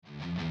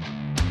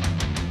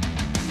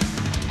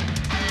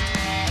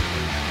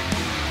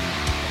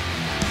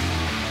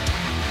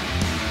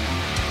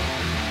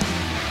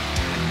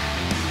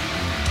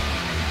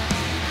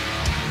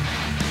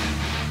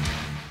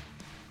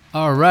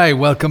All right,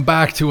 welcome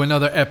back to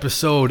another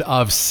episode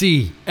of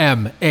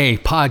CMA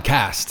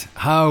Podcast.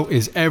 How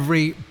is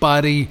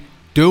everybody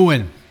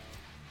doing?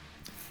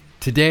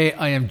 Today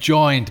I am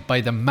joined by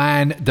the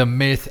man, the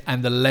myth,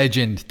 and the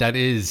legend that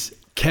is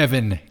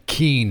Kevin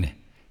Keane.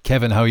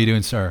 Kevin, how are you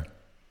doing, sir?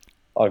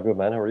 Oh, good,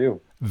 man. How are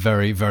you?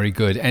 Very, very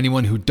good.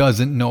 Anyone who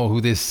doesn't know who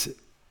this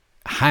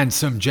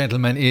handsome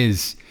gentleman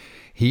is,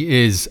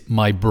 he is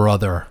my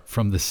brother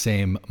from the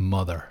same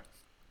mother.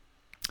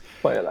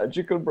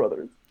 Biological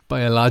brothers.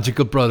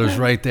 Biological brothers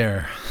right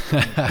there.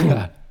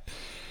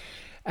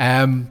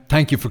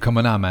 Thank you for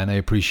coming on, man. I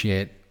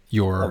appreciate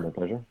My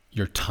pleasure.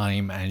 your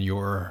time and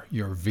your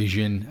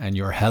vision and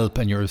your help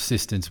and your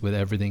assistance with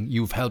everything.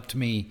 You've helped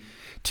me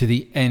to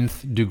the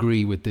nth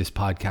degree with this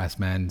podcast,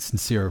 man.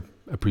 Sincere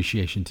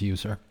appreciation to you,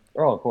 sir.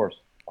 Oh, of course.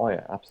 Oh,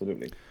 yeah,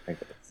 absolutely.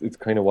 It's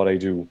kind of what I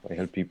do. I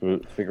help people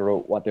figure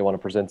out what they want to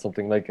present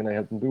something like, and I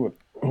help them do it.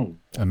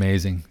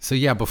 Amazing. So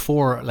yeah,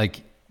 before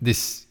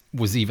this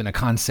was even a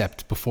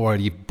concept, before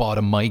I bought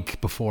a mic,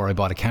 before I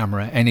bought a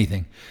camera,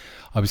 anything,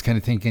 I was kind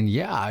of thinking,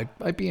 yeah,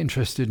 I'd be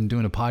interested in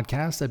doing a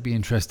podcast. I'd be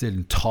interested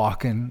in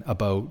talking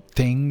about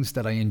things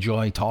that I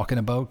enjoy talking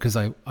about because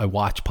I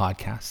watch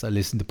podcasts. I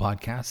listen to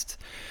podcasts.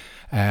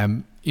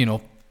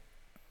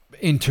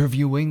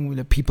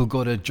 Interviewing people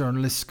go to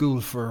journalist school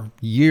for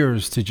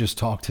years to just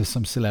talk to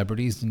some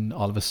celebrities, and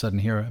all of a sudden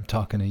here I'm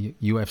talking to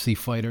UFC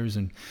fighters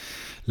and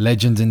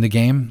legends in the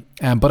game.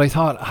 But I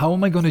thought, how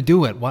am I going to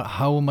do it?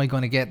 How am I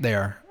going to get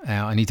there?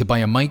 I need to buy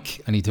a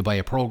mic. I need to buy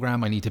a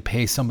program. I need to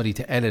pay somebody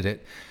to edit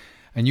it.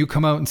 And you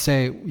come out and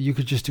say, you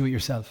could just do it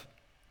yourself.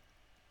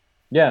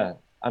 Yeah,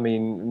 I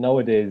mean,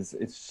 nowadays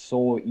it's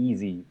so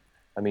easy.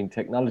 I mean,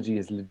 technology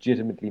has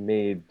legitimately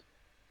made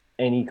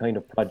any kind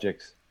of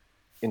project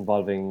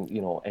involving,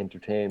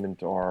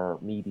 entertainment or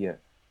media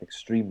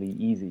extremely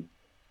easy.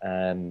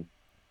 And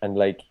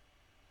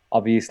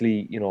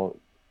obviously,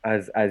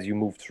 as you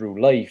move through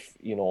life,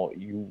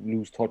 you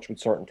lose touch with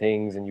certain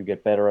things and you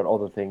get better at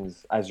other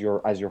things as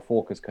your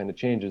focus kind of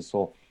changes.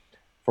 So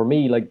for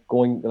me, I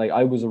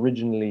was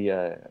originally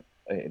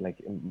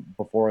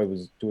before I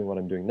was doing what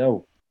I'm doing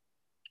now,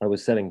 I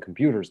was selling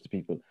computers to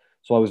people.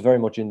 So I was very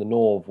much in the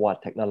know of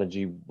what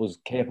technology was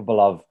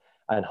capable of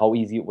and how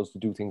easy it was to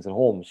do things at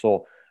home.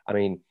 So I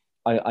mean,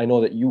 I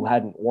know that you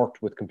hadn't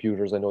worked with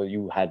computers. I know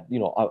you had,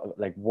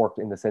 worked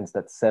in the sense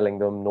that selling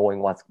them,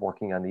 knowing what's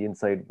working on the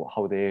inside,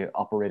 how they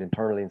operate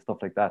internally and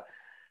stuff like that,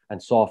 and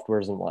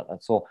softwares and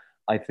whatnot. So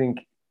I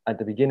think at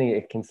the beginning,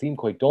 it can seem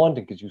quite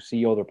daunting because you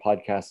see other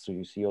podcasts or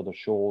you see other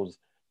shows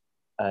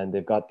and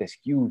they've got this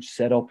huge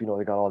setup, they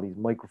got all these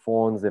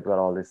microphones, they've got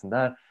all this and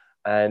that.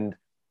 And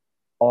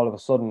all of a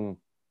sudden,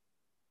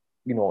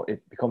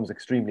 it becomes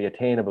extremely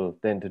attainable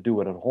then to do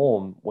it at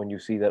home when you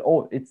see that,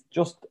 oh, it's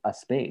just a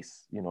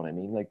space, you know what I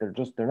mean? Like they're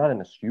not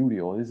in a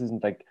studio. This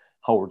isn't like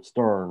Howard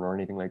Stern or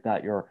anything like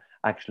that. You're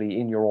actually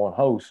in your own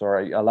house, or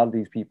a lot of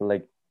these people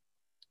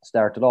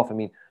started off. I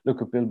mean,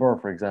 look at Bill Burr,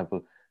 for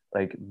example.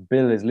 Like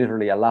Bill is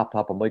literally a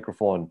laptop, a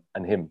microphone,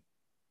 and him,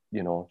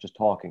 just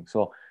talking.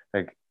 So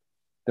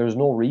there's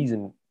no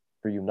reason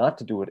for you not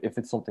to do it if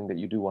it's something that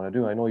you do want to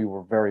do. I know you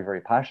were very, very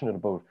passionate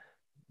about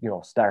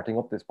starting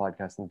up this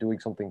podcast and doing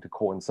something to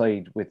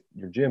coincide with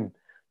your gym.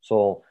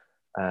 So,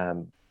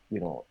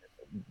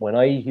 when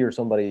I hear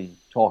somebody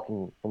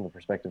talking from the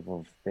perspective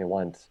of they're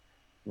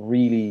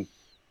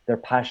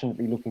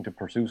passionately looking to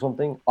pursue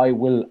something, I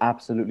will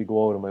absolutely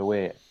go out of my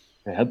way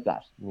to help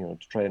that, to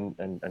try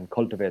and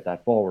cultivate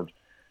that forward.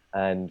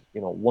 And,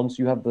 once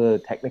you have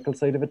the technical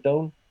side of it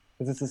down,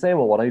 because it's the same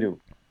with what I do,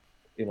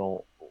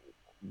 you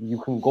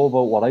can go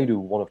about what I do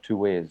one of two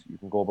ways. You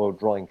can go about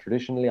drawing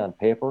traditionally on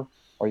paper,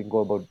 or you can go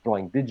about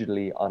drawing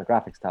digitally on a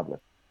graphics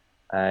tablet.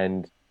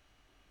 And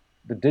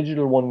the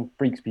digital one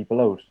freaks people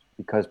out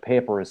because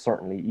paper is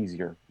certainly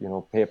easier.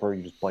 Paper,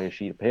 you just buy a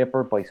sheet of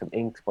paper, buy some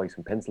inks, buy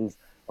some pencils,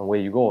 and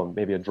away you go, and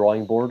maybe a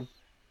drawing board.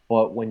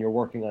 But when you're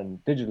working on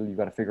digital, you've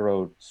got to figure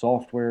out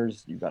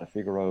softwares, you've got to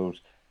figure out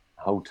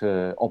how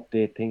to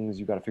update things,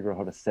 you've got to figure out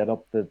how to set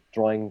up the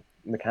drawing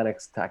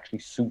mechanics to actually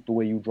suit the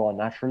way you draw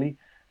naturally.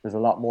 There's a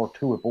lot more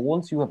to it. But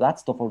once you have that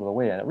stuff out of the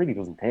way, and it really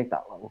doesn't take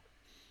that long,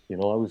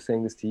 I was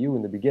saying this to you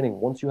in the beginning,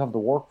 once you have the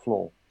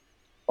workflow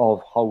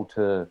of how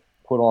to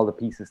put all the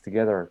pieces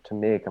together to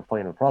make a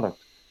final product,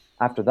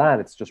 after that,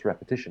 it's just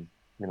repetition.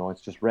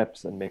 It's just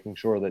reps and making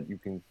sure that you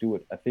can do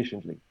it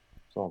efficiently.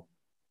 So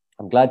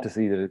I'm glad to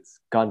see that it's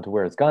gone to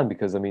where it's gone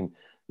because, I mean,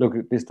 look,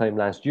 at this time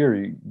last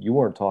year, you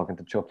weren't talking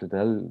to Chuck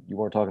Liddell, you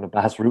weren't talking to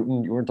Bas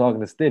Rutten, you weren't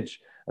talking to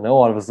Stitch. And now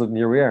all of a sudden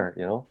here we are,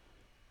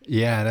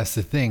 Yeah, that's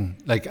the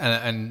thing.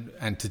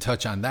 And to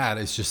touch on that,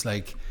 it's just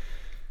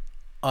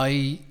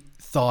I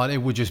thought it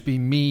would just be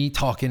me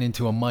talking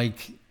into a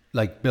mic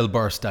like Bill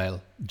Burr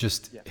style,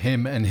 just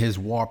him and his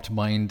warped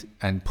mind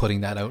and putting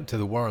that out to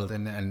the world.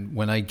 And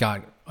when I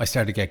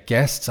started to get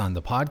guests on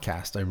the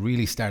podcast, I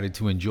really started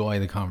to enjoy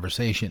the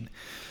conversation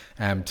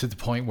to the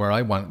point where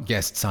I want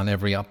guests on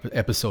every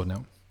episode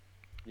now.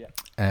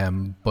 Yeah.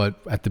 But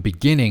at the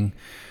beginning,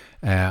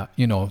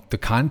 the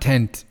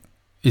content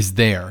is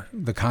there.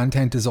 The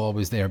content is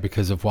always there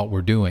because of what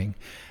we're doing.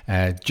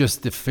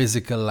 Just the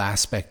physical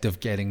aspect of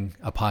getting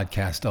a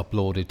podcast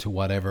uploaded to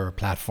whatever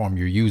platform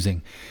you're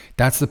using.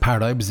 That's the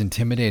part I was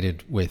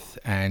intimidated with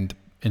and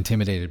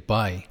intimidated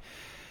by.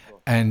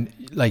 And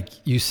like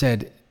you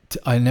said,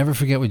 I'll never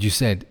forget what you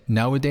said.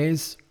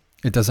 Nowadays,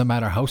 it doesn't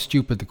matter how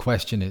stupid the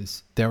question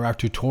is. There are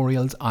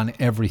tutorials on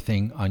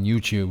everything on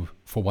YouTube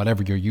for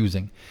whatever you're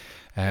using.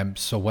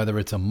 So whether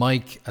it's a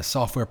mic, a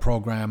software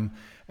program,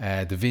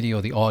 the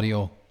video, the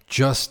audio,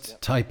 just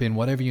type in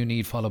whatever you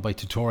need followed by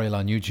tutorial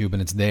on YouTube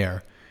and it's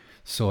there.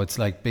 So it's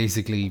like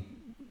basically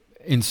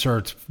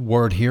insert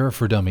word here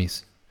for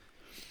dummies.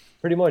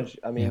 Pretty much.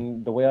 I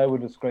mean, the way I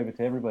would describe it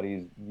to everybody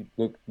is,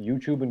 look,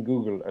 YouTube and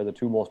Google are the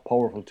two most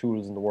powerful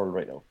tools in the world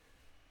right now.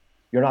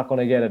 You're not going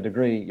to get a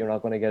degree. You're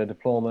not going to get a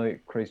diploma,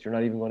 Chris. You're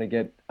not even going to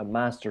get a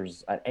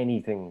master's at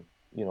anything,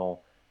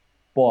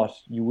 but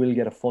you will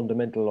get a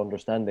fundamental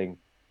understanding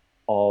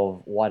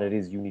of what it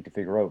is you need to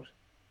figure out.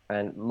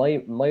 And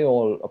my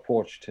whole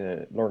approach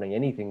to learning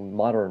anything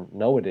modern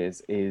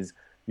nowadays is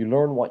you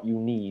learn what you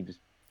need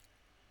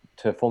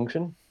to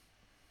function.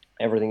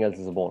 Everything else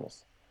is a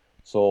bonus.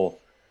 So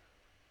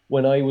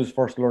when I was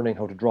first learning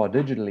how to draw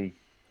digitally,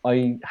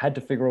 I had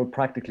to figure out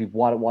practically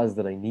what it was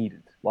that I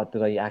needed. What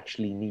did I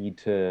actually need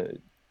to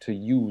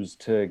use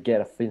to get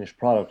a finished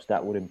product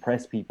that would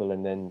impress people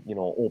and then,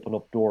 open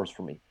up doors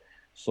for me.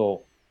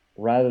 So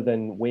rather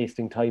than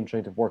wasting time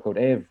trying to work out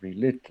every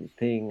little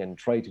thing and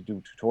try to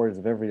do tutorials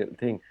of every little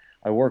thing,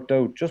 I worked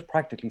out, just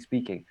practically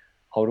speaking,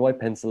 how do I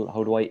pencil?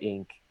 How do I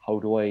ink? How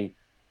do I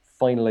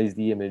finalize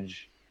the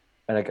image?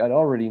 And I'd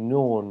already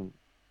known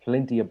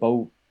plenty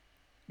about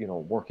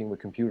working with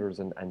computers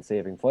and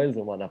saving files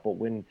and whatnot. But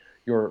when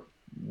you're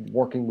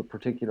working with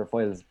particular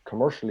files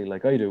commercially,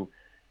 like I do,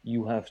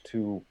 you have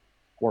to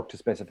work to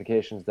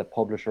specifications that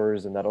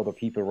publishers and that other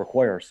people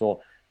require.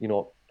 So,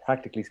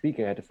 practically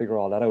speaking, I had to figure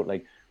all that out.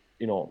 Like,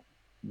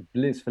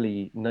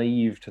 blissfully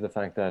naive to the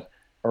fact that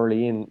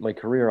early in my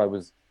career, I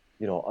was,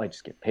 I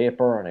just get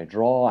paper and I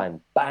draw and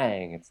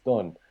bang, it's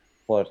done.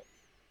 But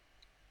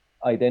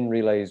I then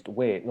realized,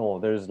 wait, no,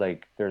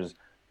 there's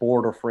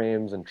border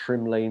frames and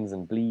trim lines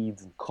and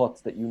bleeds and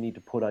cuts that you need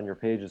to put on your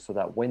pages so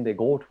that when they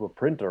go to a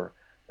printer,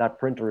 that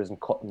printer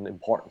isn't cutting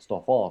important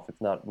stuff off. It's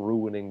not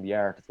ruining the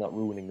art. It's not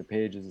ruining the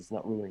pages. It's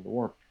not ruining the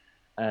work.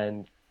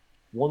 And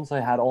once I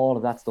had all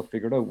of that stuff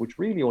figured out, which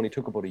really only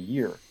took about a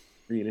year,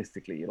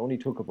 realistically, it only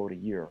took about a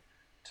year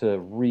to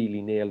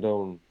really nail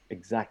down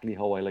exactly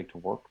how I like to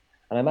work.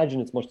 And I imagine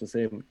it's much the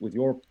same with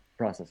your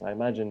process. I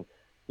imagine,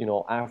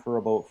 after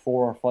about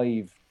 4 or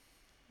 5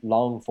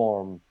 long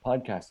form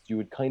podcasts, you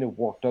had kind of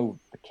worked out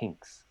the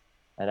kinks,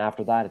 and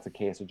after that it's a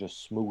case of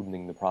just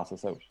smoothing the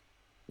process out.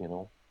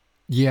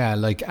 Yeah,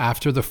 like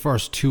after the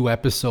first 2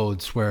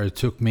 episodes where it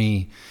took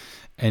me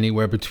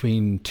anywhere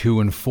between 2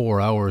 and 4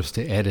 hours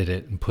to edit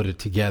it and put it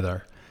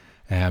together,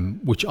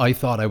 which I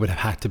thought I would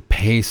have had to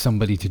pay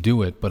somebody to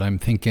do it, but I'm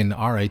thinking,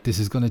 all right, this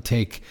is going to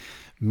take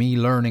me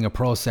learning a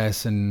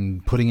process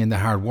and putting in the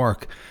hard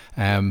work.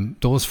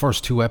 Those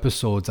first 2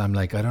 episodes, I'm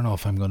like, I don't know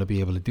if I'm going to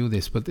be able to do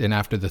this. But then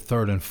after the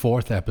 3rd and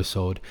 4th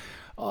episode,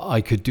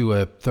 I could do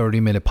a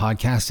 30-minute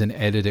podcast and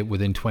edit it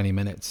within 20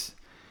 minutes,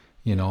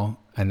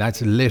 and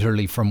that's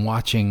literally from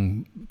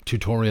watching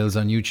tutorials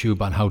on YouTube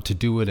on how to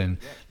do it and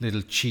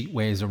little cheat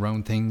ways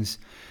around things.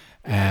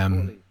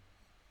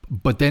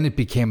 But then it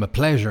became a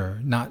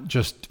pleasure, not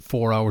just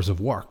 4 hours of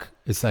work.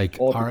 It's like, it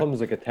becomes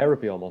like a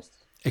therapy almost.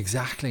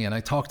 Exactly. And I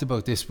talked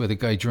about this with a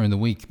guy during the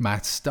week,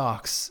 Matt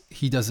Stocks.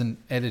 He doesn't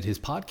edit his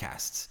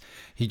podcasts.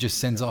 He just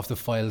sends off the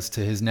files to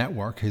his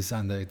network, his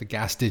on the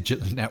Gas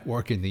Digital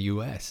network in the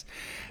US.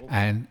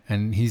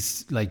 And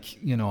he's like,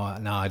 no,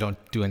 I don't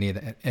do any of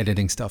the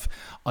editing stuff.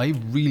 I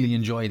really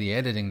enjoy the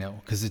editing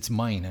now because it's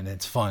mine and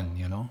it's fun,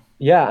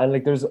 Yeah, and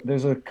like there's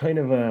a kind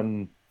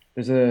of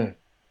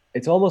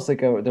it's almost like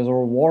there's a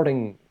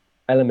rewarding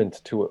element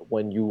to it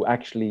when you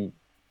actually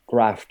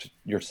graft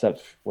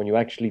yourself, when you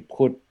actually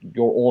put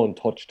your own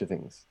touch to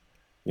things.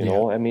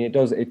 I mean,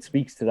 it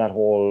speaks to that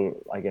whole,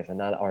 I guess, and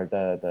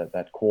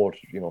that quote,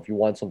 if you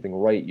want something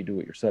right, you do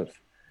it yourself.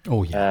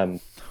 Oh yeah.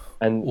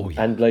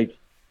 And like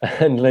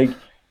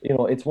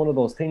it's one of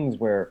those things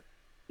where,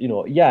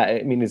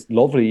 I mean, it's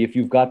lovely if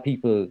you've got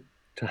people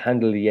to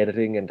handle the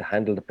editing and to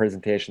handle the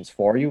presentations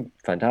for you,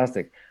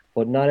 fantastic.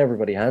 But not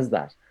everybody has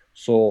that.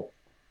 So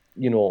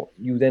you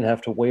then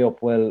have to weigh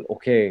up, well,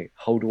 okay,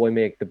 how do I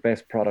make the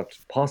best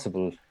product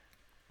possible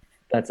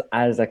that's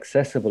as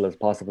accessible as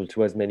possible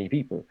to as many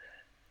people?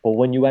 But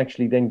when you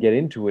actually then get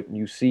into it and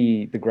you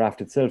see the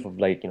graft itself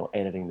of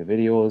editing the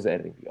videos,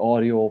 editing the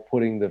audio,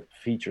 putting the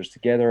features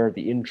together,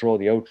 the intro,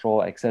 the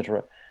outro,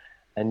 etc.,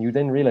 and you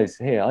then realize,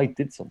 hey, I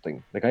did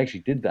something. Like, I actually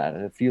did that,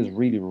 and it feels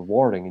really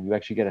rewarding, and you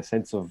actually get a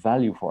sense of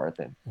value for it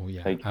then. Oh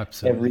yeah, like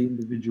absolutely. Every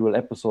individual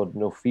episode,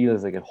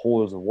 feels like it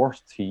holds a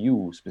worth to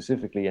you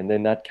specifically, and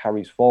then that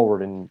carries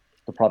forward in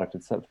the product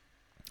itself.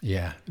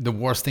 Yeah. The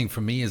worst thing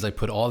for me is I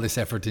put all this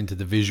effort into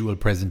the visual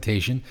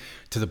presentation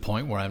to the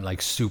point where I'm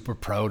like super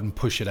proud and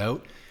push it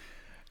out.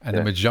 And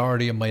the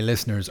majority of my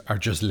listeners are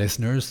just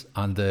listeners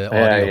on the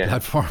Yeah, audio yeah.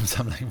 platforms.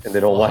 I'm like, And they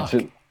don't watch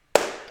fuck. it.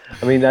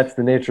 I mean, that's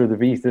the nature of the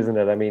beast, isn't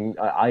it? I mean,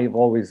 I've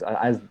always,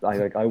 I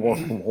work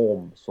from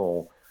home,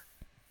 so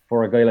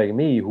for a guy like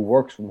me who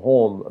works from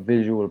home, a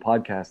visual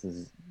podcast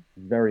is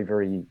very,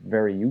 very,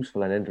 very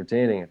useful and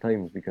entertaining at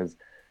times because,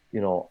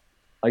 you know,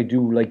 I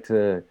do like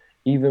to,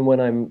 even when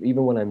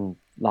I'm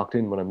locked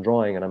in when I'm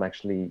drawing and I'm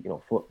actually,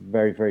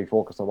 very, very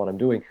focused on what I'm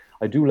doing.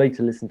 I do like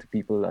to listen to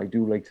people. I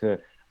do like to,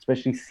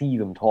 especially see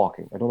them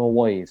talking. I don't know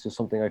why. It's just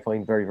something I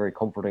find very, very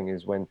comforting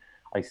is when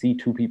I see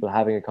two people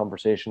having a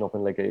conversation up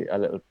in like a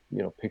little,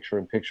 picture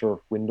in picture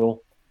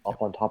window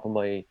up on top of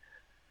my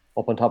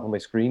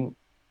screen,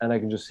 and I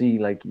can just see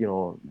like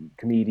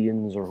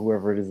comedians or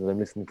whoever it is that I'm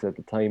listening to at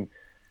the time,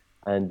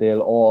 and they'll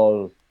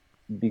all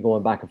be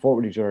going back and forth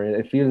with each other. And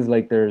it feels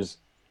like there's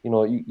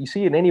you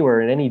see it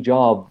anywhere in any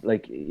job.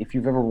 Like if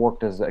you've ever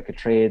worked as like a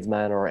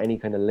tradesman or any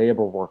kind of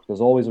labor work,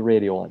 there's always a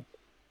radio on,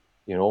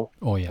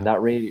 Oh and yeah.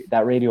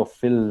 that radio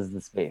fills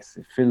the space.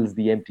 It fills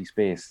the empty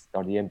space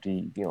or the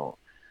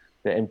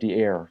empty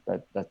air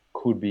that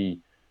could be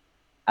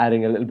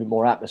adding a little bit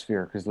more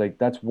atmosphere, because like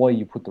that's why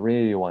you put the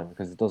radio on,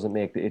 because it doesn't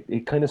make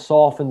it kind of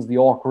softens the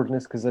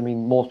awkwardness, because I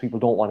mean most people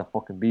don't want to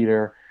fucking be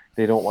there,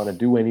 they don't want to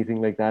do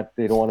anything like that,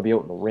 they don't want to be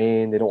out in the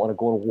rain, they don't want to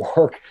go to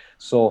work.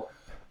 So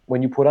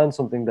when you put on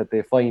something that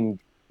they find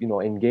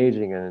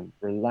engaging and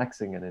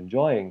relaxing and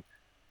enjoying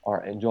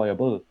or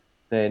enjoyable,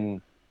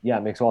 then yeah,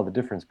 it makes all the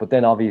difference. But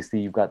then obviously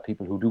you've got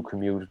people who do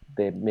commute,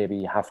 they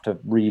maybe have to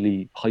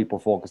really hyper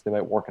focus, they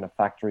might work in a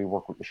factory,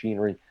 work with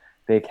machinery,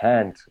 they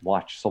can't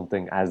watch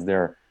something as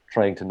they're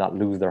trying to not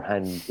lose their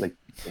hand, like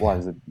what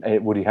is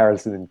it, Woody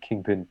Harrelson in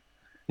Kingpin.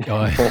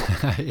 Oh you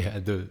know, yeah,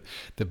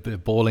 the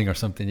bowling or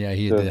something. Yeah,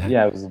 he had the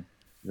yeah, it was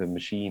the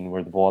machine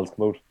where the balls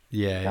come out.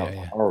 yeah, That yeah, was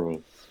yeah.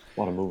 horrible.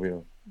 What a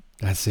movie!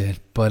 That's it.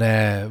 But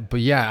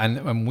yeah,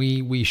 and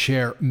we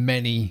share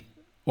many.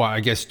 Well, I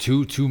guess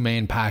two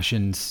main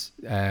passions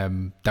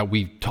that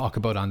we talk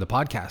about on the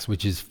podcast,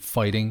 which is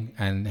fighting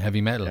and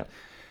heavy metal. Yeah,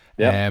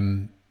 yeah,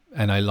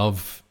 And I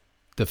love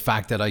the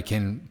fact that I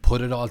can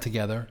put it all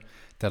together,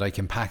 that I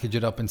can package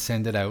it up and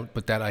send it out,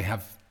 but that I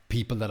have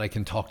people that I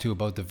can talk to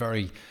about the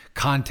very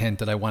content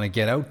that I want to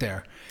get out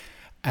there.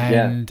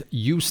 yeah, And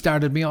you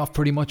started me off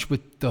pretty much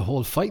with the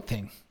whole fight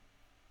thing,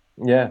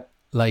 yeah.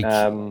 like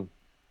Um,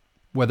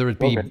 whether it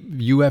be okay.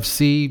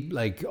 UFC,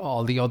 like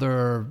all the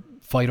other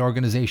fight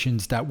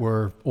organizations that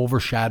were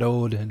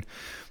overshadowed, and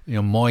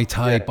Muay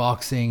Thai, Yeah.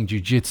 boxing,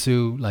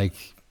 jiu-jitsu, like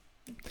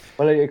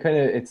Well, it kind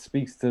of it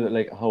speaks to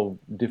like how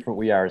different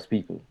we are as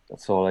people.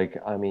 So, like,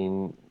 I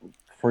mean,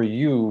 for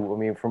you, I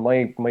mean, from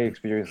my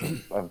experience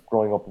of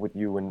growing up with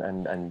you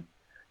and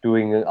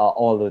doing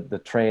all the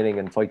training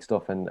and fight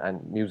stuff and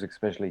music,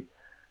 especially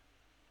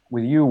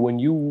with you, when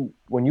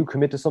you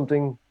commit to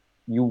something,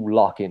 you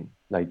lock in.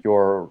 Like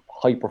you're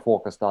hyper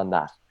focused on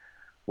that.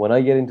 When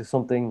I get into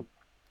something,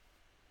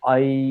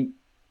 I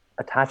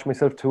attach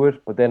myself to it,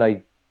 but then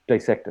I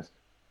dissect it.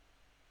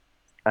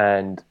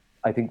 And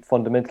I think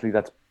fundamentally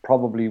that's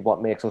probably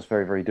what makes us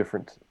very, very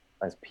different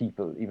as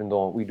people, even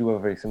though we do have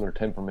a very similar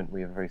temperament,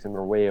 we have a very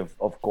similar way of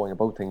going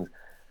about things.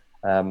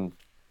 Um,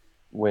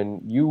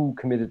 when you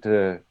committed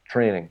to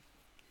training,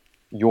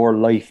 your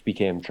life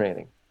became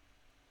training.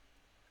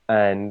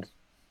 And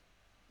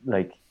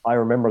like, I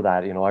remember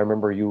that, I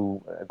remember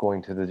you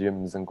going to the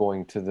gyms and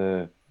going to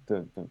the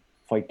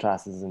fight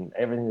classes and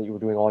everything that you were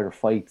doing, all your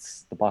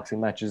fights, the boxing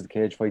matches, the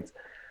cage fights,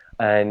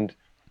 and,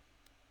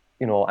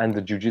 and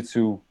the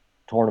jujitsu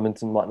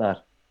tournaments and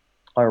whatnot.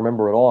 I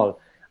remember it all.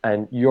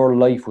 And your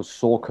life was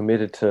so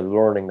committed to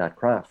learning that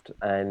craft.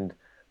 And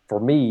for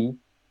me,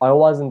 I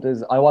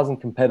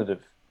wasn't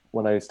competitive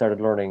when I started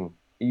learning.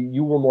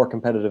 You were more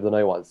competitive than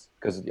I was,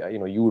 because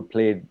you had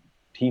played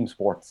team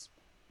sports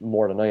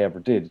more than I ever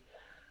did.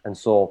 And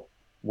so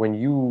when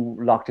you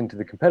locked into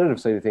the competitive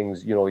side of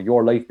things,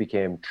 your life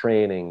became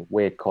training,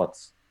 weight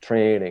cuts,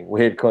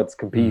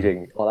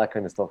 competing, all that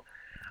kind of stuff.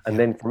 And yeah,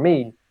 then for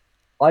me,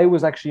 I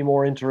was actually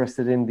more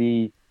interested in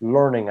the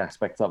learning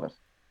aspects of it.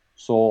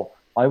 So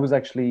I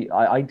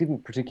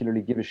didn't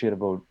particularly give a shit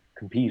about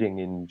competing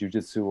in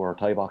jujitsu or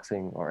Thai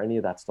boxing or any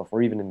of that stuff,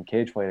 or even in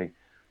cage fighting.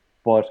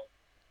 But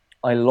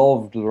I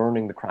loved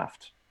learning the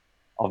craft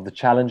of the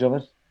challenge of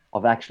it,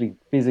 of actually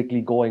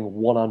physically going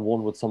one on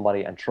one with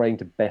somebody and trying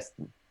to best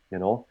them, you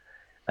know,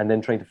 and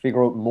then trying to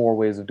figure out more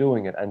ways of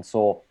doing it. And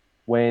so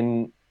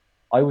when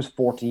I was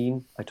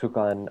 14, I took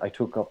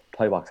up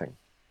Thai boxing,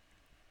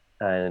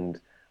 and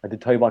I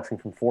did Thai boxing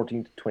from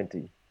 14 to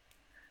 20,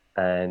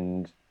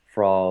 and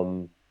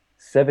from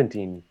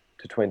 17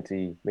 to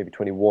 20, maybe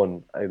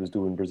 21, I was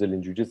doing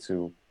Brazilian Jiu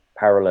Jitsu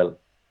parallel.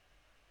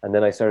 And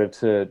then I started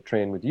to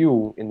train with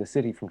you in the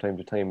city from time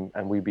to time,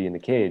 and we'd be in the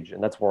cage.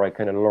 And that's where I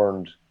kind of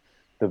learned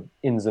the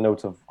ins and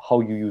outs of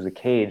how you use a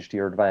cage to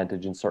your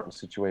advantage in certain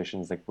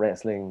situations. Like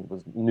wrestling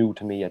was new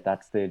to me at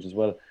that stage as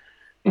well.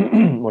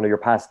 One of your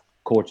past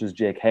coaches,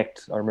 Jake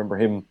Hecht, I remember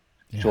him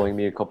yeah, showing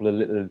me a couple of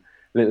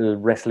little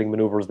wrestling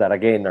maneuvers that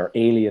again are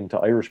alien to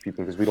Irish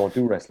people because we don't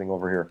do wrestling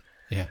over here.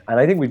 yeah, And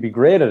I think we'd be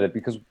great at it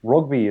because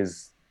rugby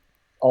is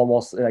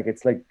almost like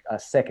it's like a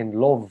second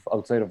love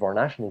outside of our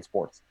national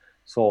sports.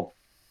 So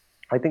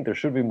I think there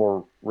should be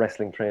more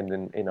wrestling trained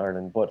in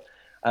Ireland. But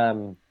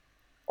um,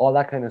 all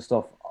that kind of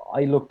stuff,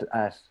 I looked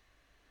at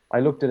I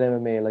looked at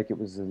MMA like it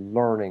was a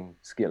learning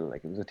skill,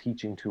 like it was a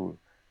teaching tool.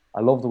 I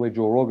love the way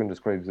Joe Rogan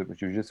describes it with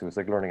jiu-jitsu. It's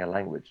like learning a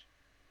language.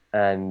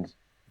 And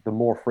the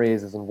more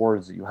phrases and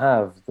words that you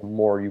have, the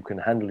more you can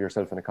handle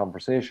yourself in a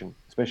conversation,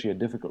 especially a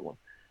difficult one.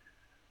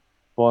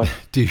 But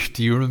Do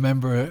you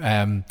remember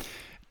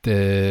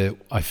the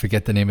I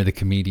forget the name of the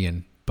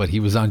comedian, but he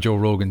was on Joe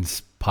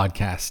Rogan's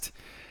podcast,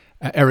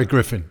 Eric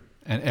Griffin,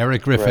 and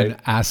Eric Griffin right,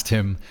 asked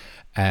him,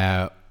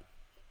 uh,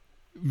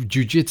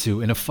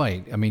 "Jiu-jitsu in a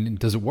fight. I mean,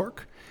 does it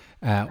work?"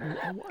 Uh,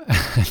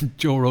 and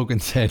Joe Rogan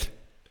said,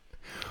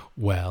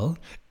 "Well,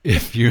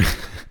 if you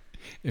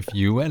if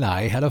you and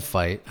I had a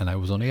fight and I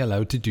was only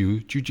allowed to do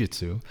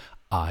jiu-jitsu,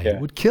 I yeah.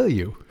 would kill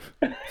you."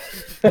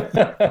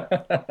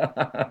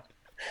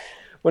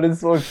 But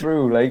it's so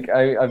true. Like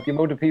I've the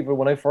amount of people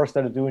when I first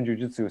started doing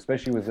jujitsu,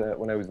 especially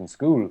when I was in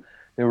school,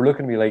 they were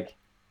looking at me like,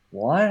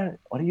 "What?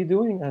 What are you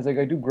doing?" I was like,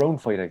 "I do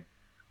ground fighting,"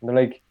 and they're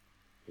like,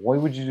 "Why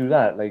would you do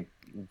that? Like,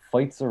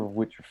 fights are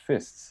with your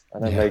fists."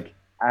 And I'm Yeah, like,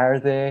 "Are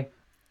they?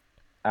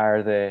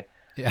 Are they?"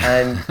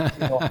 And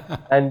you know, yeah,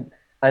 and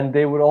and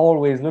they would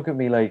always look at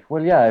me like,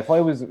 "Well, yeah, if I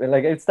was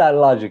like, it's that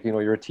logic,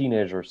 you're a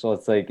teenager, so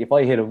it's like if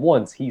I hit him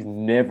once, he's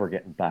never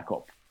getting back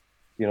up."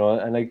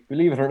 And like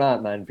believe it or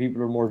not, man, people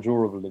are more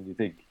durable than you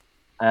think.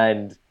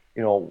 And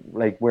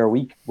like where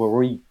we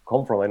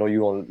come from, I know you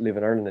don't live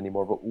in Ireland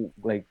anymore, but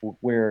like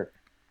where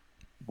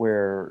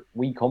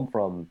we come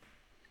from,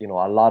 a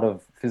lot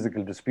of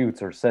physical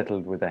disputes are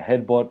settled with a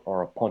headbutt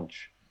or a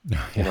punch. You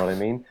yeah, know what I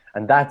mean?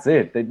 And that's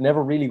it. It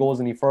never really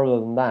goes any further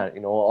than that,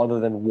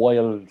 other than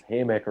wild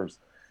haymakers.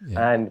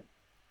 yeah. And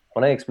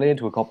when I explained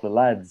to a couple of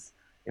lads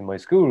in my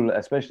school,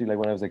 especially like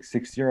when I was like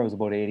 6 year, I was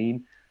about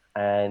 18,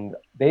 and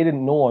they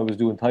didn't know I was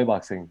doing Thai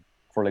boxing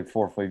for like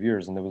 4 or 5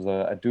 years. And there was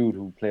a dude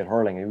who played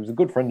hurling. He was a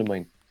good friend of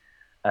mine,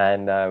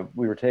 and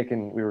we were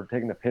taking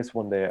the piss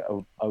one day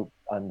out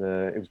on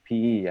it was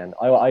PE, and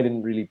I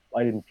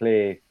didn't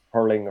play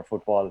hurling or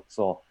football,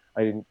 so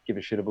I didn't give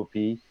a shit about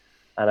PE.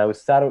 And I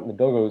was sat out in the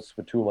dugouts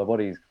with two of my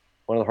buddies.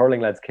 One of the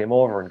hurling lads came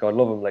over, and God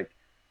love him, like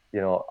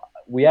you know,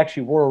 we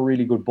actually were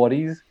really good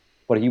buddies,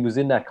 but he was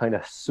in that kind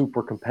of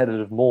super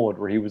competitive mode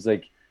where he was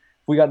like,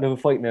 "If we got into a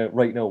fight now,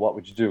 right now, what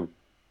would you do?"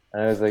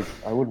 And I was like,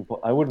 I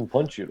wouldn't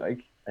punch you,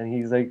 like." And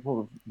he's like,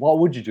 "Well, what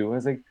would you do?" I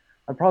was like,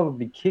 "I'd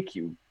probably kick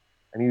you."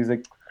 And he was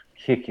like,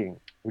 "Kicking?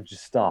 Would you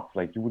stop?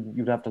 Like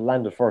you'd have to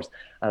land it first."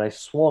 And I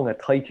swung a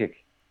Thai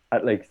kick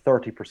at like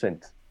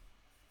 30%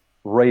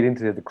 right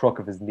into the crook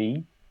of his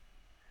knee,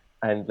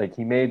 and like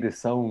he made this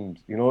sound.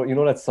 You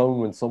know that sound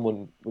when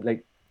someone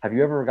like, have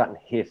you ever gotten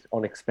hit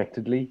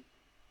unexpectedly?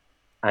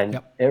 And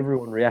Yep.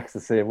 everyone reacts the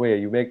same way.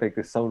 You make like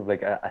this sound of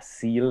like a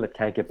seal that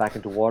can't get back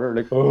into water,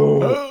 like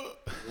oh,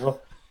 you know?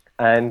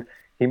 And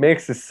he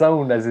makes this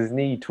sound as his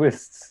knee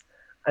twists,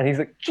 and he's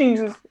like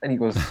Jesus, and he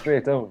goes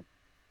straight down.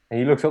 And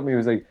he looks up at me, he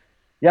was like,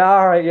 "Yeah,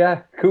 all right,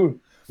 yeah, cool,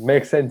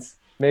 makes sense,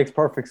 makes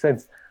perfect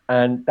sense."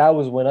 And that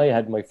was when I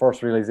had my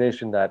first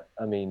realization that,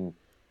 I mean,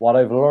 what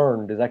I've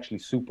learned is actually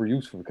super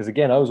useful, because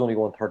again, I was only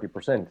going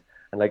 30%.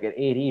 And like at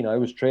 18, I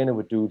was training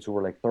with dudes who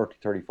were like 30,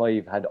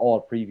 35, had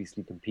all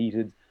previously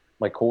competed.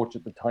 My coach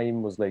at the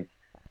time was like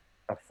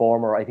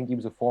I think he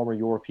was a former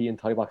European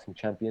Thai boxing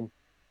champion,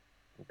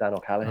 Dan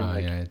O'Callaghan. Oh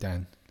Like yeah,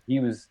 Dan. he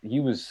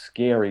was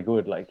scary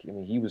good. Like, I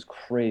mean, he was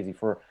crazy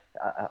for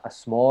a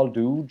small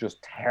dude,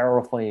 just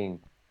terrifying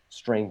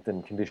strength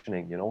and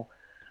conditioning.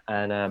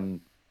 And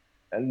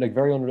like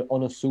very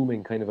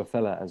unassuming kind of a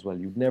fella as well.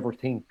 You'd never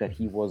think that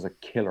he was a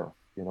killer.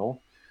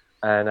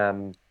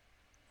 And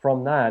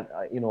from that,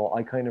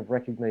 I kind of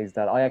recognized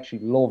that I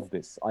actually love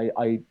this.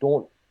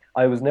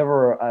 I was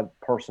never a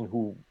person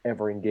who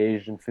ever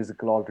engaged in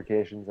physical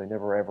altercations. I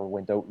never ever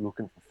went out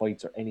looking for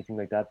fights or anything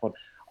like that. But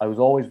I was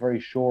always very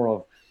sure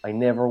of, I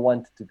never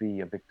wanted to be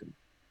a victim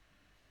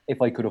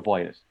if I could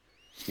avoid it.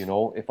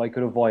 If I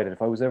could avoid it,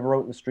 if I was ever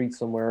out in the streets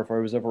somewhere, if I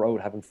was ever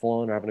out having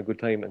fun or having a good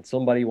time, and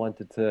somebody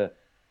wanted to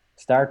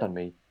start on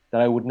me,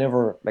 that I would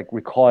never like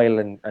recoil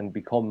and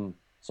become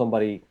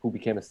somebody who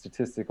became a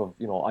statistic of,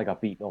 I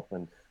got beaten up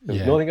and there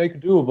was Yeah. nothing I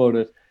could do about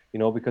it,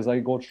 because I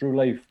go through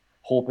life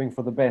hoping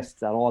for the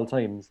best at all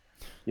times.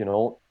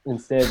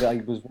 Instead I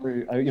was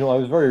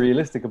very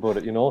realistic about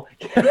it.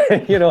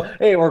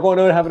 Hey, we're going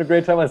out having a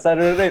great time on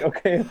Saturday night,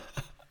 okay.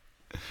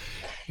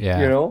 you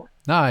Yeah. know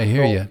No, I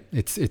hear so you.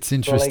 It's so like,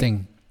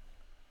 interesting.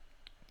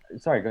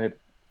 sorry, go ahead.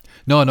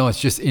 No, it's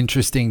just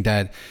interesting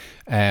that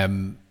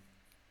um,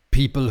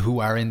 people who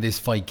are in this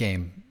fight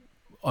game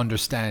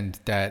understand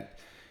that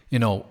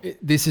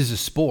this is a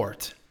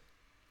sport,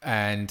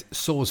 and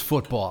so is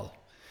football.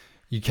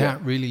 You Yeah.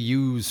 can't really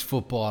use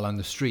football on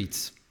the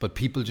streets, but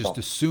people just No.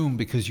 assume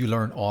because you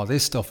learn all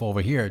this stuff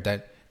over here that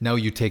now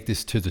you take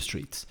this to the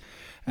streets.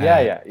 Yeah,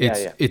 yeah, yeah,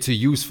 It's yeah. it's a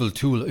useful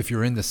tool if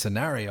you're in the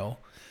scenario,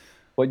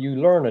 but you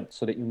learn it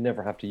so that you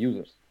never have to use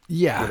it.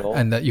 You Yeah, know,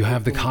 and that you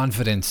have the in,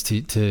 confidence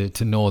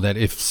to know that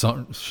if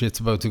some shit's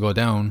about to go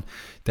down,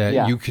 that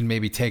yeah, you can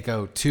maybe take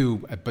out two,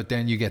 but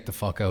then you get the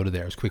fuck out of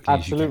there as quickly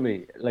as you can.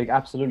 absolutely. Like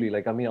absolutely.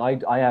 Like I mean,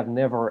 I have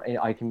never.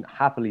 I can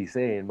happily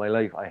say in my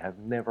life, I have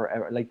never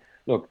ever like.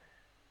 Look,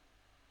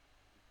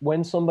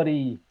 when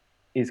somebody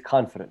is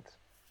confident,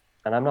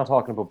 and I'm not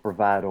talking about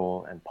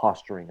bravado and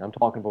posturing. I'm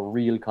talking about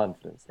real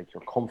confidence. Like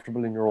you're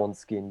comfortable in your own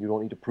skin. You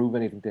don't need to prove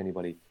anything to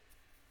anybody.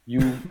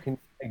 You can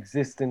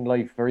exist in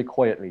life very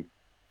quietly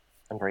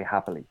and very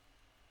happily.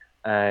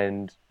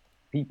 And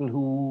people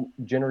who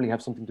generally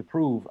have something to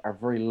prove are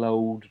very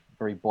loud,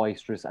 very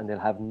boisterous, and they'll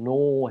have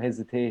no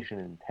hesitation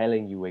in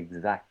telling you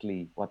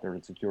exactly what their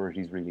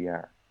insecurities really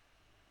are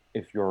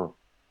if you're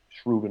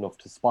shrewd enough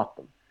to spot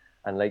them.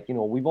 And like,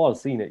 we've all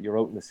seen it. You're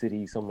out in the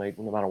city some night,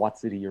 no matter what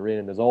city you're in,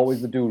 and there's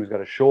always the dude who's got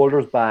his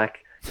shoulders back,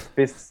 his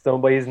fists down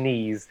by his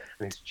knees,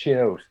 and his chin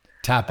out.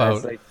 Tap And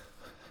it's out. like,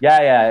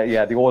 yeah, yeah,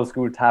 yeah, the old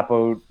school tap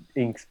out,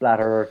 ink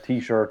splatter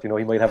t-shirt, he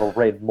might have a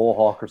red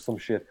mohawk or some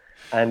shit.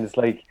 And it's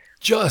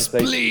Just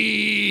like,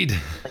 bleed.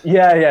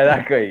 yeah, yeah,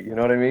 that guy. You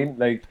know what I mean?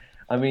 Like,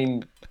 I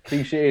mean,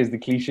 cliche is the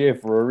cliche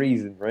for a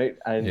reason, right?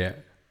 And Yeah.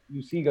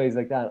 you see guys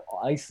like that.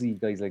 I see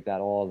guys like that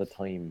all the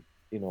time.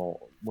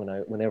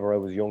 Whenever I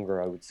was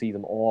younger, I would see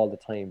them all the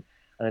time,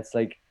 and it's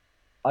like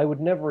I would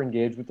never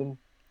engage with them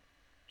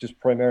just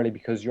primarily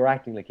because you're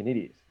acting like an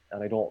idiot,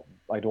 and I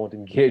don't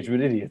engage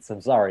with idiots. I'm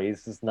sorry,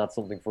 it's just not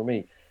something for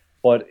me.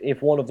 But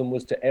if one of them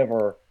was to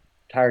ever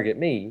target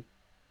me,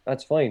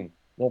 that's fine,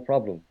 no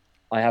problem.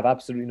 I have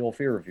absolutely no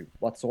fear of you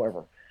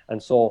whatsoever.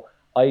 And so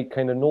I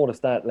kind of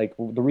noticed that, like,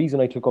 the reason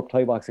I took up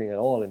Thai boxing at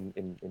all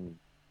in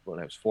when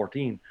I was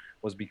 14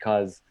 was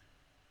because,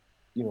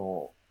 you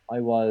know, I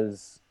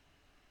was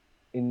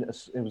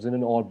it was in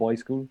an all boys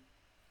school,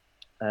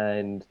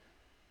 and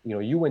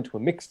you went to a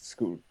mixed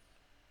school,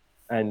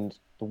 and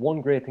the one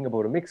great thing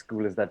about a mixed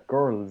school is that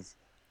girls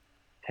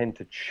tend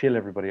to chill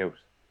everybody out,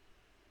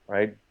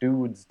 right?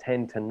 Dudes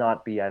tend to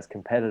not be as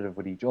competitive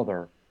with each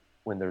other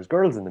when there's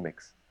girls in the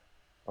mix,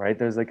 right?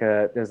 There's like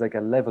a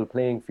level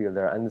playing field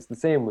there, and it's the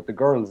same with the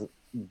girls.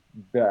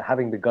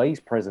 Having the guys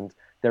present,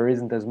 there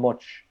isn't as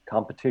much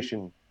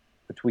competition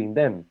between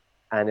them,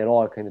 and it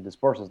all kind of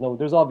disperses. Now,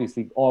 there's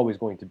obviously always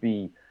going to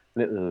be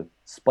little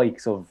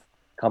spikes of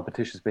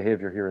competitious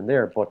behavior here and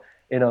there, but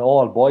in an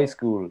all boys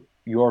school,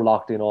 you're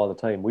locked in all the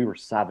time. We were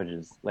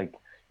savages, like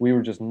we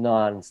were just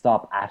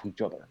non-stop at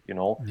each other.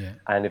 Yeah.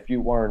 And if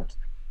you were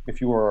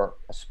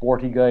a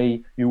sporty guy,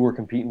 you were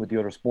competing with the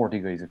other sporty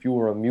guys. If you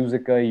were a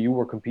music guy, you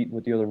were competing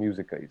with the other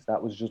music guys.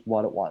 That was just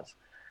what it was.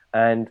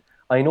 And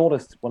I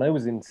noticed when I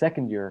was in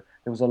second year,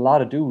 there was a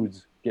lot of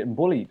dudes getting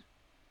bullied,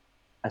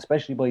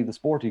 especially by the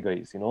sporty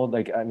guys.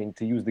 Like, I mean,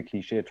 to use the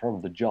cliche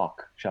term, the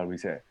jock, shall we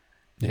say?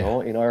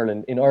 Yeah. In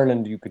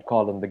Ireland, you could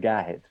call them the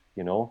gahead.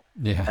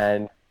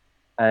 Yeah.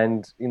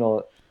 And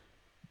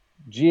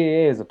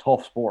GAA is a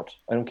tough sport.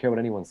 I don't care what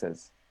anyone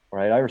says.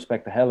 Right? I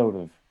respect the hell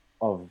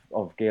out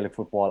of Gaelic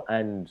football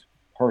and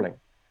hurling.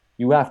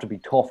 You have to be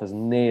tough as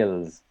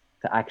nails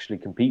to actually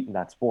compete in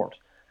that sport.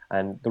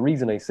 And the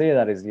reason I say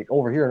that is, like,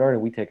 over here in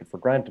Ireland, we take it for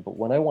granted. But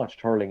when I watched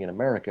hurling in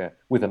America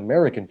with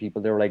American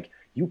people, they were like,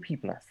 "You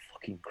people are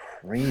fucking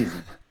crazy.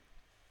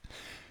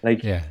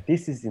 Like, Yeah.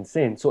 this is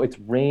insane." So it's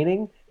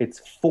raining, it's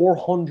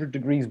 400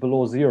 degrees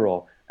below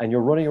zero, and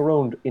you're running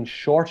around in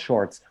short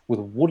shorts with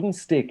a wooden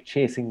stick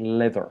chasing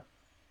leather.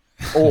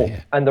 Oh,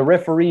 Yeah. and the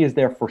referee is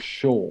there for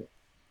show.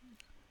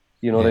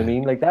 You know what I Yeah.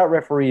 mean? Like, that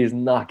referee is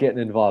not getting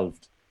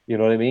involved. You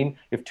know what I mean?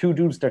 If two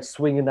dudes start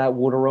swinging that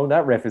wood around,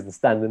 that ref isn't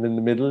standing in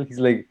the middle. He's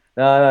like,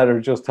 "Nah, nah, they're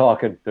just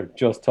talking. They're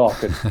just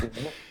talking."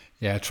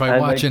 Yeah. Try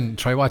And like, watching.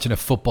 Try watching a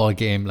football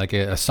game, like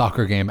a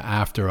soccer game,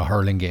 after a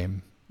hurling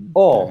game.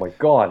 oh my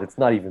God, it's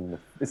not even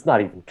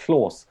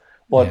close.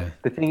 But Yeah.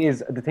 the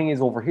thing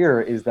is over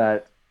here is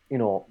that,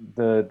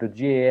 the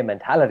GAA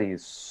mentality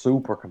is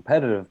super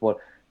competitive, but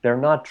they're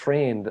not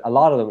trained. A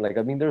lot of them, like,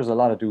 I mean, there's a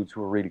lot of dudes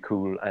who are really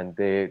cool and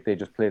they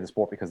just play the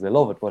sport because they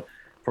love it. But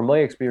from my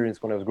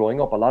experience when I was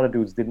growing up, a lot of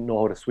dudes didn't know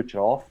how to switch it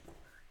off.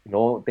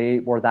 They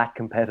were that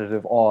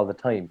competitive all the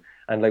time.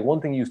 And like,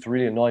 one thing used to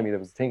really annoy me, there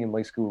was a thing in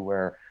my school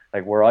where,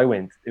 like, where I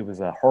went, it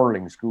was a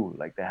hurling school.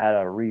 Like, they had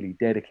a really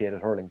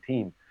dedicated hurling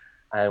team.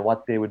 And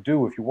what they would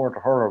do if you weren't a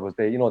hurler was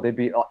they'd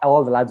be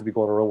all the lads would be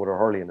going around with a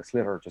hurley and a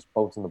slitter, just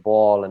bouncing the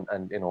ball and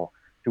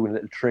doing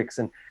little tricks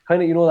and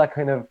kind of that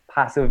kind of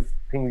passive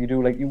thing you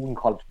do. Like, you wouldn't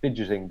call it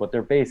fidgeting, but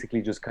they're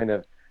basically just kind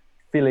of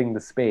filling the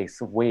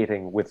space of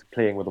waiting with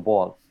playing with the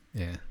ball.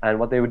 Yeah. And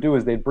what they would do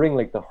is they'd bring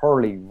like the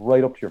hurley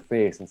right up to your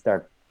face and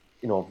start,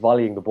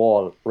 volleying the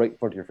ball right in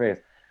front of your face.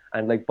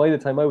 And like, by the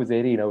time I was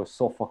 18, I was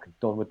so fucking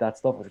done with that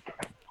stuff. I was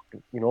like,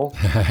 you know,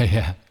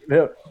 Yeah.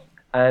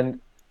 and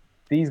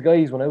these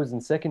guys, when I was in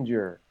second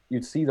year,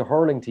 you'd see the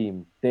hurling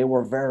team, they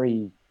were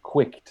very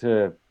quick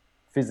to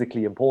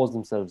physically impose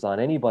themselves on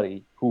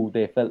anybody who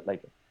they felt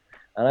like it.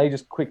 And I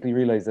just quickly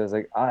realized, I was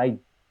like, I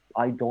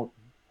don't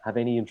have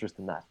any interest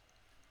in that.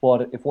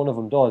 But if one of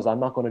them does, I'm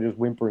not going to just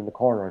whimper in the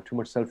corner. I have too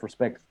much self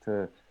respect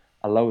to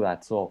allow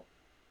that. So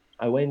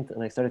I went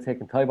and I started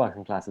taking Thai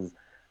boxing classes,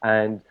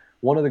 and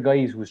one of the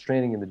guys who was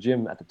training in the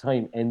gym at the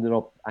time ended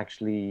up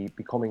actually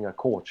becoming a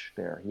coach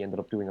there. He ended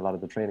up doing a lot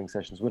of the training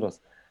sessions with us.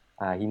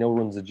 He now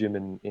runs a gym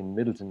in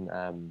Middleton,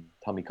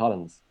 Tommy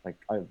Collins. Like,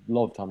 I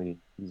love Tommy.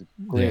 He's a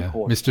great Yeah,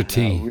 coach. Mr.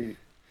 T. Really,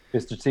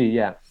 Mr. T,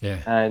 yeah. Yeah.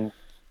 And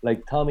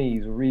like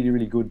Tommy's a really,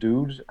 really good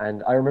dude.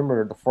 And I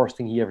remember the first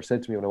thing he ever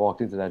said to me when I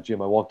walked into that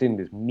gym, I walked in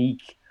this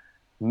meek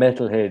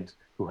metalhead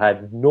who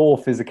had no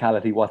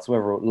physicality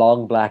whatsoever,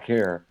 long black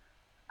hair.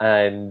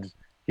 And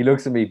he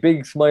looks at me,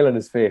 big smile on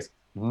his face,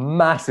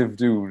 massive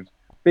dude,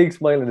 big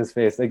smile on his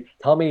face. Like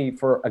Tommy,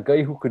 for a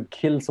guy who could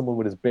kill someone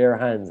with his bare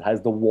hands,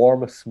 has the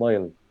warmest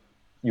smile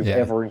you've Yeah.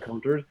 ever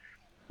encountered.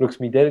 Looks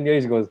me dead in the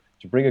eyes and goes,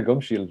 "Did you bring a gum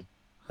shield?"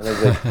 And I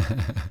was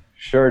like,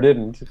 "Sure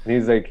didn't." And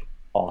he's like,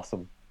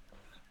 "Awesome."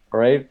 All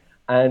right.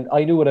 And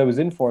I knew what I was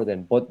in for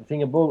then. But the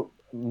thing about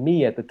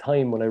me at the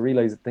time, when I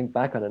realized, think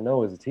back on it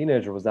now as a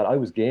teenager, was that I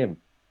was game.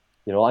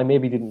 You know, I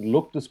maybe didn't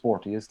look the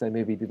sportiest, I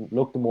maybe didn't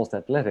look the most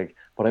athletic,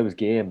 but I was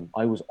game.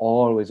 I was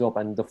always up.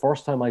 And the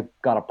first time I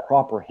got a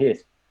proper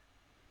hit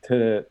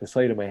to the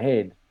side of my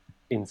head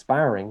in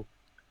sparring,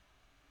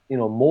 you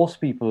know, most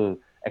people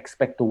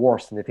expect the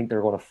worst and they think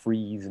they're going to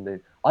freeze.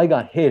 I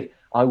got hit.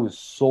 I was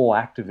so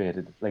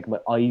activated. Like my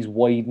eyes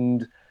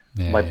widened,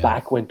 Yeah, my yeah.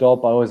 back went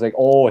up. I was like,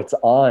 oh, it's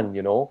on,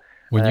 you know.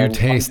 When you And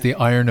taste the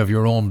iron of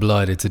your own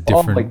blood, it's a oh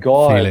my different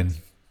God. feeling.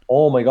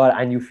 Oh my God.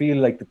 And you feel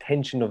like the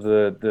tension of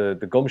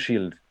the gum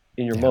shield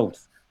in your Yeah.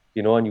 mouth,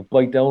 you know, and you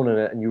bite down on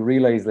it and you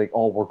realize like,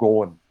 oh, we're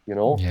going, you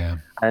know? Yeah.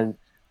 And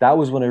that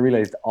was when I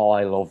realized, oh,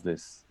 I love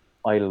this.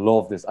 I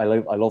love this. I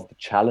love the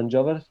challenge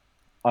of it.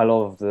 I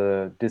love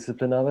the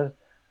discipline of it.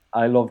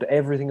 I loved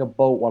everything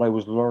about what I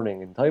was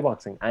learning in Thai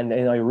boxing. And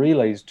I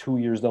realized 2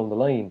 years down the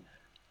line,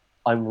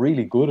 I'm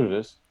really good at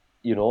it.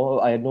 You know,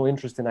 I had no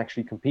interest in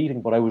actually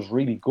competing, but I was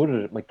really good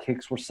at it. My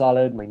kicks were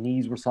solid, my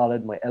knees were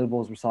solid, my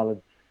elbows were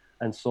solid.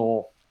 And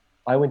so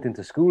I went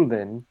into school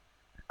then,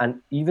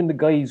 and even the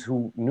guys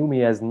who knew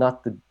me as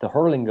not the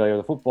hurling guy or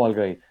the football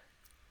guy,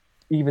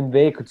 even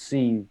they could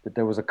see that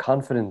there was a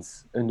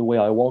confidence in the way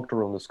I walked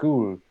around the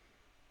school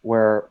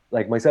where,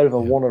 like myself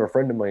and one other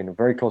friend of mine, a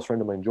very close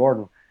friend of mine,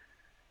 Jordan,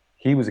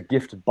 he was a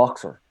gifted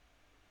boxer.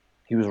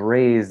 He was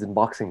raised in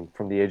boxing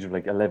from the age of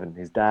like 11.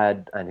 His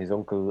dad and his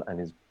uncle and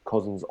his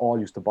cousins all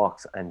used to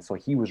box. And so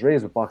he was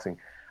raised with boxing.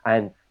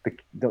 And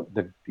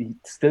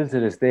still to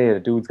this day, the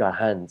dude's got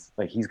hands.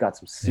 Like he's got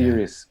some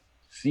serious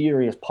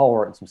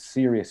power and some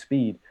serious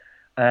speed.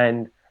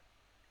 And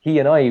he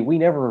and we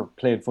never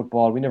played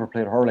football. We never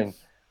played hurling.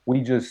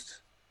 We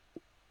just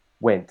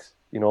went,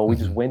 you know, we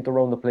just went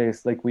around the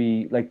place like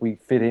we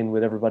fit in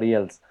with everybody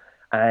else.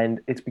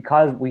 And it's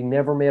because we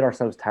never made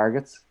ourselves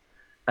targets.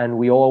 And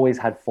we always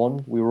had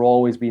fun. We were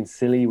always being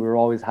silly. We were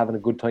always having a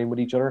good time with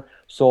each other.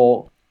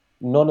 So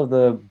none of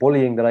the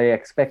bullying that I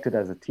expected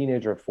as a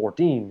teenager at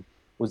 14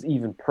 was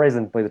even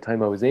present by the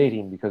time I was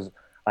 18, because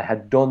I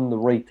had done the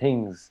right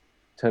things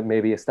to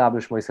maybe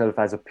establish myself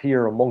as a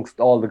peer amongst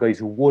all the guys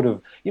who would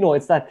have, you know,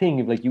 it's that thing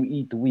of like you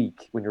eat the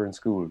weak when you're in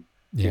school.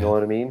 Yeah. You know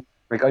what I mean?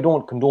 Like I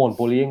don't condone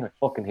bullying. I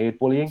fucking hate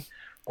bullying.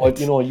 But,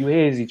 you know, you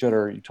haze each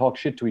other. You talk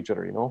shit to each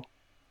other, you know?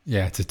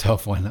 Yeah, it's a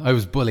tough one. I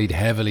was bullied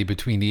heavily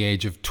between the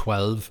age of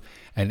 12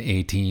 and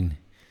 18.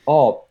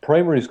 Oh,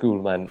 primary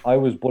school, man. I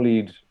was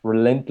bullied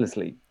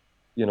relentlessly,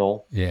 you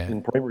know, Yeah.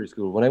 in primary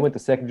school. When I went to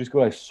secondary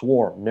school, I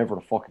swore never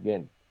to fuck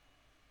again.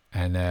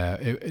 And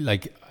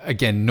like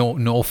again,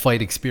 no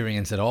fight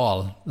experience at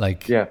all.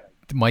 Like Yeah.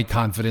 my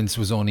confidence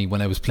was only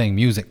when I was playing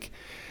music.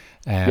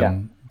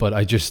 Yeah. But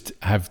I just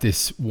have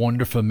this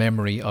wonderful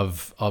memory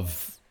of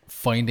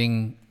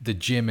finding the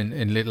gym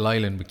in Little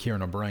Island with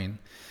Kieran O'Brien.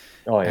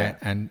 Oh, yeah.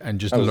 And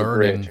just That was a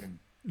great gym.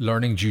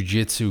 learning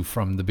jujitsu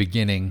from the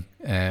beginning.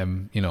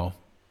 You know,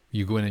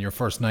 you go in on your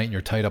first night and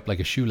you're tied up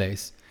like a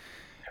shoelace.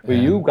 Well,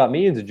 you got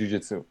me into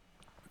jiu-jitsu.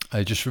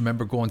 I just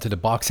remember going to the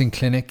boxing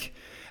clinic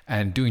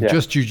and doing Yeah.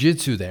 just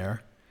jujitsu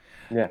there,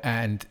 Yeah.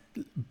 and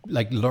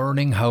like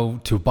learning how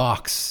to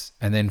box,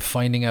 and then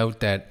finding out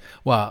that,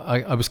 well,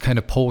 I was kind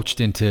of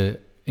poached into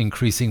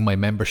increasing my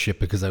membership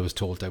because I was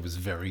told I was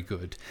very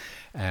good.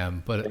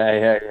 But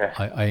Yeah.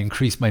 I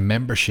increased my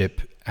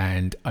membership,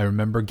 and I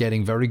remember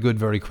getting very good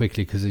very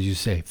quickly because, as you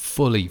say,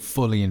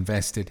 fully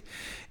invested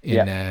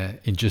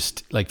in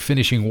just like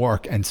finishing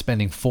work and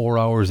spending 4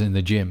 hours in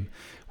the gym,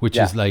 which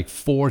Yeah. is like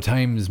 4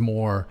 times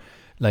more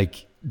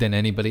like than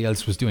anybody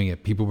else was doing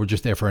it. People were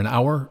just there for an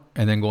hour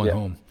and then going Yeah.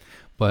 home.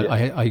 But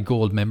Yeah. I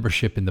gold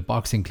membership in the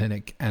boxing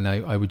clinic, and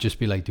I would just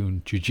be like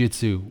doing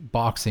jiu-jitsu,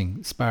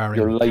 boxing, sparring,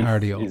 Your life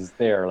cardio. is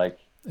there. Like,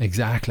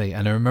 Exactly.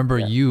 And I remember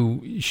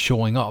you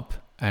showing up,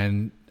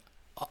 and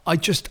I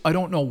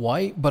don't know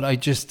why, but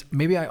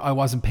maybe I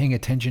wasn't paying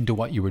attention to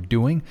what you were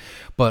doing,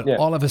 but Yeah.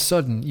 all of a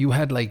sudden you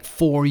had like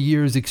 4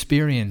 years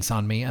experience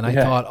on me, and I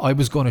Yeah. thought I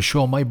was going to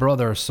show my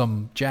brother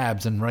some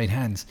jabs and right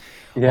hands.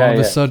 Yeah, All of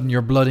a yeah. sudden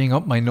you're blooding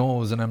up my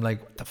nose, and I'm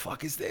like, what the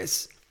fuck is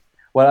this?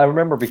 Well, I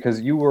remember because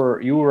you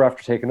were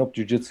after taking up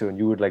jujitsu and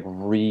you would like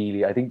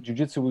really, I think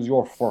jujitsu was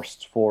your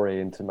first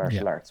foray into Yeah.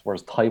 martial arts,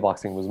 whereas Thai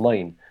boxing was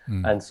mine.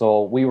 Mm. And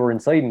so we were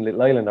inside in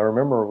Little Island. I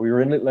remember we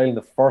were in Little Island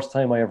the first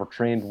time I ever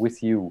trained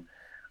with you.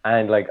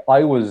 And like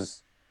I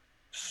was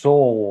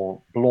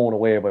so blown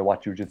away by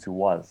what jujitsu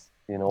was.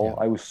 You know, Yeah.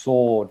 I was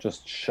so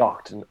just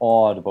shocked and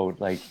awed about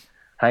like,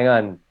 hang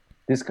on,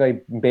 this guy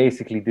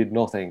basically did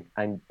nothing,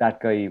 and that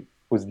guy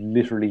was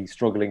literally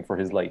struggling for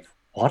his life.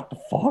 What the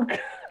fuck?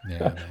 Yeah,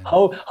 man.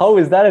 How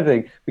is that a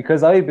thing?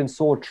 Because I've been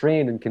so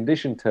trained and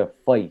conditioned to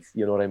fight,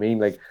 you know what I mean?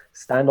 Like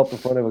stand up in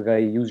front of a guy,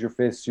 use your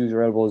fists, use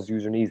your elbows,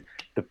 use your knees,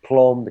 the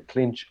plum, the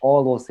clinch,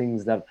 all those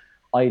things that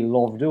I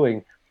love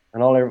doing.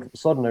 And all of a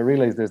sudden I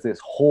realized there's this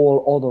whole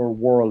other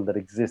world that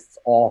exists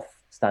off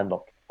stand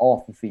up,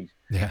 off the feet.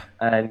 Yeah.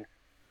 And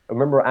I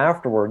remember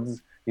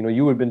afterwards, you know,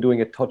 you had been doing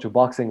a touch of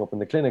boxing up in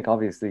the clinic,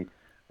 obviously,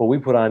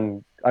 but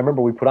I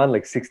remember we put on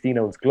like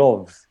 16-ounce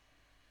gloves,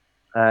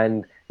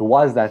 and it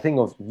was that thing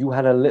of you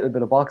had a little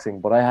bit of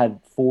boxing, but I had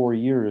 4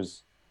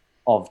 years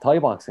of Thai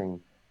boxing,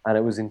 and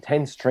it was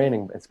intense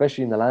training,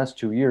 especially in the last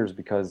 2 years,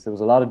 because there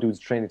was a lot of dudes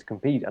training to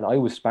compete, and I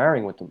was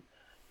sparring with them.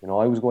 You know,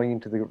 I was going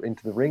into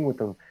the ring with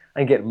them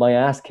and getting my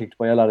ass kicked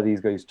by a lot of these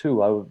guys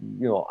too.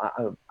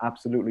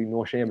 Absolutely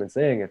no shame in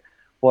saying it,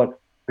 but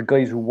the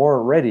guys who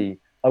weren't ready,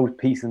 I was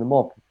piecing them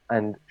up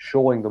and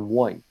showing them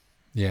why.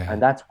 Yeah.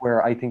 And that's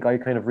where I think I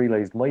kind of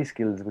realized my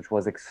skills, which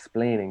was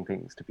explaining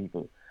things to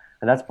people.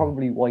 And that's Mm.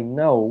 probably why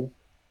now,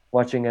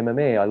 watching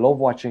MMA, I love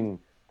watching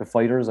the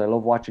fighters, I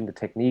love watching the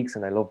techniques,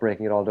 and I love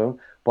breaking it all down.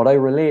 But I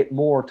relate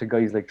more to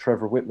guys like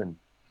Trevor Whitman,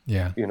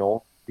 Yeah. you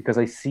know, because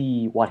I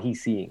see what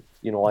he's seeing.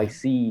 You know, I Yeah.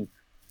 see,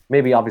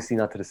 maybe obviously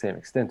not to the same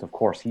extent. Of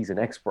course, he's an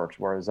expert,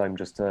 whereas I'm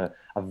just a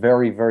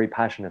very, very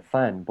passionate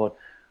fan. But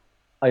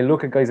I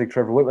look at guys like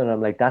Trevor Whitman and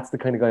I'm like, that's the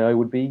kind of guy I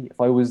would be.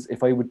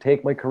 If I would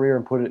take my career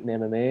and put it in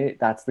MMA,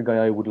 that's the guy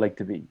I would like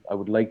to be. I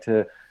would like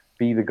to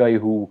be the guy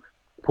who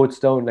puts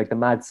down, like the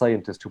mad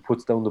scientist who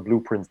puts down the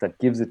blueprints that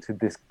gives it to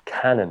this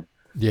cannon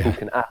who Yeah.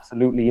 can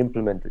absolutely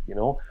implement it, you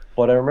know?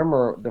 But I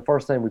remember the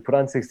first time we put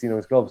on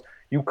 16-ounce gloves,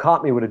 you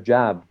caught me with a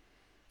jab.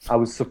 I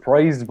was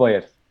surprised by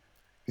it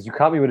because you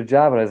caught me with a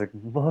jab and I was like,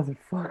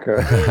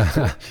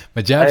 motherfucker.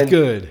 My jab's And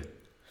good.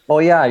 oh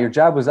yeah, your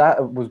jab was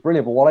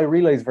brilliant. But what I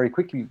realized very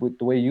quickly with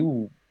the way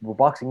you were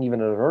boxing,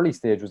 even at an early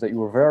stage, was that you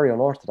were very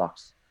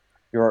unorthodox.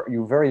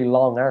 You very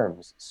long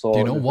arms, Do you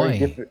so know it was very why?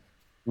 different.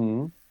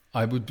 Hmm.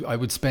 I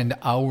would spend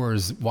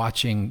hours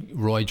watching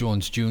Roy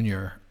Jones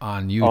Jr.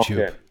 on Okay.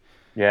 YouTube,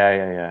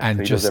 Yeah. So and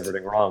he does just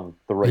everything wrong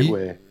the right he.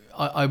 way.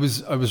 I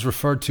was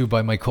referred to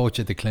by my coach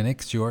at the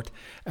clinic, Stuart,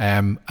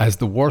 as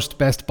the worst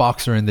best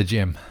boxer in the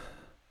gym.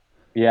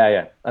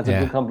 Yeah. That's a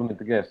good Yeah. compliment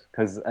to get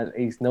because at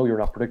least now you're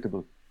not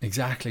predictable.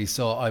 Exactly.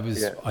 So I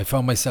was Yeah. I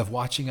found myself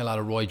watching a lot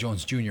of Roy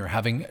Jones Jr.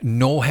 having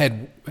no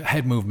head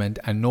movement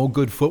and no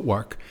good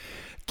footwork,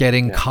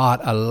 getting Yeah.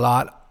 caught a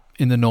lot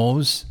in the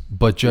nose,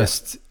 but Yeah.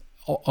 just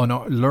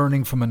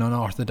learning from an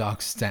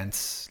unorthodox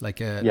stance, like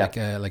a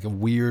Yeah. like a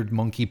weird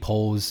monkey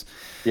pose,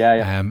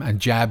 Yeah. and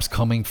jabs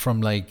coming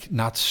from like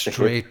not The hip.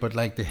 straight but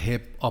like the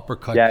hip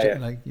uppercut, Yeah.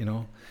 like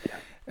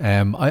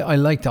I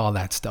liked all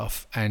that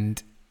stuff,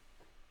 and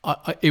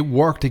it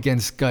worked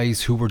against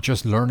guys who were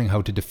just learning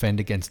how to defend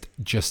against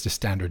just a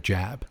standard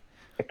jab.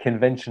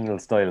 Conventional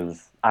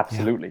styles, Yeah,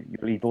 absolutely.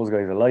 You'll eat those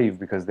guys alive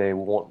because they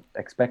won't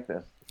expect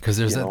it. because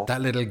there's You know.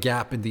 that little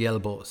gap in the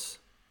elbows.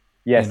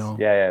 You Yes. know,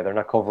 Yeah. They're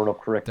not covering up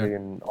correctly they're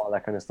and all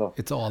that kind of stuff.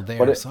 it's all But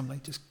there. it, So I'm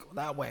like, just go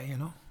that way.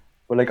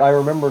 but like I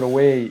remember the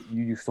way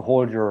you used to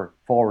hold your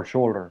forward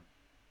shoulder.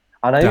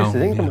 And Down. Yeah, I used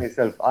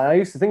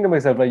to think to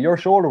myself, like, your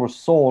shoulder was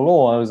so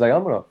low. I was like,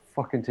 I'm gonna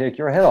fucking take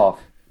your head off.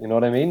 You know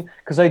what I mean?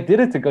 Because I did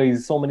it to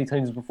guys so many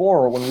times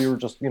before when we were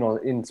just,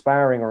 in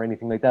sparring or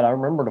anything like that. I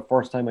remember the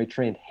first time I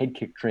trained head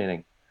kick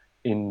training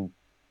in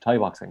Thai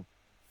boxing.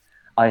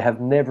 I have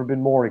never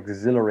been more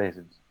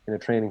exhilarated in a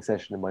training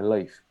session in my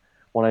life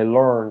when I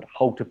learned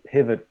how to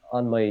pivot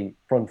on my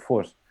front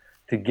foot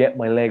to get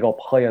my leg up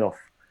high enough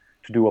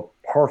to do a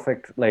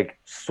perfect like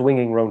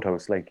swinging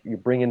roundhouse. Like you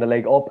bring in the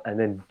leg up and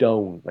then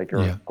down, like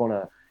you're yeah,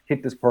 gonna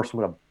hit this person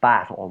with a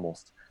bat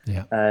almost.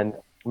 yeah, And I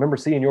remember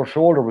seeing your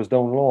shoulder was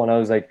down low, and I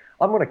was like,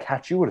 I'm gonna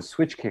catch you with a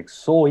switch kick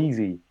so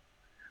easy.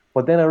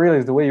 But then I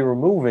realized the way you were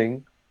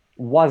moving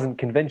wasn't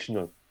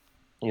conventional.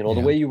 The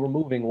yeah, way you were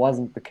moving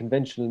wasn't the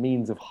conventional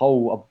means of how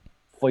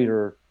a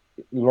fighter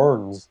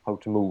learns how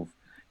to move.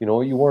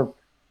 You weren't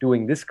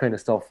doing this kind of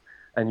stuff,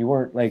 and you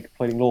weren't like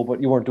fighting low,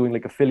 but you weren't doing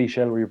like a Philly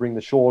shell where you bring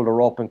the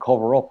shoulder up and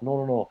cover up. No,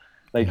 no, no.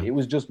 Like yeah, it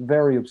was just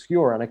very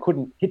obscure, and I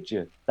couldn't hit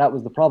you. That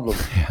was the problem.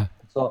 yeah,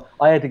 So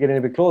I had to get in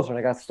a bit closer, and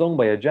I got stung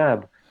by a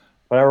jab.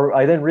 But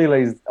I then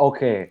realized,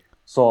 okay,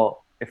 so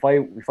if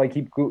I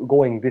keep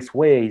going this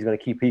way, he's going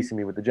to keep piecing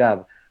me with the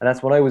jab, and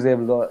that's when I was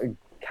able to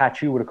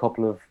catch you with a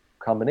couple of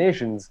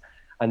combinations,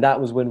 and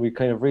that was when we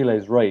kind of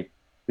realized, right,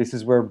 this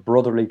is where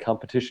brotherly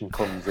competition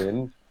comes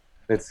in.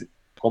 Let's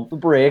pump the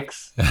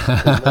brakes.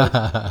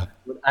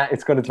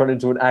 It's going to turn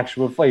into an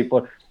actual fight,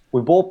 but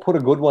we both put a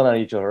good one on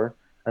each other,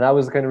 and I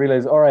was kind of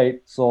realized, all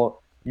right, so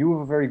you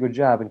have a very good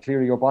jab, and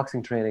clearly your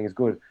boxing training is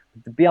good.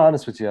 But to be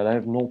honest with you, and I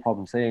have no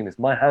problem saying this,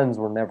 my hands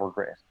were never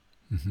great.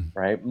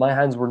 Right, my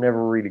hands were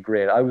never really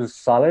great. I was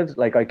solid,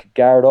 like I could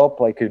guard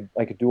up, I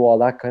could do all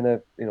that kind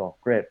of,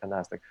 great,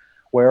 fantastic.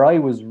 Where I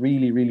was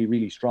really, really,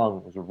 really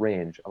strong was a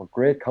range. I'm a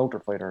great counter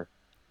fighter,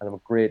 and I'm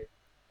a great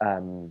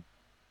um,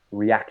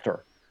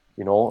 reactor.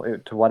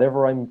 To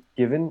whatever I'm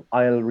given,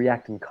 I'll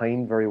react in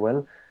kind very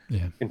well.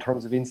 Yeah. In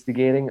terms of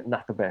instigating,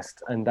 not the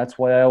best, and that's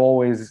why I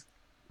always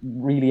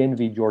really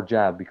envied your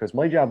jab, because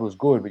my jab was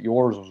good, but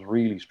yours was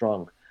really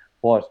strong.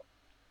 But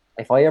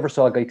if I ever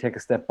saw a guy take a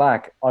step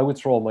back, I would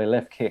throw my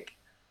left kick,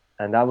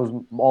 and that was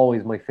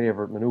always my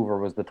favorite maneuver,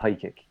 was the tie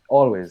kick.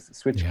 Always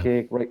switch Yeah.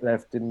 kick, right,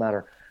 left, didn't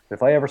matter. But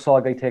if I ever saw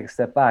a guy take a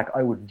step back,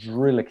 I would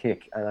drill a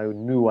kick, and I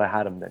knew I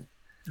had him then.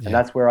 And Yeah.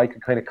 that's where I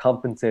could kind of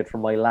compensate for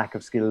my lack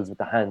of skills with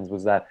the hands.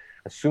 Was that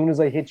as soon as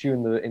I hit you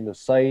in the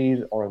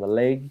side or in the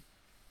leg,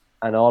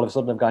 and all of a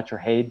sudden I've got your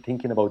head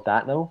thinking about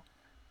that now,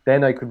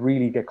 then I could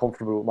really get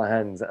comfortable with my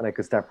hands, and I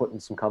could start putting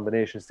some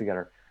combinations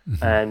together.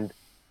 And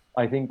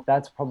I think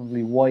that's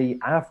probably why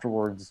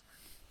afterwards,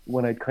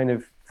 when I'd kind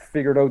of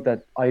figured out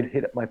that I'd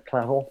hit my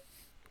plateau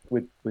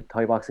with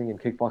Thai boxing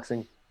and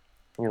kickboxing,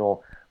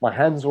 my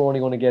hands were only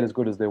going to get as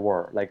good as they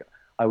were. Like,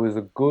 I was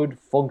a good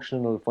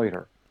functional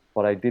fighter,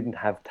 but I didn't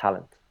have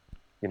talent.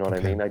 You know what I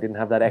Okay. mean? I didn't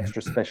have that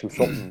extra special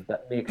something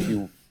that makes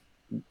you,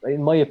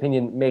 in my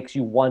opinion, makes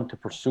you want to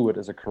pursue it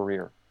as a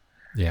career.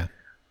 Yeah.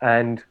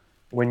 And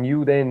when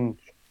you then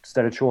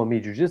started showing me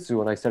jujitsu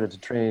and I started to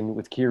train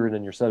with Kieran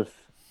and yourself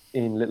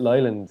in Little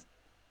Island,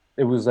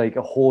 it was like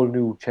a whole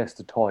new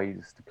chest of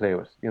toys to play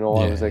with. I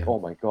was like, Yeah. oh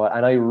my God.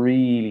 And I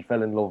really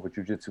fell in love with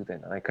jujitsu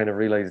then. And I kind of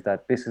realized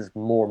that this is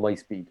more my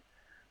speed.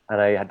 And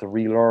I had to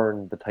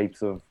relearn the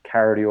types of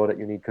cardio that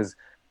you need, because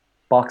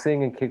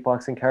boxing and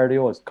kickboxing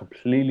cardio is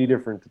completely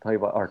different to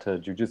or to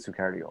jujitsu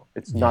cardio.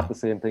 It's not Yeah. the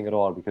same thing at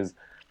all, because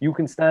you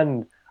can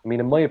stand. I mean,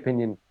 in my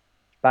opinion,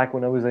 back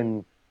when I was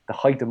in the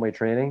height of my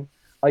training,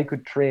 I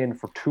could train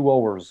for 2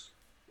 hours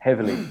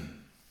heavily.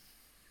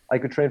 I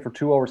could train for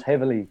 2 hours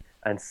heavily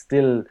and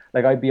still,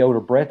 like, I'd be out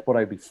of breath, but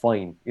I'd be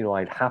fine.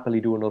 I'd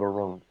happily do another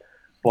round.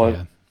 But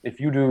Yeah. if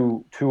you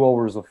do 2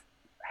 hours of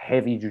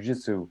heavy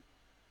jujitsu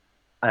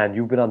and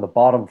you've been on the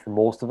bottom for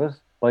most of it,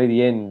 by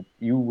the end,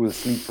 you will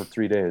sleep for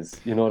 3 days.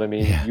 You know what I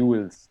mean? Yeah. You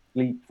will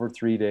sleep for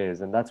 3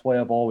 days. And that's why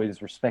I've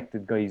always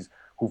respected guys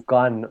who've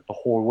gone the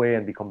whole way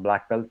and become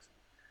black belts.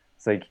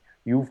 It's like,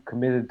 you've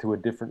committed to a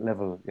different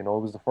level. It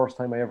was the first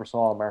time I ever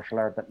saw a martial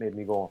art that made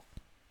me go,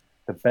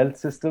 the belt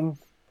system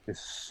is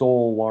so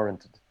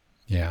warranted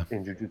Yeah.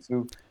 in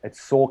jiu-jitsu.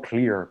 It's so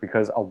clear,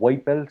 because a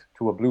white belt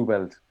to a blue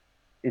belt,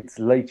 it's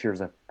light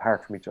years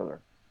apart from each other.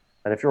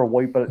 And if you're a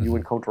white belt, you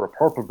encounter a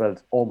purple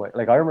belt. Oh my!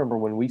 Like, I remember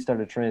when we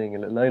started training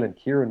in Little Island,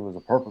 Kieran was a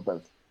purple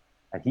belt,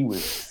 and he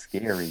was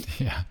scary,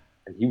 Yeah.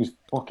 and he was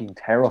fucking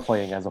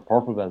terrifying as a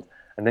purple belt.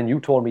 And then you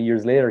told me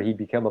years later he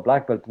became a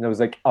black belt, and it was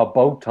like,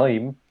 about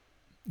time.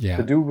 The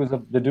Yeah.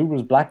 dude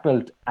was black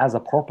belt as a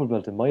purple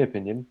belt, in my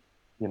opinion.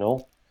 You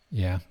know?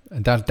 Yeah,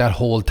 and that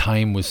whole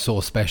time was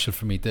so special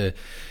for me.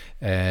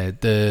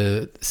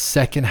 The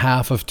second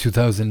half of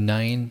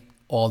 2009,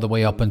 all the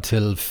way up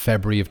until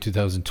February of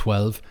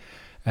 2012,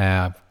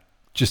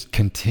 just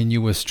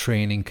continuous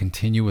training,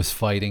 continuous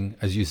fighting,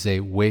 as you say,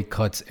 weight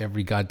cuts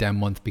every goddamn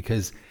month.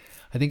 Because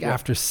I think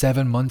after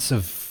 7 months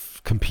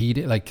of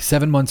competing, like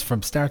 7 months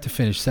from start to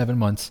finish, 7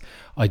 months,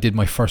 I did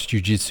my first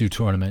jiu-jitsu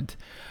tournament.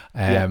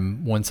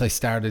 Once I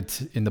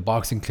started in the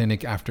boxing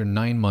clinic after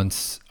 9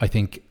 months, I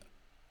think.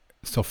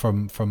 So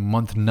from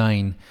month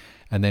 9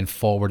 and then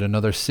forward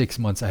another 6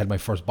 months, I had my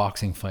first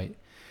boxing fight.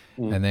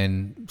 And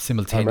then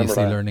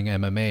simultaneously learning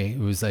MMA. It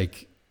was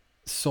like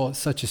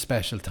such a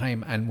special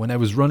time. And when I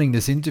was running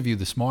this interview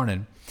this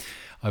morning,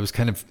 I was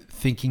kind of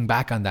thinking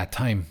back on that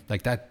time,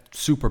 like that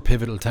super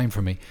pivotal time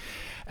for me.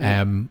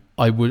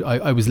 I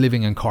was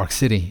living in Cork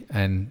City,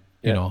 and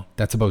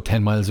that's about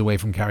 10 miles away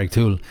from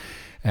Carrigtwohill.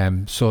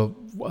 So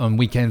on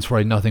weekends where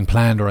I had nothing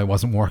planned or I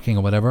wasn't working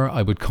or whatever,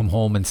 I would come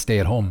home and stay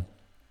at home.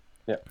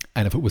 Yeah.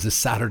 And if it was a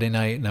Saturday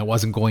night and I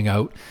wasn't going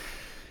out,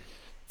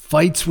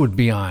 fights would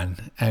be on,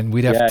 and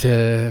we'd have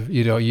to,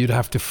 you'd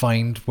have to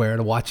find where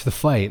to watch the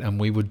fight, and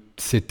we would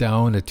sit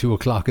down at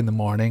 2:00 in the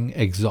morning,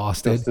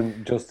 exhausted.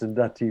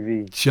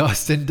 Justin.tv.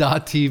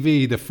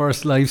 Justin.tv, the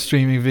first live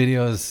streaming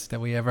videos that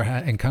we ever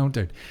had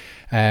encountered.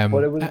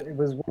 But it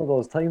was one of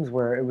those times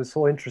where it was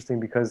so interesting,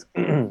 because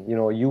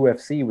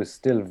UFC was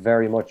still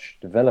very much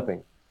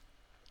developing.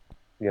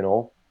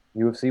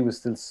 UFC was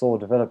still so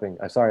developing.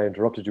 I'm sorry I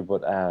interrupted you,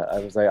 but I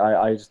was like,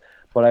 I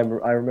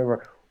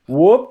remember,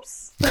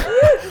 whoops.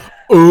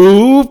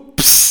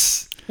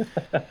 Oops.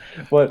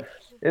 But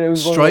it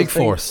was Strike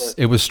Force.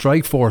 It was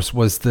Strike Force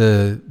was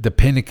the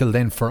pinnacle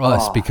then for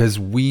us, because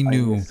we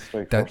knew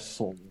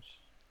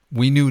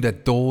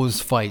that those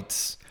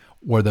fights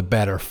were the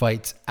better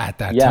fights at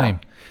that time.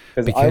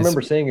 Because I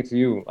remember saying it to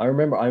you. I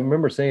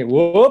remember saying,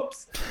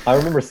 whoops. I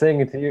remember saying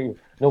it to you.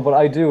 No, but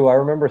I do. I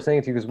remember saying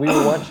it to you, because we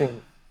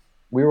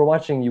were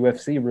watching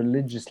UFC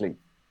religiously.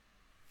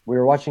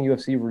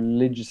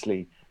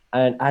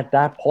 And at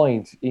that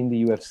point in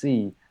the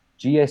UFC,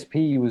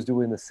 GSP was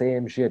doing the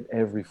same shit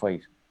every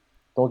fight.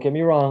 Don't get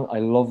me wrong, I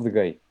love the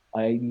guy.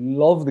 I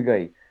love the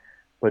guy.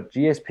 But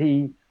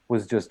GSP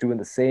was just doing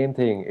the same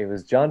thing. It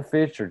was John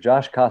Fitch or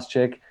Josh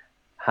Koscheck,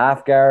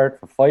 half guard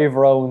for 5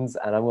 rounds,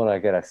 and I'm going to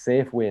get a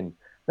safe win.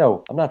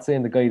 Now, I'm not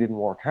saying the guy didn't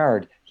work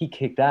hard. He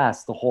kicked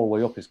ass the whole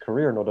way up his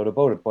career, no doubt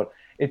about it. But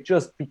it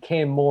just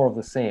became more of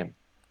the same.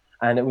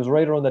 And it was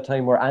right around the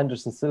time where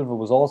Anderson Silva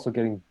was also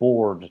getting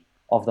bored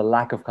of the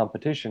lack of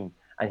competition,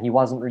 and he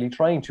wasn't really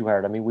trying too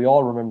hard. I mean, we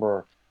all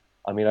remember,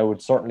 I mean, I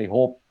would certainly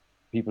hope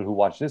people who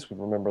watch this would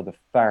remember the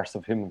farce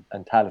of him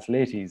and Talis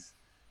Laitis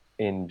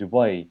in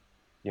Dubai,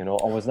 you know,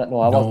 or was that,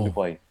 no, I wasn't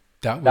Dubai.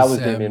 That was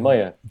Damian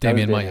Maia.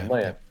 Damian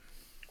Maia.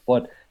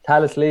 But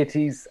Talis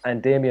Laitis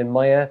and Damian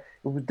Maia,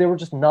 they were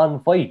just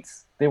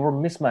non-fights. They were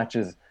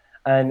mismatches,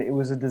 and it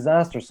was a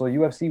disaster. So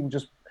UFC would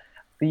just,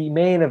 the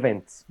main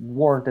events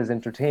weren't as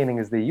entertaining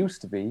as they used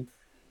to be,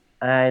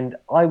 and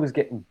I was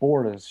getting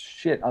bored as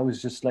shit. I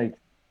was just like,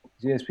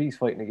 GSP's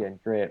fighting again,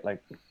 great.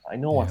 Like, I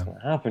know what's going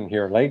to happen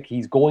here. Like,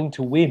 he's going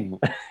to win.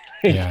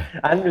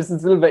 Anderson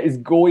Silva is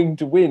going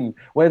to win.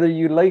 Whether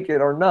you like it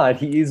or not,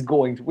 he is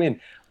going to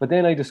win. But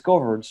then I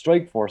discovered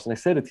Strikeforce, and I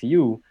said it to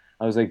you.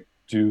 I was like,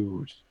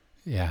 dude.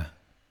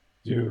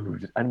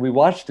 And we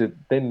watched it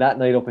then that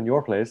night up in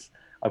your place.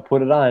 I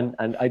put it on,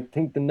 and I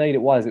think the night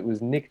it was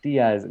Nick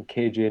Diaz and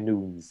KJ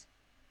Noons.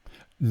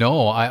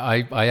 No,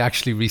 I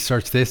actually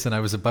researched this, and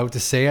I was about to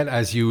say it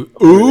as you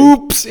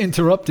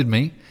interrupted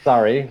me.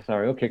 Sorry.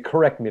 Okay,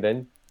 correct me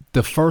then.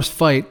 The first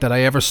fight that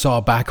I ever saw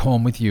back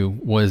home with you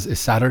was a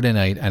Saturday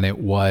night, and it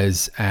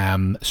was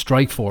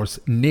Strikeforce,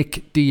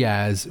 Nick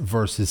Diaz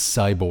versus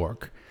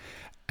Cyborg.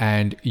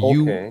 And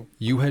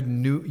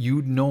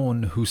you'd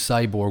known who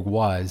Cyborg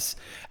was,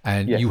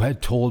 and you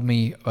had told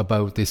me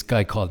about this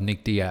guy called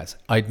Nick Diaz.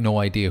 I'd no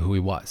idea who he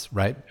was,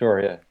 right?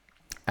 Sure, yeah.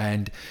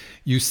 And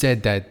you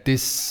said that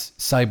this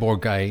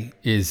Cyborg guy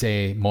is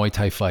a Muay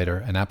Thai fighter,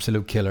 an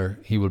absolute killer.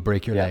 He will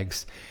break your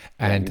legs.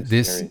 And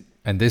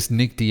this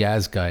Nick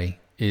Diaz guy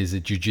is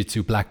a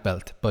jiu-jitsu black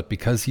belt. But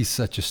because he's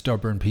such a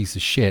stubborn piece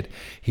of shit,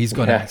 he's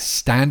going to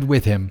stand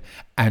with him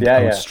and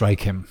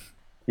outstrike him.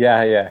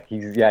 Yeah.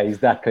 He's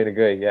that kind of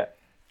guy,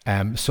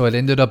 yeah. So it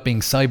ended up being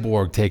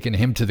Cyborg taking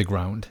him to the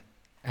ground.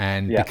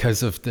 And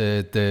because of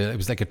the it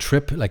was like a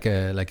trip, like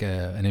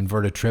an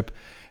inverted trip.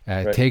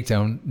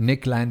 Takedown.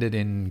 Nick landed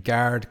in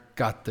guard,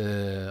 got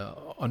the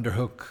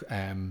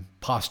underhook,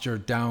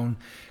 postured down,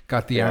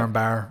 got the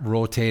armbar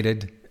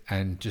rotated,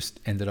 and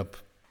just ended up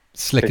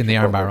slicking the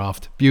armbar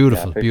off.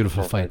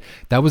 Beautiful fight.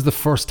 That was the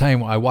first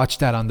time I watched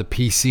that on the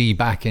PC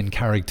back in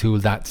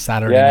Carricktool that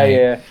Saturday night.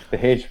 Yeah, the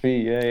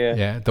HP,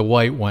 yeah, the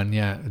white one,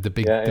 the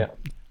big, it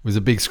was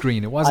a big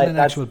screen. It wasn't an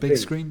actual big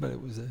screen, but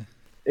it was a.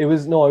 It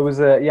was it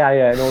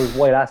was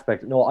white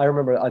aspect. No, I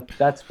remember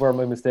that's where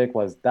my mistake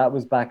was. That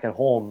was back at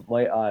home.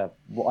 I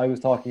was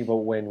talking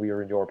about when we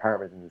were in your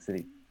apartment in the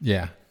city.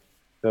 Yeah.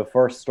 The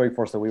first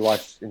Strikeforce that we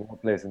watched in one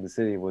place in the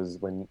city was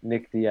when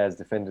Nick Diaz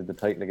defended the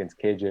title against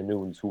KJ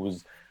Noons, who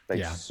was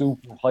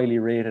super highly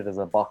rated as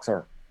a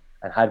boxer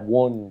and had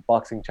won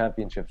boxing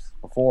championships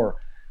before.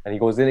 And he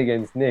goes in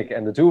against Nick,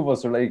 and the two of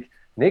us are like,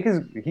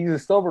 he's a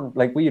stubborn,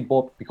 like we had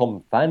both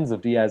become fans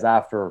of Diaz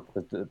after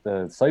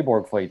the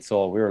Cyborg fight,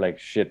 so we were like,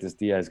 shit, this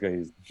Diaz guy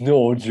is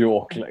no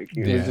joke. Like,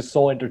 it was just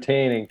so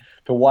entertaining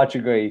to watch a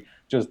guy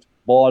just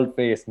bald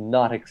face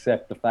not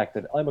accept the fact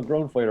that I'm a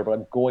ground fighter, but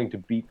I'm going to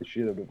beat the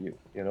shit out of you,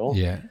 you know?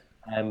 Yeah.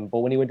 But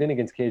when he went in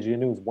against KJ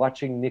Noons,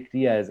 watching Nick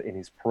Diaz in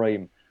his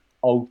prime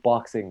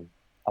outboxing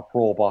a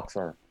pro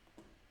boxer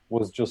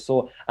was just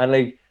so, and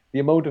like the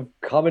amount of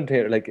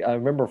commentator, like I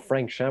remember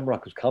Frank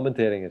Shamrock was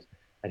commentating it,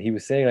 and he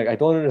was saying, like, I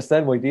don't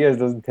understand why Diaz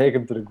doesn't take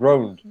him to the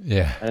ground.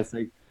 Yeah. And it's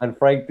like, and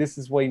Frank, this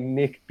is why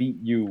Nick beat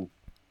you.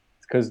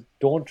 It's because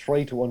don't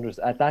try to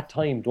understand, at that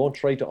time, don't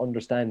try to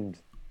understand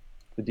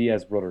the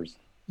Diaz brothers.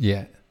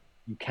 Yeah.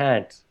 You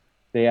can't.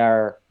 They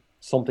are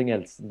something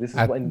else. This is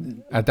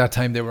at that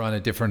time, they were on a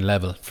different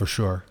level, for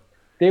sure.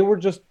 They were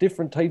just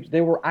different types.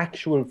 They were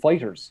actual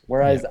fighters.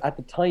 Whereas at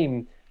the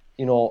time,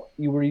 you know,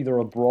 you were either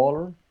a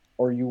brawler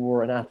or you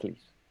were an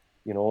athlete.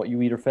 You know,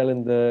 you either fell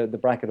in the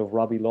bracket of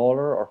Robbie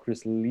Lawler or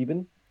Chris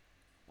Lieben,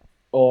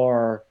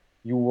 or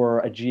you were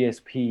a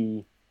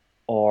GSP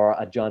or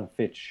a John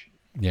Fitch.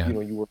 Yeah. You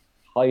know, you were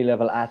a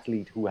high-level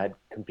athlete who had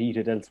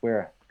competed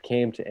elsewhere,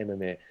 came to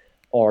MMA.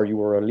 Or you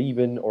were a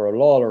Lieben or a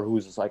Lawler who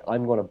was just like,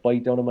 I'm going to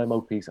bite down on my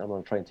mouthpiece. I'm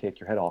going to try and take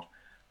your head off.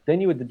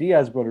 Then you had the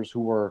Diaz brothers who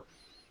were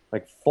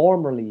like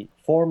formally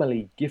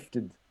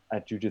gifted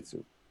at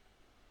jiu-jitsu.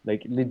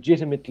 Like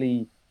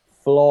legitimately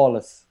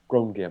flawless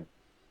ground game.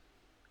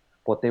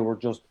 But they were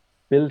just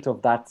built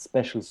of that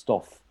special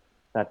stuff,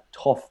 that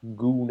tough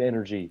goon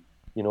energy,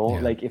 you know?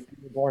 Like if they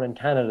were born in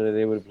Canada,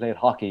 they would have played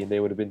hockey and they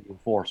would have been the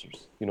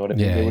enforcers, you know what I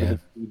mean? They would have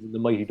been the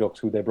Mighty Ducks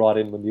who they brought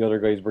in when the other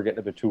guys were getting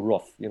a bit too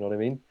rough, you know what I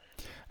mean?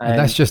 And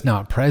that's just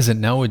not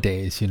present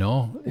nowadays, you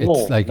know?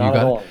 It's like you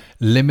got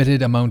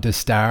limited amount of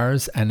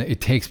stars, and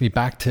it takes me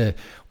back to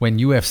when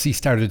UFC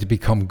started to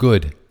become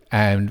good.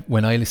 And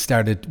when I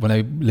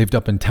lived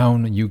up in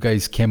town and you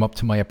guys came up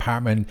to my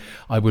apartment,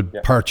 I would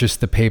purchase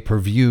the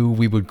pay-per-view.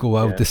 We would go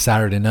out the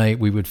Saturday night.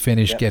 We would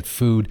finish, get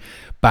food,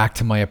 back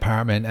to my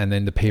apartment. And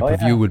then the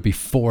pay-per-view would be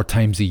 4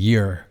 times a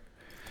year.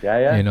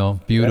 Yeah. You know,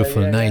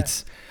 beautiful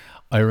nights.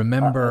 I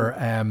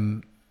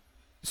remember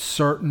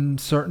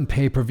certain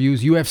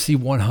pay-per-views, UFC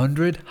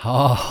 100.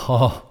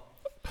 I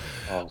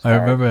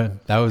remember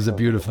that was a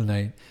beautiful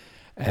night.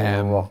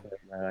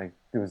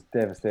 It was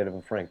devastating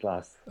when Frank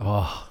lost.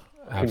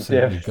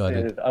 Absolutely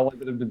gutted. I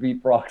wanted him to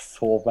beat Brock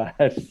so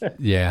bad.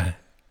 Yeah.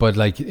 But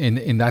like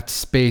in that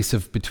space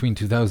of between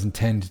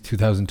 2010 to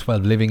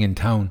 2012, living in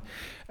town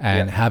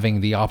and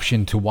having the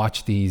option to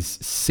watch these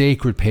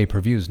sacred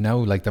pay-per-views, now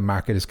like the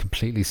market is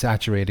completely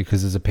saturated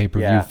because there's a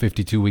pay-per-view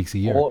 52 weeks a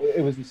year. Oh,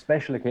 it was a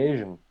special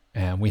occasion.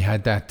 And we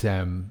had that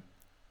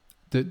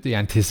the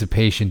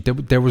anticipation.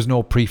 There was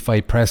no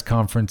pre-fight press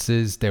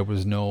conferences. There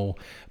was no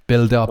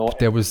build-up.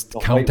 There was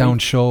countdown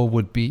show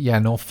would be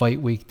no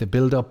fight week. The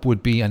build-up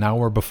would be an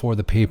hour before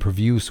the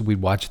pay-per-view, so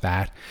we'd watch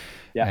that.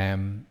 Yeah.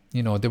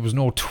 You know, there was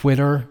no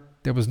Twitter.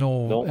 There was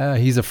no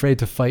he's afraid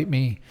to fight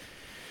me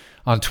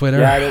on Twitter.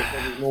 Yeah,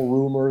 there was no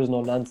rumors,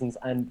 no nonsense,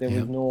 and there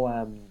was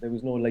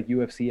no like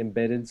UFC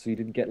embedded, so you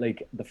didn't get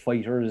like the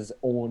fighters'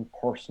 own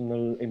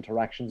personal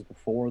interactions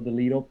before the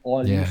lead up.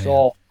 All you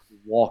saw was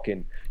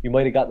walking. You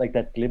might have got like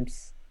that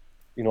glimpse,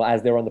 you know,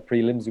 as they were on the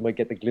prelims. You might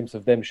get the glimpse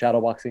of them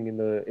shadowboxing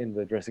in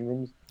the dressing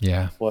rooms.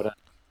 Yeah. But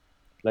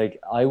like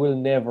I will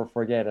never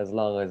forget as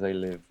long as I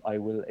live.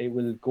 It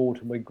will go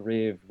to my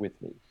grave with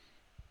me.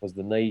 Was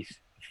the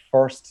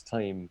first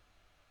time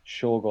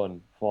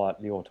Shogun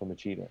fought Lyoto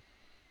Machida.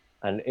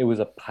 And it was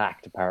a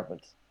packed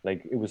apartment.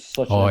 Like it was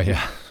such like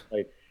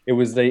it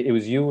was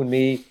you and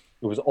me,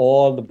 it was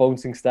all the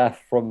bouncing staff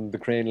from the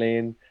Crane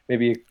Lane,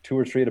 maybe 2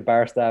 or 3 of the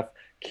bar staff,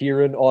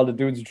 Kieran, all the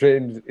dudes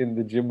trained in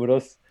the gym with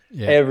us.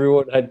 Yeah.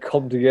 Everyone had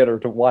come together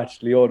to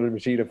watch Lyoto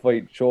Machida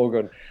fight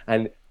Shogun,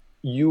 and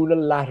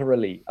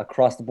unilaterally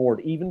across the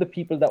board, even the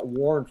people that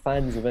weren't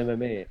fans of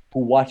MMA who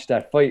watched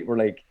that fight were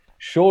like,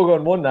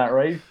 Shogun won that,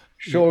 right?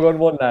 Shogun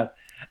won that.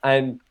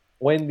 And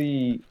when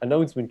the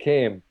announcement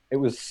came, it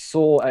was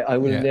so, I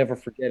will never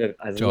forget it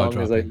as long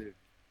as I live.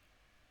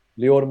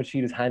 Lyoto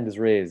Machida's hand is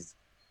raised.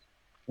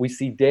 We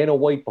see Dana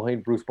White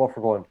behind Bruce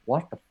Buffer going,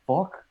 what the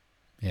fuck?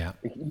 Yeah.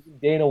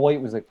 Dana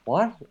White was like,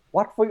 what?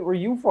 What fight were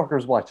you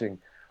fuckers watching?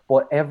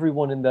 But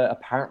everyone in the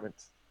apartment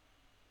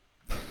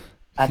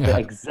at the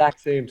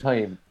exact same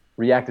time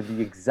reacted the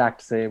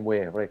exact same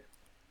way. Right?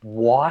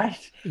 What?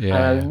 Yeah.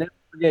 And I'll never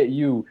forget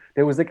you.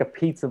 There was like a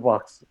pizza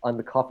box on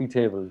the coffee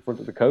table in front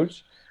of the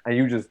couch, and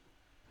you just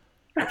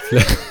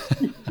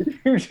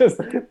you just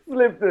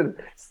flipped it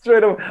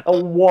straight up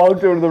and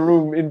walked out of the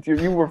room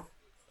you were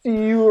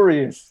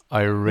furious.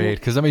 Irate,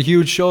 because I'm a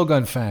huge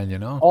Shogun fan, you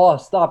know. Oh,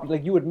 stop.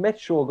 Like you had met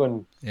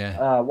Shogun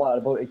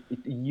about a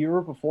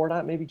year before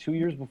that, maybe 2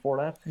 years before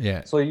that.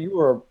 Yeah. So you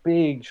were a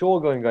big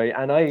Shogun guy,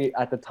 and I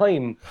at the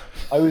time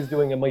I was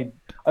doing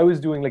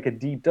like a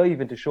deep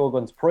dive into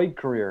Shogun's Pride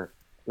career,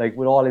 like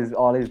with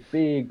all his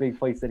big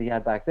fights that he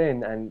had back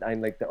then,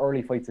 and like the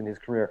early fights in his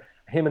career.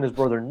 Him and his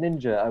brother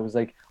Ninja, I was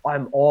like,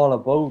 I'm all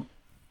about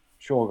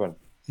Shogun.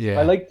 Yeah.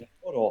 I liked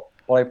Hodo,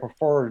 but I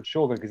preferred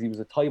Shogun because he was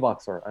a Thai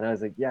boxer, and I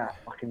was like, yeah,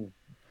 fucking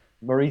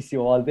Mauricio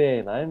all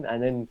day, man.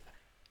 And then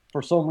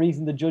for some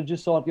reason the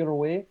judges saw it the other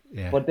way.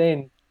 Yeah. But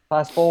then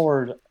fast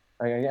forward,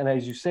 and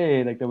as you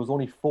say, like there was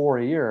only 4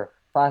 a year.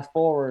 Fast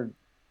forward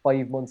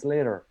 5 months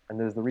later, and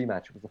there's the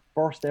rematch. It was the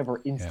first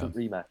ever instant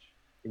rematch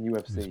in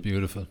UFC. It's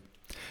beautiful.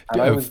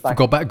 And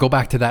go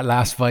back to that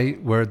last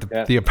fight where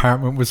the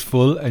apartment was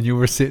full and you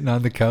were sitting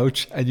on the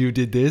couch and you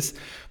did this.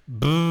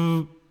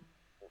 Boo,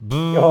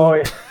 boo. Oh,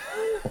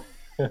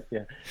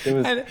 yeah.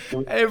 Yeah.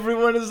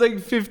 Everyone is like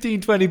 15,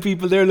 20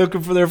 people there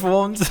looking for their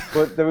phones.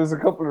 But there was a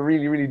couple of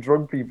really, really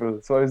drunk people.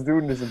 So I was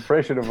doing this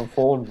impression of a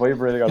phone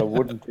vibrating on a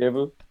wooden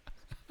table.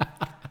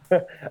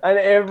 And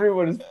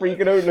everyone is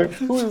freaking out, like,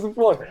 who's the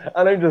phone?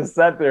 And I just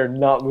sat there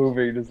not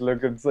moving, just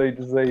looking side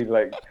to side,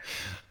 like,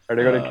 are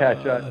they going to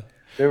catch on?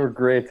 They were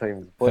great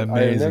times. But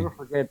amazing.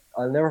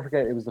 I'll never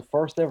forget, it was the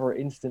first ever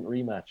instant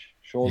rematch,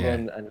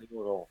 Shogun and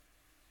Lyoto.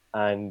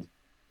 And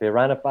they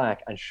ran it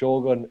back, and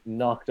Shogun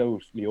knocked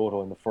out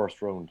Lyoto in the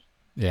first round.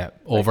 Yeah,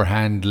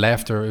 overhand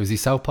left, or was he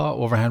southpaw?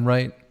 Overhand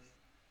right?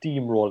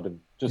 Steamrolled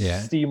him.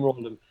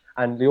 Steamrolled him.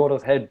 And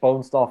Lyoto's head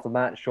bounced off the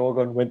mat.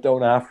 Shogun went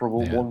down after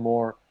one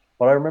more.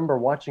 But I remember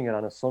watching it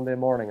on a Sunday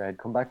morning. I had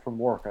come back from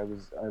work. I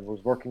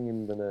was working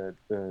in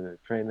the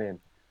train lane,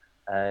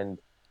 and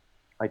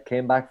I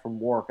came back from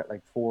work at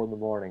like 4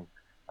 a.m.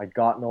 I'd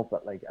gotten up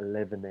at like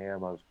 11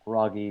 a.m. I was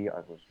groggy. I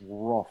was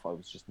rough. I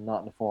was just not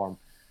in the form.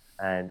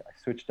 And I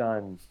switched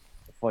on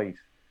the fight,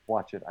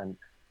 watch it. And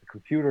the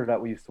computer that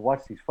we used to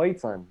watch these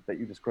fights on, that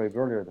you described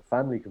earlier, the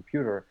family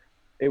computer,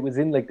 it was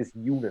in like this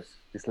unit,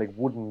 this like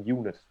wooden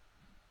unit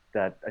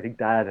that I think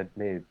Dad had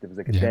made. There was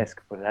like a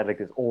desk, but it had like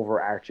this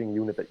overarching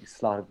unit that you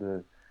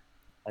slotted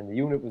and the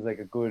unit was like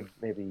a good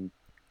maybe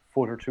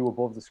foot or two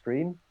above the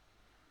screen.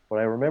 But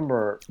I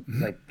remember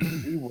like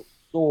we were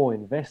so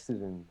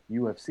invested in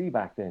UFC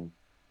back then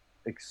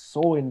like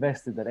so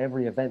invested that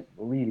every event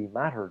really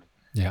mattered.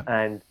 Yeah.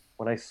 And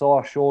when I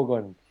saw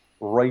Shogun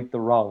right the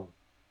wrong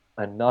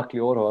and knock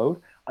Lyoto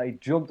out, I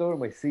jumped out of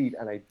my seat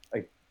and I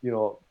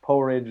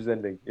Power Rangers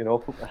ending,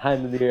 put my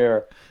hand in the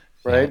air,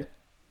 Yeah. right?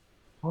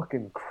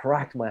 Fucking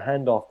cracked my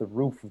hand off the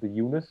roof of the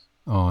unit,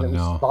 Oh and it was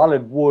no.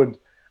 solid wood.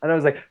 And I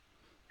was like,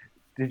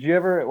 "Did you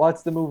ever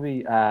watch the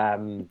movie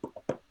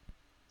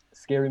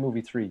Scary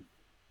Movie 3?"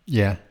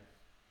 Yeah.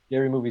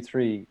 Scary Movie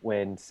 3,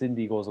 when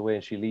Cindy goes away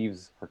and she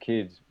leaves her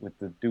kid with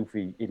the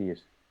doofy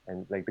idiot,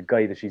 and like the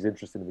guy that she's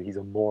interested in, but he's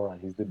a moron.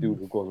 He's the dude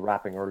who goes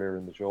rapping earlier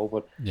in the show.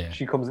 But Yeah.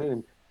 she comes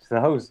in to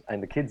the house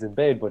and the kid's in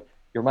bed, but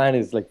your man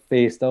is like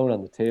face down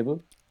on the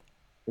table.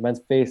 Your man's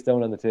face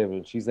down on the table.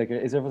 And she's like,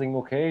 "Is everything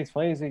okay?" He's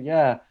fine. He's like,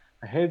 "Yeah,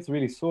 my head's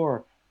really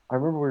sore. I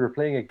remember we were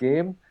playing a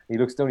game." And he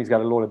looks down, he's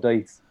got a load of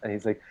dice, and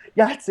he's like,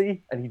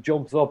 "Yahtzee!" And he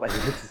jumps up and he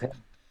hits his head.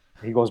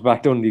 And he goes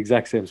back down in the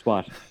exact same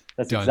spot.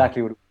 That's Done.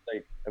 exactly what it was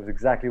like. That was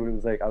exactly what it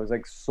was like. I was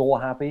like so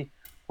happy.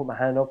 Put my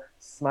hand up,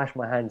 smashed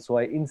my hand. So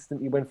I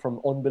instantly went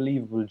from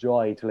unbelievable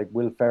joy to like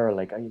Will Ferrell.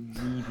 Like, I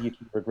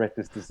immediately regret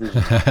this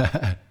decision.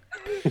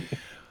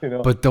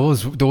 But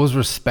those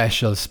were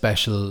special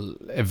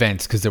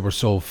events because they were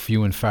so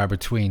few and far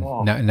between.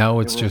 Oh, Now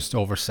it's they were- just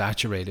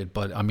oversaturated.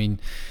 But I mean,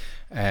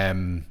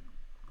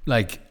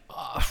 like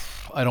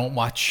I don't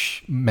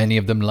watch many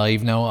of them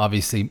live now.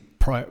 Obviously,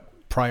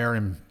 prior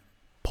and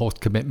post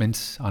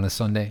commitments on a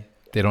Sunday,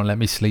 they don't let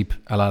me sleep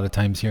a lot of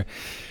times here.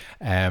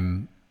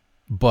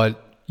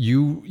 But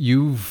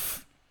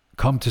you've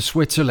come to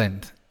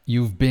Switzerland.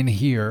 You've been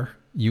here.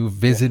 You've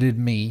visited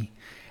me.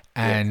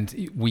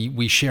 And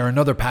we share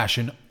another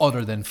passion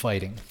other than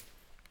fighting,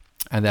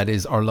 and that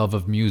is our love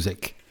of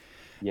music.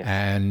 Yes.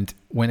 And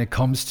when it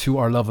comes to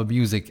our love of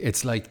music,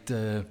 it's like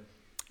the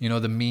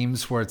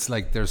memes where it's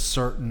like there's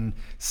certain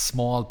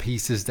small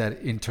pieces that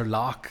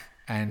interlock,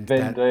 and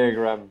Venn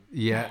diagram.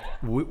 yeah,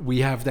 we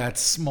have that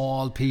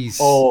small piece.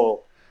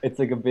 Oh, it's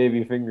like a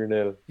baby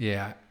fingernail.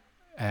 Yeah.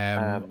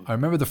 I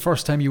remember the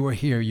first time you were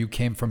here, you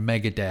came from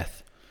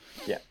Megadeth.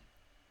 Yeah.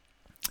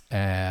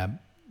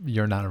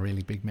 You're not a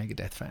really big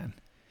Megadeth fan.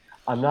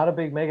 I'm not a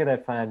big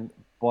Megadeth fan,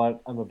 but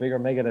I'm a bigger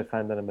Megadeth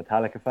fan than a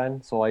Metallica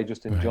fan. So I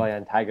just enjoy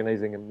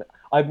antagonizing him.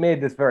 I've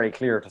made this very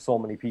clear to so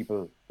many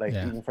people, like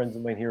even friends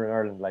of mine here in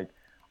Ireland. Like,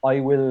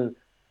 I will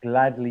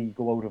gladly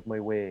go out of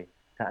my way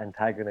to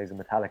antagonize a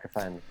Metallica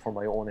fan for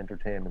my own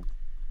entertainment.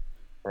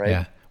 Right?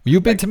 Yeah. Well,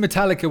 you've been to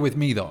Metallica with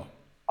me though.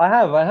 I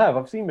have.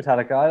 I've seen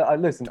Metallica. I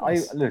listen. I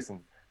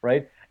listen.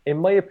 Right? In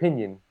my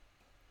opinion,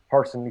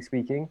 personally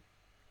speaking,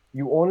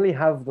 you only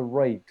have the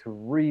right to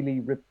really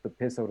rip the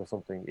piss out of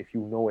something if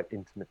you know it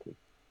intimately,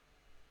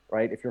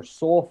 right? If you're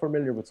so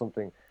familiar with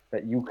something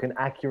that you can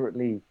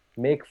accurately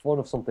make fun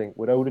of something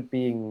without it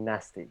being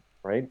nasty,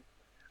 right?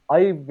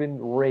 I've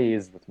been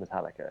raised with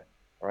Metallica,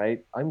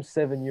 right? I'm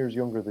 7 years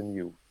younger than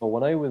you. So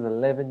when I was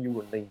 11, you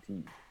were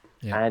 19.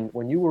 Yeah. And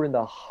when you were in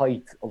the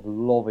height of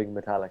loving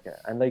Metallica,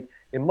 and like,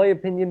 in my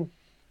opinion,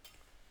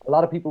 a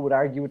lot of people would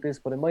argue with this,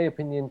 but in my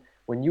opinion,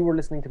 when you were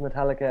listening to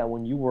Metallica and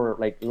when you were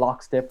like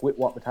lockstep with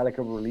what Metallica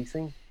were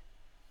releasing,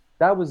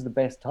 that was the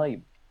best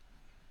time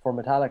for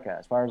Metallica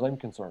as far as I'm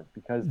concerned.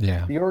 Because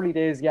the early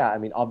days, I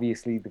mean,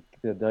 obviously the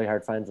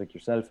diehard fans like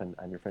yourself and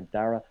your friend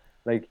Dara,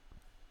 like,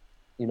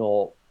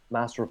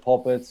 Master of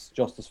Puppets,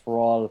 Justice for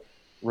All,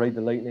 Ride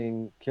the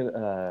Lightning,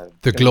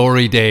 the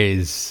glory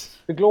days.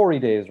 The glory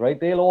days, right?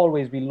 They'll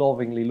always be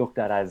lovingly looked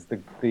at as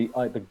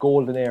the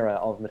golden era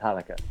of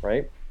Metallica,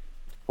 right?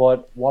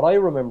 But what I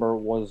remember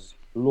was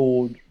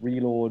Load,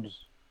 Reload,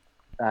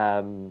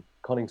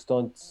 Cunning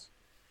Stunts,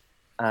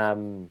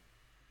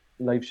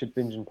 Life Shit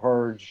Binge and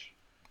Purge.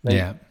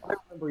 I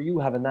remember you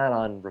having that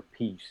on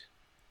repeat.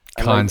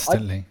 And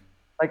constantly.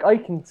 I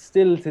can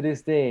still to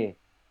this day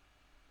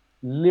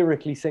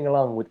lyrically sing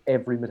along with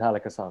every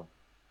Metallica song,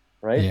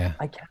 right? Yeah.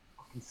 I can't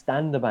fucking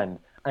stand the band,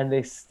 and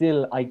they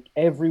still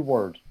every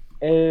word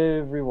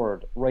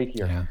right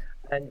here. Yeah.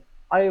 And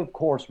I, of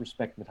course,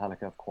 respect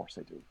Metallica. Of course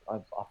I do.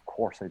 Of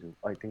course I do.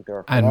 I think they're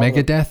and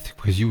phenomenal. Megadeth,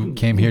 because you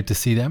came here to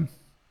see them.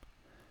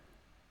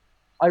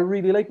 I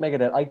really like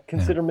Megadeth. I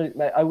consider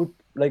I would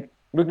like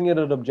looking at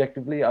it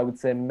objectively. I would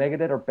say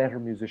Megadeth are better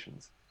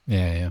musicians.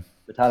 Yeah.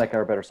 Metallica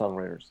are better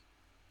songwriters.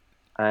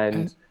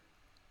 And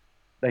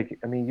like,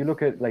 I mean, you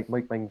look at like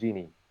Mike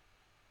Mangini.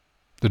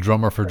 The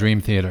drummer for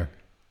Dream Theater.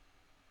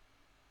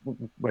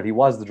 Well, he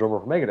was the drummer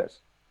for Megadeth.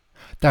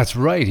 That's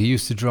right. He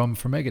used to drum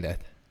for Megadeth.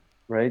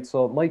 Right,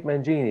 so Mike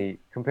Mangini,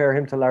 compare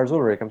him to Lars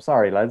Ulrich. I'm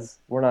sorry, lads,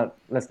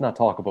 let's not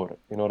talk about it.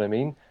 You know what I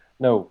mean?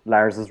 No,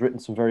 Lars has written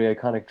some very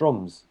iconic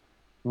drums.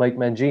 Mike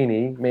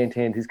Mangini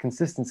maintained his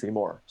consistency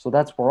more. So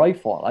that's where I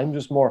fall. I'm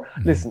just more,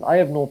 listen, I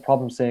have no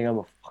problem saying I'm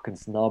a fucking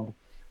snob,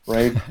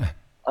 right?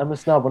 I'm a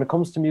snob. When it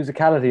comes to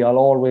musicality, I'll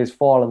always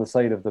fall on the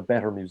side of the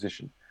better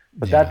musician.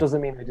 But that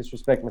doesn't mean I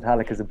disrespect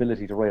Metallica's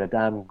ability to write a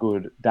damn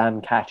good,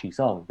 damn catchy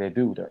song. They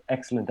do. They're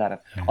excellent at it.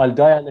 Yeah. I'll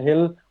die on the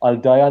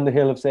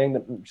hill of saying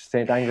that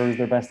Saint Anger is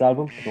their best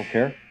album. I don't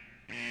care.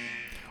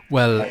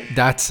 Well,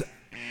 that's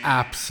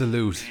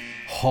absolute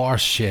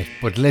horse shit.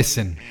 But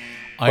listen,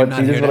 I'm But not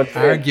see, this here is what to I'm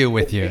saying. argue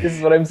with you. This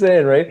is what I'm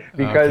saying, right?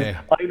 Because Okay.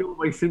 I know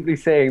by simply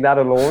saying that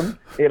alone,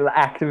 it'll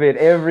activate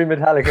every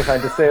Metallica fan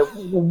to say,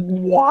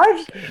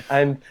 what?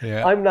 And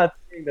Yeah. I'm not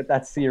saying that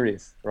that's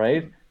serious,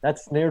 right? That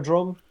snare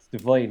drum, it's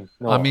divine.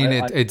 I No, mean,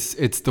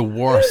 it's the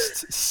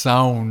worst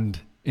sound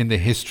in the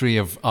history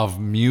of it's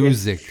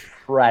music.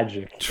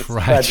 tragic. It's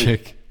tragic.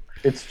 Tragic.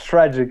 It's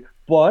tragic.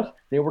 But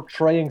they were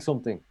trying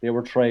something. They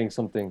were trying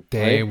something,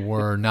 They right?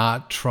 were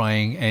not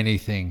trying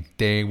anything.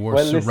 They were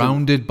Well, listen,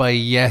 surrounded by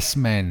yes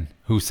men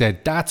who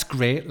said, "That's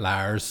great,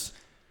 Lars.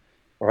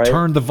 right?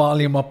 Turn the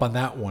volume up on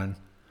that one."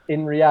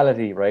 In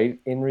reality, right?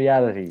 In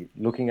reality,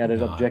 looking at it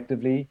No,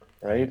 objectively,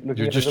 right? you're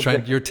Looking at it just trying.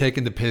 objectively. You're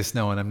taking the piss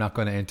now, and I'm not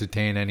going to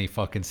entertain any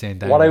fucking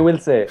Saint What I Anger.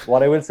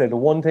 will say, the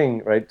one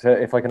thing, right,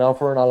 if I can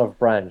offer an olive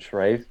branch,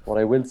 right, what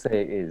I will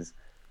say is,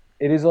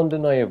 it is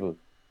undeniable.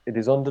 It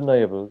is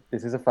undeniable.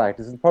 This is a fact.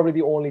 This is probably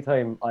the only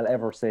time I'll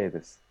ever say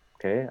this.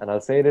 Okay. And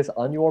I'll say this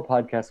on your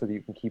podcast so that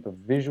you can keep a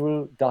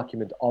visual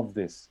document of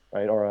this,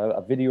 right, or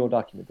a video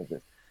document of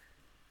this.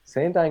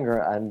 Saint Anger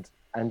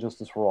and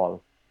Justice for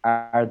All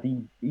are the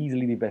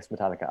easily the best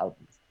Metallica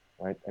albums,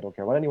 right? I don't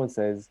care what anyone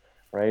says,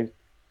 right?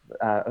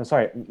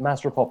 Sorry,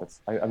 Master of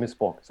Puppets. I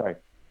misspoke. Sorry,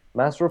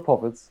 Master of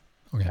Puppets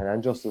Okay.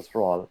 and Justice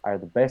for All are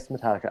the best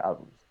Metallica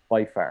albums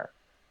by far,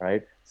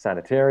 right?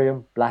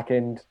 Sanitarium, Black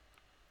End,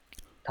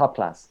 top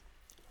class.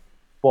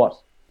 But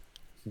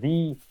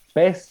the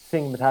best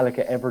thing Metallica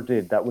ever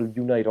did that will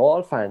unite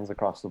all fans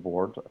across the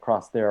board,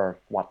 across their,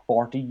 what,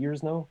 40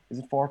 years now? Is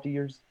it 40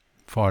 years?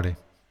 40.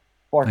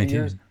 40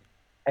 years? 19.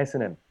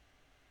 S&M.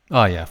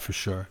 Oh yeah, for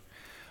sure.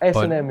 But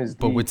S&M is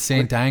but the with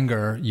Saint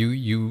Anger,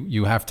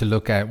 you have to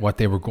look at what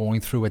they were going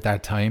through at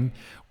that time.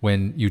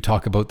 When you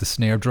talk about the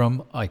snare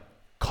drum, I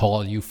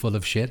call you full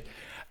of shit.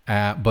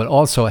 But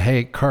also,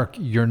 hey, Kirk,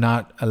 you're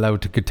not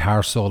allowed to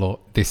guitar solo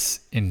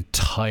this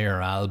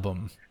entire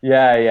album.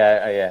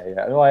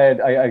 yeah. No,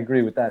 I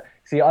agree with that.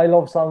 See, I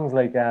love songs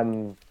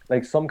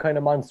like Some Kind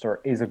of Monster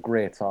is a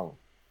great song,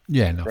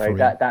 Yeah, no, for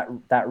right? real.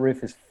 That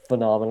riff is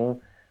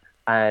phenomenal,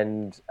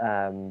 and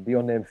The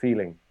Unnamed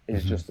Feeling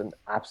is just an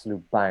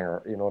absolute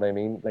banger. You know what I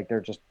mean? Like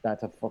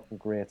that's a fucking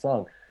great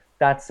song.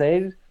 That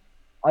said,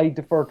 I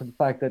defer to the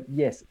fact that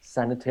yes,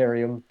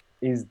 Sanitarium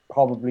is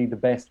probably the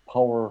best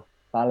power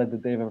ballad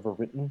that they've ever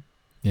written.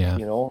 Yeah,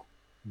 You know,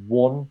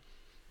 one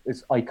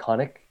is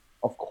iconic,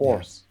 of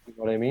course. You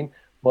know what I mean?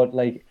 But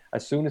like,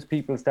 as soon as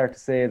people start to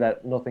say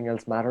that Nothing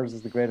Else Matters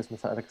is the greatest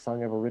Metallica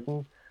song ever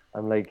written,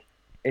 I'm like,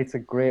 it's a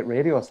great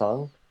radio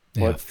song,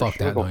 yeah. but for Fuck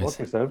sure, that go noise. fuck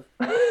yourself.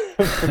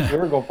 For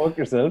sure, go fuck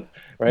yourself,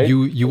 right?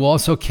 You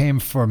also came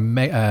for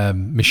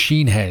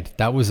Machine Head.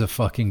 That was a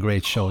fucking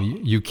great show.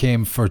 You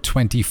came for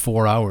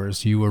 24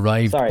 hours. You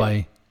arrived Sorry,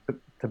 by.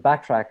 to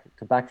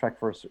backtrack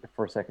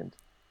for a second.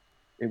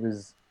 It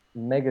was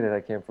Megadeth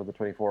that came for the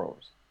 24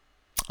 hours.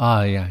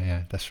 Ah,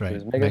 yeah, that's It right.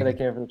 was Megadeth that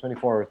came for the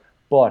 24 hours.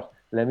 But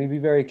let me be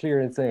very clear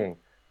in saying,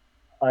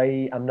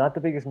 I am not the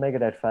biggest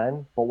Megadeth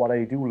fan, but what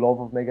I do love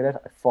of Megadeth,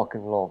 I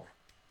fucking love,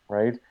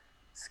 right?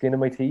 Skin of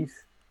My Teeth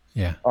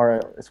Yeah, or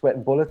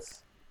Sweating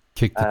Bullets,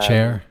 kick the um,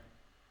 chair.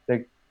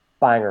 like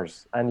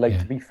bangers. And like Yeah,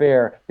 to be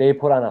fair, they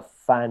put on a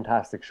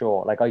fantastic show.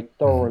 Like I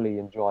thoroughly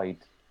enjoyed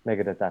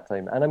Megadeth that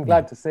time, and I'm yeah,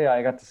 glad to say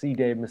I got to see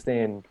Dave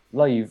Mustaine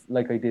live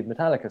like I did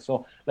Metallica.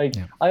 So like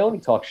yeah. I only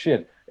talk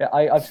shit.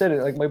 I've said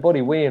it like my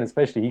buddy Wayne,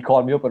 especially. He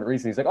called me up on it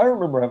recently. He's like, I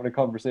remember having a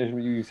conversation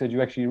with you. You said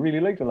you actually really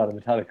liked a lot of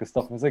Metallica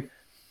stuff. And I was like,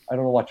 I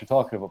don't know what you're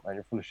talking about, man.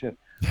 You're full of shit.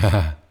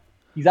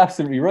 He's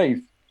absolutely right.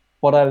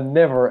 But I'll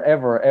never,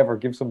 ever, ever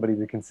give somebody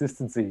the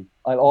consistency.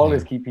 I'll Yeah.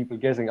 always keep people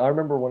guessing. I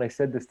remember when I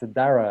said this to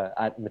Dara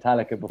at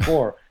Metallica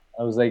before,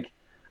 I was like,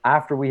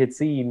 after we had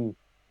seen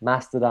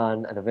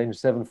Mastodon and Avenged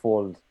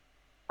Sevenfold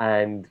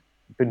and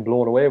been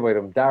blown away by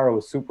them, Dara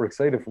was super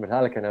excited for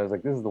Metallica, and I was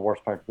like, this is the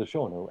worst part of the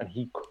show now. And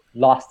he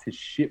lost his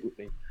shit with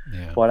me.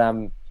 Yeah.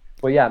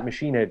 But yeah,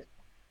 Machine Head,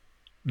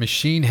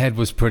 Machine Head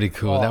was pretty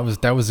cool. oh,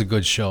 That was a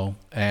good show.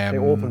 they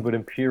opened with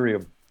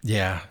Imperium.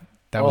 Yeah,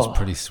 that was Oh,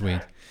 pretty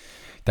sweet.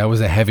 That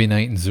was a heavy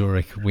night in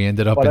Zurich. We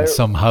ended up but in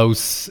some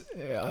house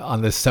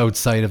on the south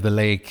side of the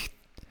lake.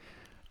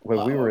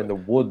 well, we were in the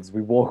woods.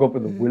 We woke up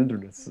in the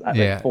wilderness at like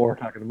Yeah, 4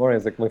 o'clock in the morning. I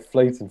was like, my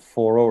flight's in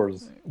 4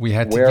 hours. we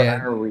had to Where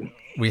get are we?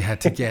 we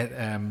had to get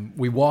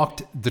we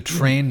walked the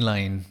train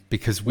line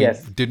because we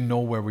Yes. didn't know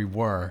where we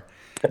were.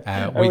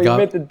 And We we met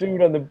got the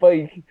dude on the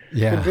bike, the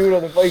yeah, dude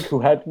on the bike who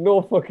had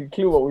no fucking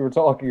clue what we were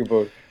talking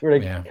about. We were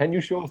like, yeah. can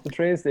you show us the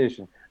train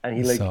station? And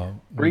he like So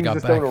brings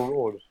us down a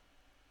road.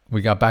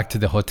 we got back to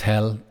the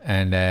hotel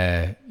and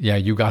yeah,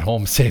 you got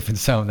home safe and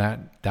sound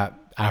that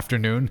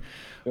afternoon.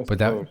 Just But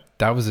that about.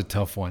 that was a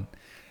tough one.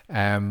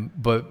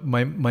 But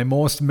my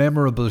most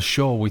memorable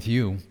show with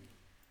you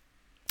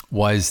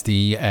was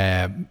the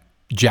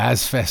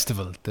jazz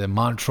festival, the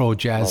Montreux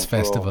Jazz Montreux.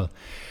 Festival.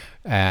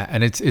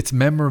 And it's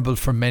memorable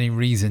for many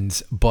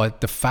reasons,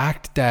 but the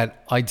fact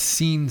that I'd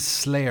seen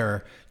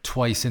Slayer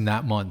twice in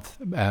that month,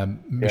 Yeah,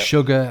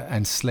 Meshuggah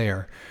and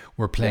Slayer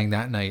were yeah, playing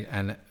that night,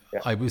 and yeah.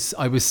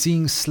 I was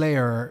seeing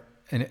Slayer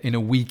in a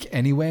week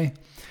anyway,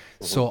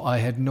 Hmm. so I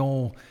had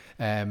no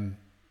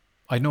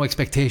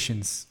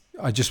expectations.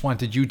 I just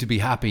wanted you to be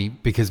happy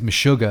because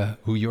Meshuggah,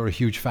 who you're a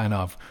huge fan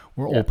of,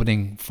 were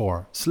opening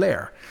for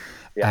Slayer.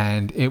 Yeah.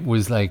 And it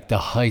was like the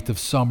height of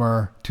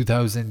summer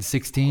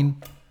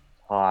 2016,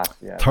 Hot,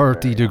 yeah.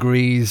 30 very hot.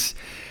 degrees.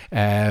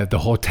 The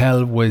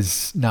hotel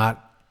was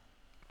not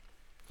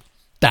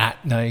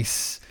that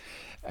nice.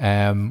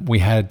 We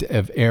had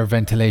air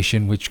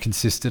ventilation, which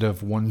consisted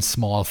of one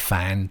small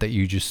fan that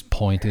you just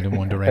pointed in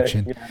one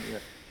direction. Yeah,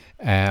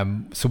 yeah.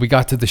 So we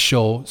got to the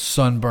show,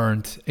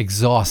 sunburnt,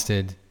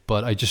 exhausted,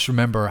 but I just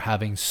remember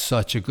having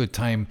such a good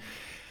time.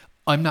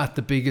 I'm not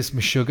the biggest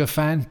Meshuggah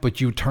fan,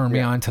 but you turned me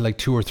Yeah. on to like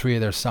 2 or 3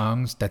 of their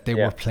songs that they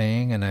Yeah. were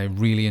playing, and I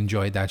really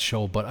enjoyed that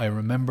show. But I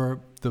remember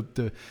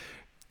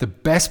the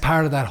best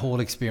part of that whole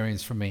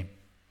experience for me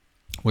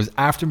was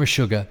after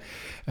Meshuggah,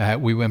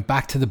 we went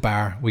back to the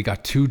bar, we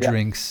got 2 Yeah.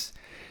 drinks,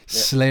 Yeah.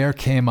 Slayer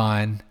came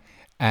on,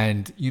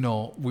 and you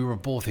know, we were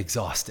both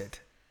exhausted.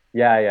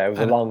 Yeah, yeah, it was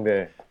a long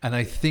day. And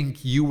I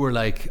think you were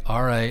like,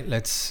 all right,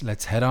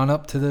 let's head on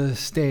up to the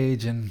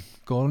stage and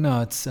go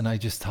nuts. And I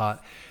just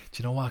thought,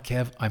 do you know what,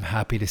 Kev? I'm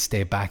happy to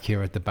stay back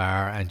here at the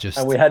bar and just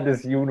And we had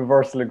this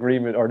universal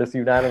agreement or this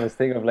unanimous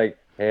thing of like,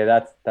 hey,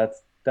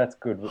 that's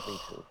good with me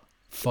too.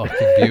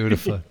 fucking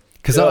beautiful.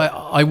 Because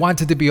I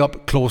wanted to be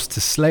up close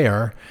to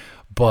Slayer,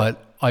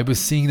 but I was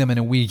seeing them in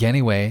a week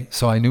anyway,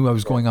 so I knew I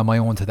was going on my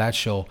own to that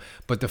show.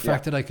 But the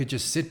fact that I could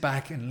just sit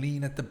back and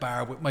lean at the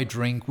bar with my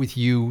drink with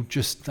you,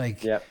 just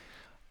like Yeah.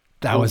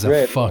 that It was was a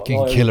great. fucking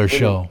No, it was killer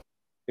brilliant. show.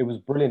 It was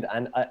brilliant.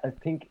 And I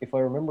think if I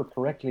remember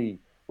correctly,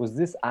 was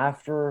this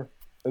after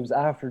it was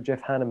after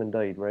Jeff Hanneman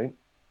died, right?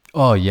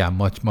 Oh yeah,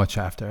 much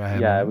after.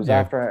 Yeah, it was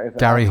after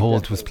Gary after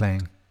Holt Jeff was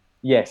playing.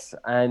 Yes,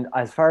 and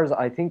as far as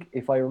I think,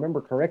 if I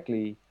remember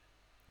correctly,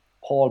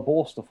 Paul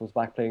Bostoff was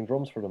back playing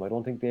drums for them. I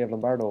don't think Dave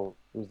Lombardo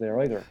was there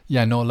either.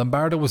 Yeah, no,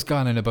 Lombardo was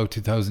gone in about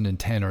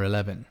 2010 or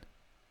 11.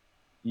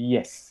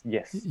 Yes,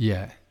 yes.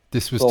 Yeah,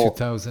 this was So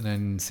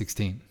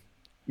 2016.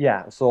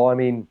 yeah, so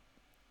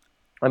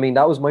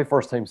that was my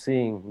first time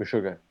seeing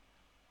Meshuggah,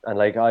 and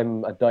like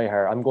I'm a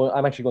diehard.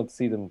 I'm actually going to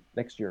see them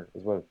next year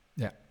as well.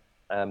 Yeah,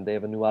 They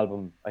have a new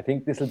album. I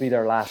think this will be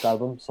their last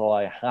album, so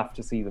I have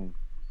to see them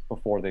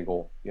before they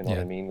go. You know what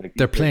yeah. I mean? Like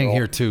They're these kids playing are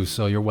here all- too,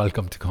 so you're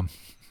welcome to come.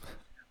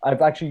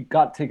 I've actually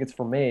got tickets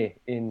for May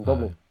in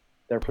Dublin.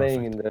 They're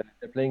playing perfect.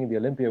 they're playing in the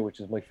Olympia,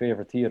 which is my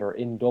favorite theater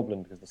in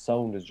Dublin because the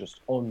sound is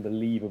just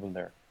unbelievable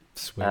there.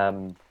 Sweet.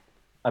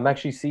 I'm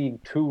actually seeing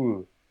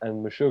Tool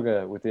and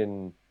Meshuggah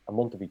within a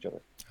month of each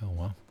other. Oh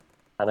wow.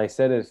 And I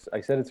said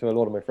it to a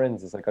lot of my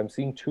friends. It's like I'm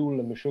seeing Tool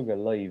and Meshuggah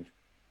live.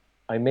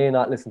 I may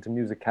not listen to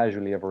music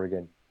casually ever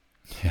again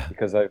Yeah.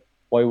 because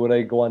why would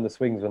I go on the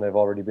swings when I've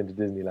already been to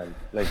Disneyland?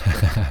 Like,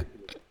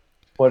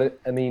 but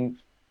I mean,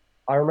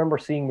 I remember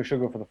seeing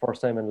Meshuggah for the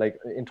first time, and like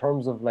in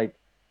terms of like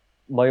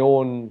my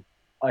own,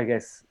 I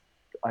guess,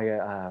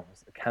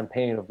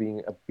 campaign of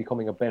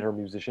becoming a better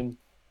musician.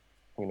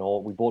 You know,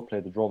 we both play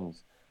the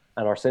drums,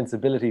 and our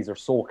sensibilities are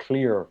so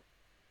clear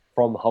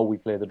from how we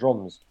play the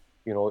drums.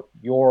 You know,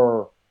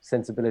 your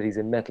sensibilities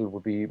in metal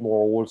would be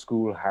more old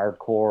school,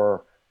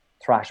 hardcore,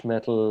 thrash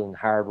metal, and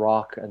hard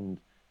rock, and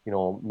you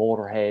know,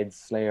 Motorhead,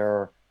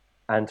 Slayer,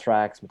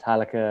 Anthrax,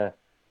 Metallica.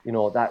 You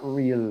know, that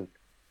real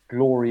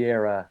glory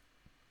era,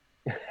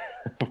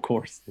 of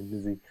course,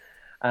 Lizzie.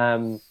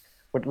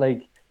 But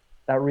like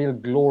that real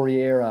glory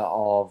era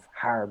of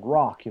hard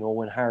rock, you know,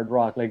 when hard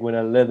rock, like when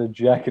a leather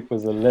jacket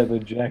was a leather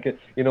jacket,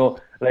 you know,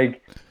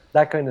 like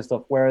that kind of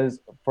stuff. Whereas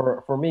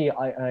for me,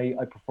 I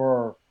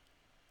prefer,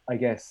 I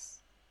guess,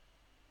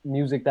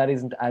 music that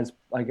isn't as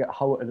I get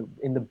how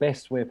in the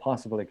best way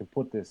possible I can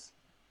put this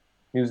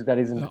music that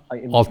isn't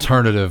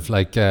Alternative,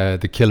 like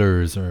the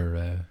Killers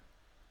or.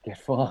 Get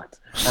fucked.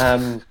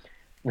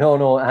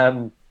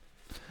 No,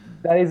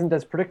 that isn't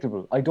as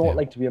predictable. I don't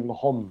like to be able to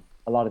hum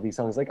a lot of these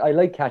songs. Like I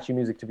like catchy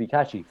music to be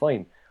catchy,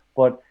 fine.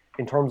 But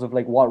in terms of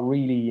like what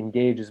really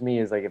engages me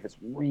is like if it's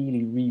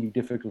really, really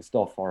difficult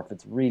stuff or if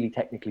it's really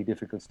technically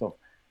difficult stuff.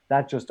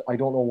 That just I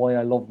don't know why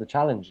I love the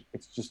challenge.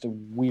 It's just a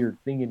weird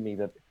thing in me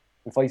that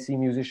if I see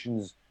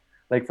musicians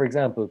like for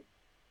example,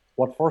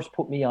 what first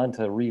put me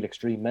onto real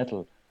extreme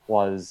metal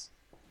was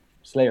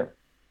Slayer.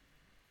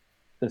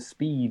 The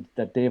speed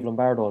that Dave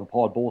Lombardo and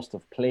Paul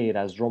Bostoff played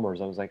as drummers,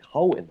 I was like,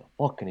 how in the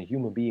fuck can a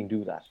human being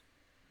do that?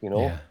 You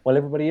know, Yeah. while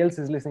everybody else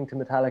is listening to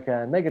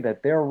Metallica and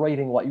Megadeth, they're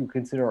writing what you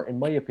consider, in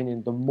my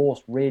opinion, the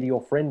most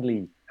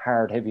radio-friendly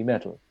hard heavy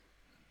metal,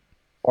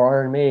 or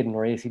Iron Maiden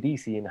or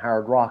AC/DC in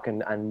hard rock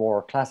and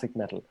more classic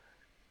metal.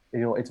 You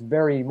know, it's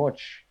very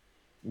much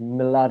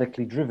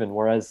melodically driven,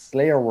 whereas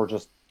Slayer were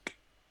just,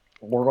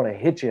 we're going to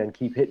hit you and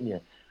keep hitting you.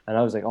 And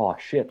I was like, oh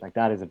shit, like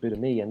that is a bit of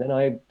me. And then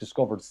I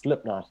discovered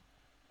Slipknot,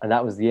 and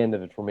that was the end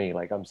of it for me.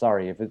 Like, I'm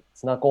sorry, if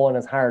it's not going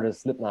as hard as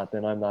Slipknot,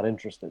 then I'm not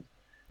interested.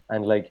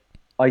 And like,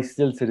 I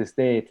still to this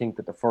day think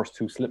that the first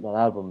 2 Slipknot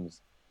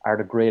albums are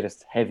the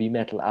greatest heavy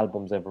metal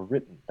albums ever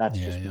written. That's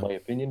just my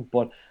opinion.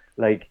 But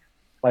like,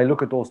 I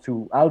look at those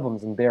 2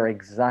 albums and they're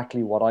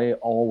exactly what I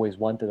always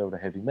wanted out of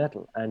heavy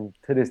metal. And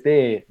to this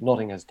day,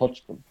 nothing has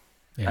touched them.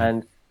 Yeah.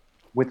 And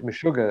with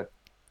Meshuggah,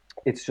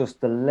 it's just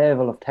the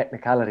level of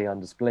technicality on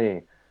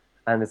display.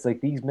 And it's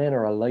like these men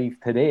are alive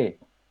today.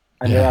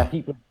 And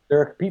there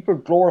are people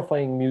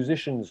glorifying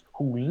musicians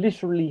who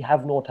literally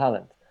have no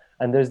talent.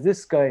 And there's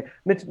this guy,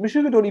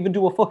 Meshuggah don't even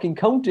do a fucking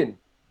counting.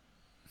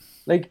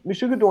 Like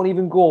Meshuggah don't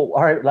even go,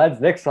 all right, lads,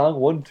 next song,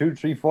 1, 2,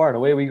 3, 4, and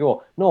away we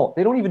go. No,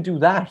 they don't even do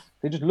that.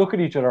 They just look at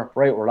each other,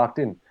 right, we're locked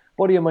in.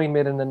 Buddy of mine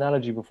made an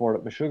analogy before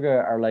that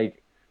Meshuggah are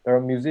like, they're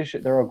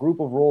a group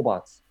of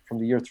robots from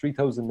the year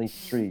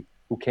 3093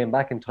 who came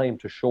back in time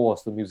to show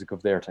us the music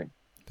of their time.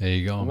 There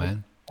you go,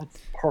 man. That's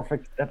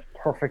perfect. That's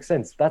perfect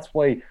sense. That's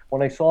why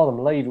when I saw them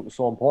live, it was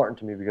so important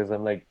to me because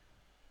I'm like,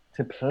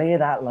 to play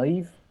that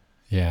live,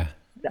 Yeah,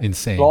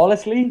 insane.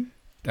 flawlessly.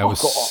 That was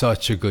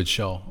such a good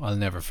show. I'll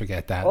never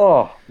forget that.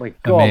 Oh my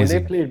god!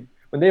 Amazing.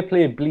 When they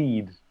played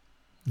Bleed,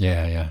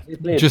 Yeah. they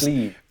played Just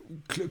Bleed.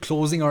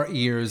 closing our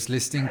ears,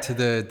 listening to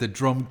the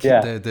drum,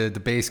 Yeah.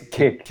 the bass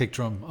Kick. kick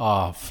drum.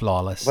 Oh,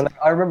 flawless. But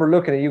I remember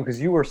looking at you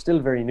because you were still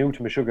very new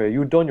to Meshuggah.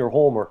 You'd done your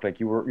homework, like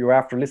you were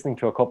after listening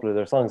to a couple of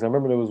their songs. I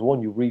remember there was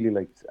one you really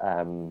liked,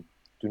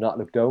 "Do Not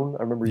Look Down."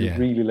 I remember you Yeah.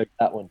 really liked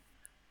that one.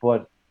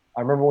 But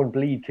I remember when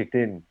Bleed kicked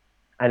in,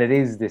 and it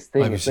is this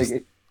thing. was It's just-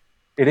 like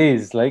it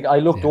is like I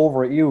looked Yeah.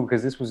 over at you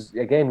because this was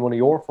again one of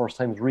your first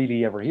times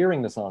really ever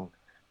hearing the song,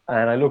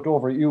 and I looked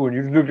over at you and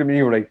you looked at me.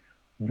 You were like,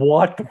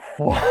 "What the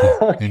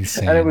fuck?"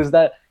 Insane. And it was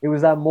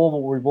that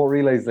moment where we both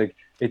realized like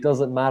it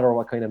doesn't matter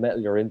what kind of metal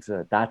you're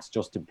into. That's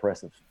just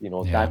impressive. You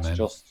know, Yeah, that's man.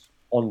 just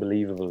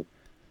unbelievable.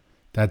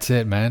 That's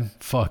it, man.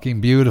 Fucking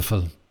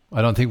beautiful.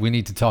 I don't think we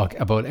need to talk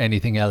about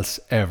anything else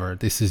ever.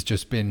 This has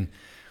just been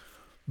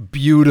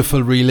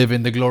beautiful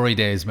reliving the glory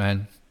days,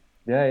 man.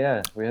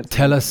 Yeah. We had some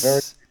Tell us-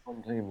 very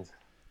fun times.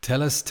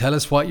 Tell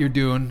us what you're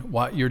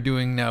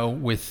doing now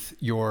with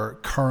your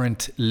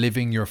current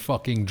living your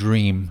fucking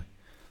dream.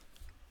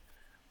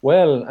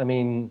 Well, I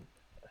mean,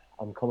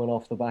 I'm coming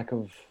off the back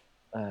of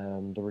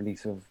the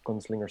release of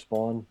Gunslinger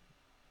Spawn,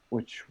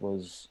 which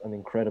was an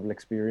incredible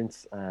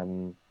experience.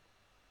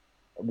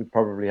 We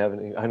probably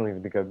haven't. I don't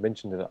even think I've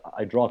mentioned it.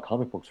 I draw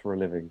comic books for a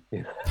living.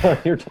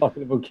 You're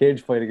talking about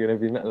cage fighting and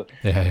heavy metal.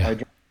 Yeah. I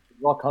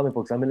draw comic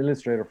books. I'm an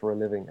illustrator for a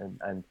living,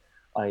 and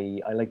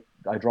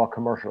I draw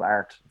commercial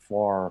art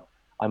for.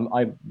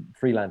 I'm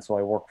freelance, so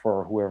I work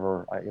for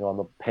whoever. I'm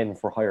a pen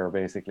for hire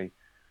basically,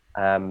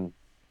 and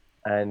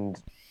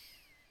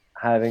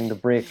having the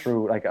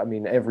breakthrough. Like I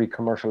mean, every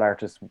commercial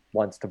artist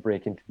wants to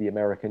break into the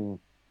American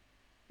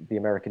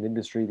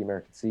industry, the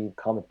American scene.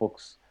 Comic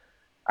books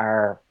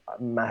are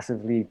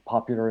massively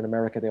popular in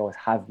America. They always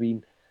have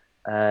been,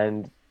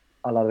 and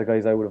a lot of the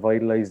guys I would have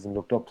idolized and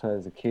looked up to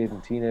as a kid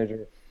and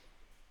teenager,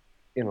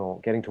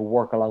 getting to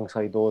work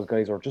alongside those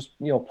guys or just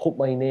put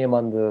my name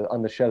on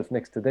the shelf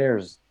next to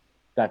theirs.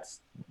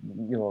 That's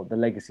the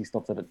legacy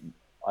stuff that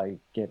I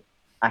get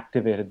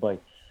activated by.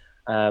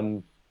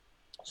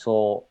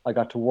 So I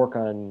got to work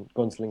on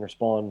Gunslinger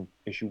Spawn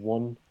issue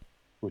 1,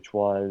 which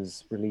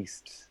was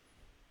released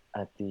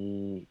at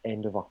the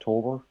end of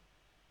October.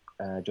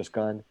 Just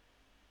gone.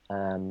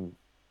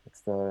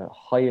 It's the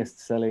highest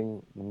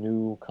selling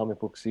new comic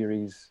book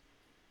series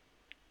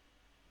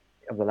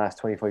of the last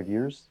 25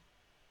 years.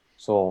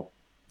 So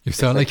You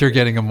sound like you're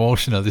getting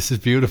emotional. This is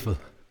beautiful.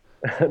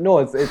 no,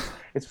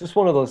 it's just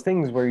one of those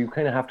things where you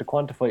kind of have to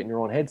quantify it in your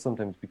own head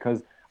sometimes,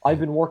 because I've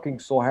been working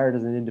so hard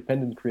as an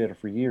independent creator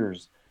for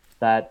years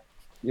that,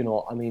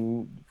 I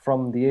mean,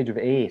 from the age of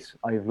 8,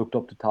 I've looked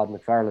up to Todd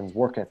McFarlane's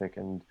work ethic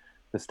and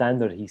the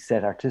standard he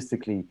set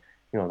artistically.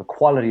 The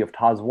quality of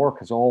Todd's work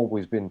has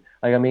always been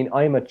like, I mean,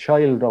 I'm a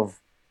child of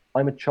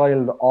Image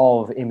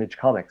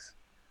Comics.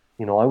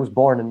 I was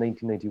born in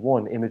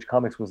 1991. Image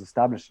Comics was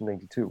established in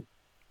 92.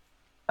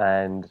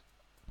 And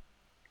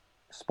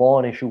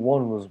Spawn issue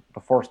 1 was the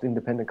first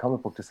independent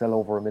comic book to sell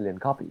over 1 million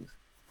copies.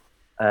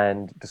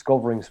 And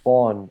discovering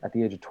Spawn at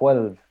the age of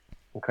 12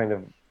 and kind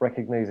of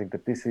recognizing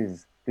that this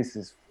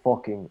is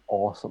fucking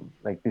awesome.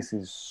 Like, this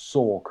is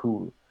so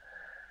cool.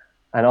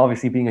 And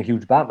obviously being a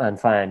huge Batman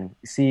fan,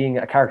 seeing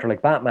a character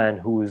like Batman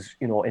who is,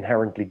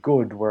 inherently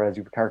good, whereas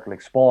you have a character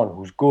like Spawn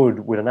who's good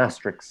with an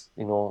asterisk.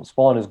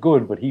 Spawn is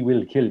good, but he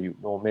will kill you.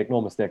 Make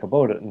no mistake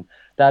about it. And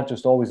that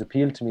just always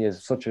appealed to me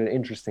as such an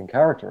interesting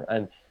character.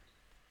 And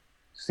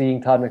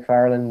seeing Todd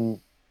McFarlane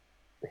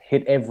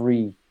hit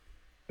every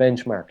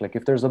benchmark, like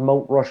if there's a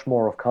Mount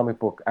Rushmore of comic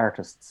book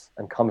artists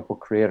and comic book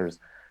creators,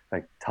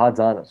 like Todd's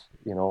on it,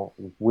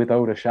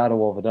 without a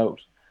shadow of a doubt.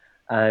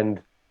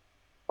 And,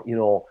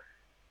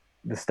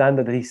 the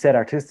standard that he set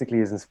artistically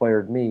has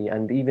inspired me,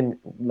 and even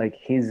like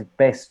his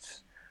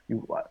best,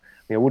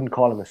 I wouldn't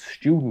call him a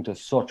student as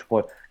such,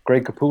 but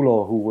Greg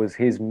Capullo, who was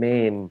his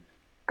main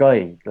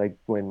guy, like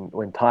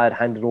when Todd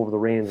handed over the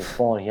reins of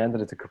Spawn, he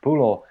handed it to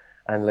Capullo,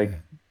 and like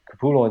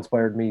Capullo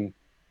inspired me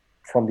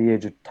from the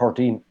age of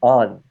 13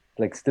 on,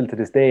 like still to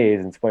this day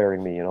is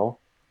inspiring me, You're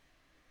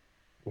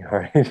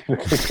right.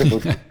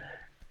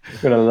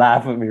 You're gonna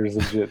laugh at me or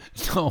some shit.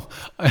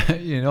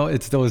 No,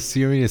 it's those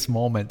serious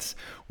moments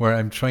where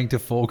I'm trying to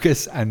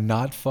focus and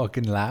not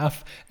fucking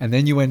laugh, and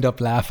then you end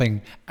up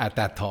laughing at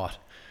that thought.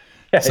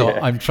 So Yeah.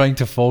 I'm trying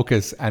to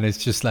focus, and it's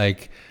just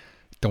like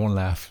Don't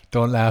laugh.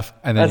 Don't laugh.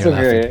 And then That's you're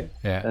okay. laughing.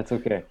 Yeah. That's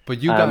okay.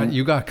 But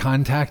you got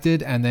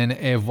contacted, and then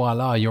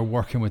voila, you're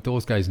working with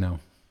those guys now.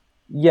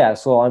 Yeah,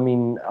 so I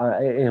mean,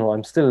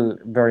 I'm still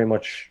very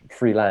much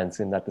freelance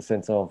in that the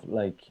sense of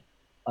like,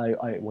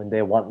 I when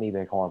they want me,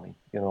 they call me.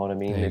 You know what I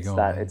mean? There you go,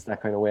 man. It's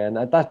that kind of way, and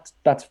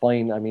that's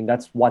fine. I mean,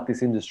 that's what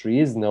this industry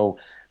is now.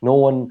 No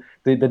one,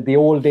 the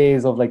old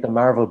days of like the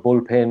Marvel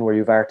bullpen where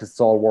you've artists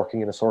all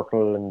working in a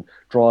circle and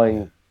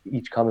drawing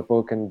each comic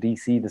book, and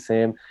DC the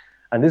same.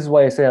 And this is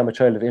why I say I'm a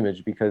child of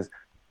Image, because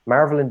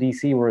Marvel and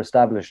DC were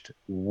established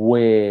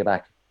way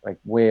back,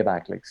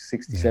 like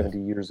 60, Yeah. 70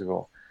 years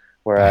ago.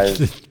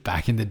 Whereas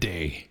Back in the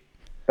day.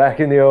 back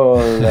in the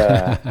old,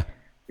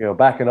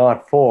 back in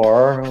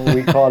 '04,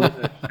 we called it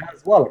a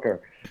Chaz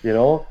Walker.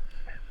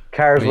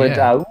 Cars But went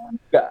yeah. out.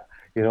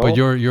 But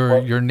your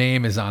But, your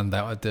name is on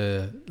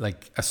the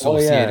like oh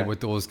associated yeah. with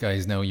those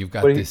guys now. You've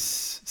got But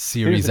this here's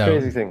series the out.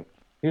 crazy thing.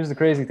 Here's the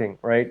crazy thing,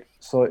 right?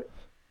 So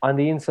on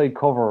the inside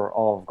cover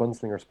of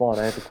Gunslinger Spawn,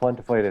 I had to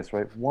quantify this,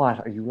 right?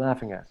 What are you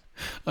laughing at?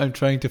 I'm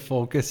trying to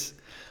focus.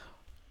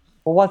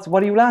 Well,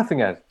 what are you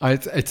laughing at?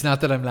 It's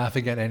not that I'm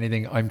laughing at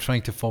anything. I'm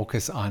trying to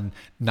focus on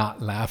not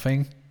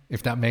laughing,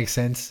 if that makes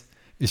sense.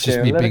 It's just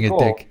Okay, me let being it a go.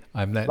 dick.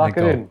 I'm letting Lock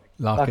it it go. in.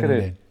 Lock Locking it it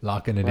in. in.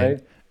 Locking it in.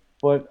 Right?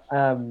 But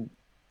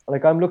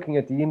like I'm looking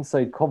at the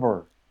inside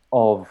cover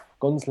of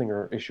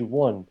Gunslinger issue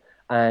 1,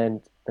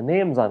 and the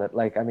names on it,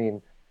 like I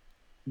mean,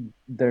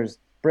 there's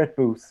Brett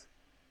Booth.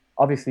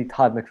 Obviously,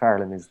 Todd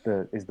McFarlane is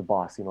the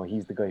boss.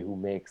 He's the guy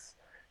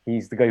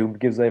he's the guy who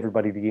gives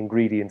everybody the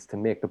ingredients to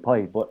make the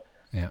pie. But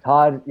Yeah.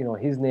 Todd,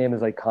 his name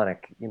is iconic.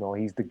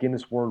 He's the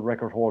Guinness World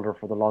Record holder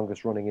for the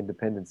longest running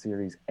independent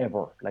series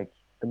ever. Like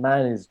the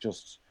man is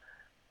just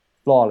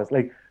flawless.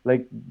 Like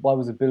what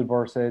was it Bill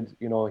Burr said?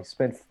 He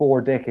spent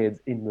 4 decades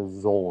in the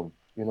zone.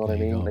 You know what There I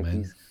you mean? go, Like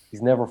man.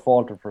 he's never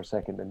faltered for a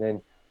second. And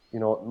then,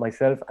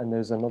 myself, and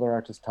there's another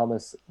artist,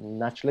 Thomas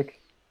Nachlik,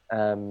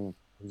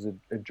 who's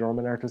a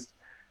German artist.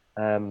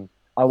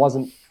 I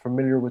wasn't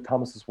familiar with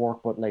Thomas's work,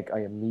 but like I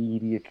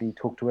immediately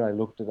took to it. I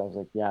looked at it, I was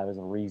like, yeah, there's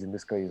a reason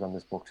this guy is on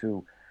this book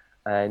too.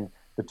 And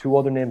the two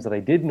other names that I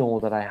did know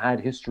that I had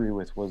history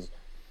with was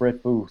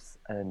Brett Booth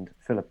and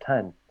Philip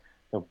Tan.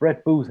 Now,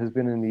 Brett Booth has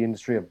been in the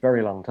industry a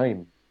very long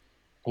time.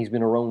 He's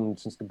been around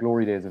since the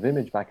glory days of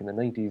Image back in the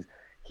 90s.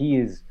 He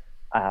is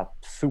a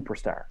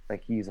superstar.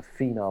 Like, he is a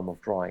phenom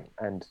of drawing.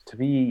 And to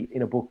be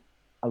in a book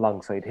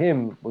alongside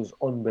him was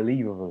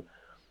unbelievable.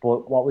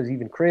 But what was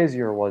even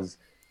crazier was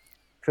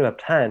Philip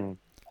Tan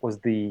was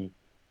the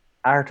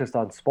artist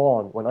on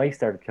Spawn when I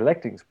started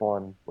collecting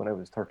Spawn when I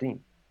was 13.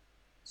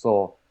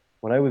 So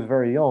when I was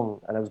very young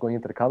and I was going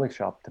into the comic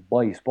shop to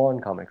buy Spawn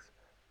comics,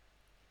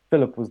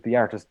 Philip was the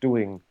artist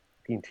doing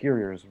the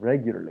interiors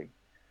regularly.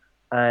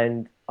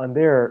 And on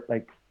there,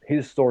 like,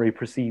 his story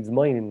precedes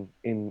mine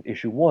in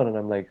issue 1, and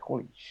I'm like,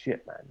 holy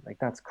shit, man, like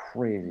that's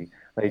crazy.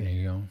 There Like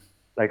you go.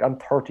 like I'm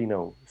 30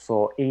 now,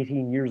 so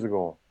 18 years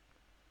ago,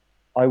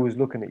 I was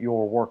looking at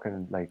your work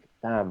and like,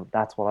 damn,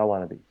 that's what I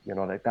want to be.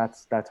 Like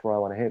that's where I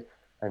want to hit.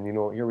 And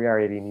here we are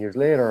 18 years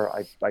later.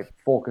 I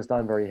focused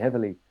on very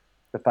heavily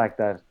the fact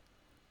that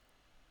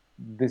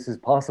this is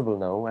possible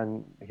now,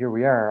 and here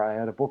we are. I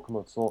had a book come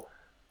out, so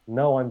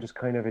now I'm just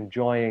kind of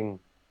enjoying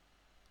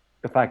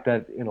the fact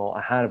that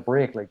I had a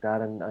break like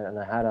that, and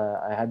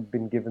I had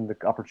been given the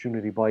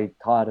opportunity by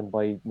Todd and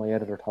by my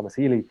editor Thomas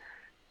Healy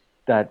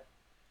that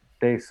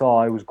they saw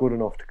I was good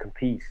enough to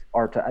compete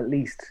or to at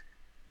least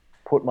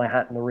put my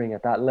hat in the ring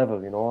at that level.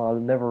 I'll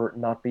never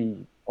not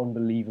be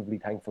unbelievably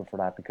thankful for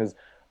that, because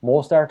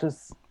most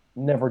artists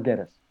never get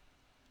it.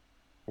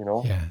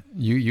 Yeah.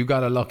 You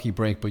got a lucky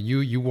break, but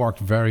you worked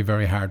very,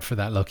 very hard for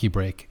that lucky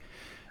break.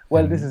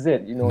 Well, this And is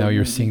it. now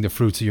you're seeing the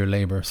fruits of your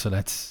labor. So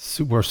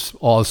we're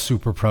all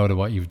super proud of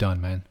what you've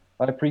done, man.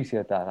 I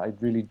appreciate that. I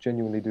really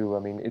genuinely do. I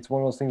mean, it's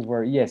one of those things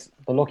where, yes,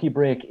 the lucky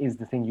break is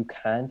the thing you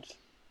can't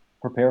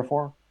prepare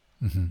for.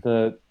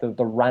 The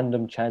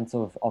random chance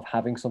of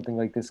having something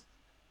like this,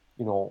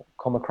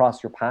 come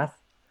across your path.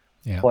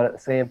 Yeah. But at the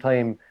same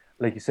time,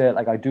 like you said,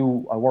 like I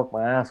work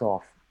my ass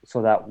off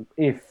so that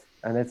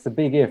and it's the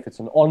big if, it's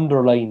an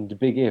underlined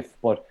big if,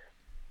 but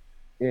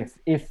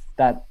if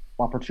that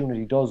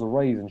opportunity does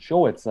arise and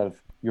show itself,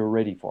 you're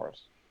ready for it.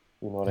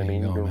 You know what I There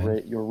you mean? go,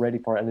 man. You're ready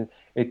for it, and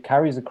it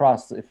carries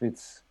across.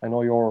 I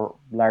know you're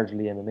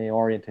largely MMA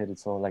oriented,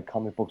 so like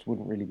comic books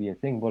wouldn't really be a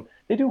thing, but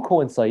they do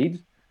coincide.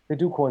 They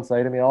do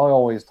coincide. I mean, I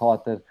always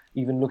thought that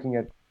even looking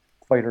at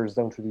fighters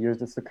down through the years,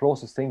 that's the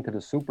closest thing to the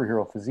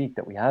superhero physique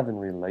that we have in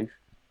real life.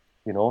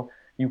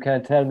 You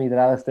can't tell me that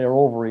Alistair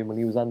Overeem, when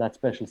he was on that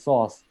special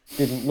sauce,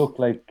 didn't look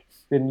like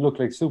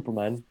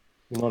Superman.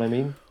 You know what I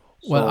mean?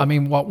 Well, So, I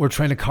mean, what we're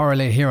trying to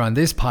correlate here on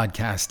this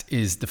podcast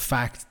is the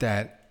fact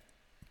that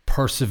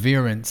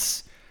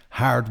perseverance,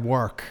 hard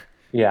work,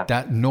 yeah,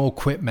 that no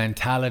quit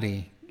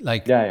mentality,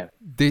 like yeah.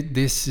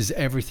 this is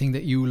everything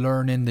that you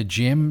learn in the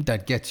gym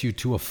that gets you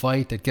to a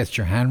fight, that gets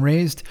your hand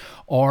raised,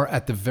 or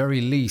at the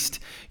very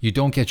least, you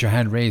don't get your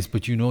hand raised,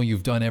 but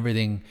you've done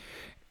everything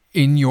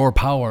in your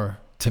power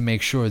to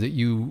make sure that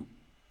you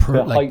To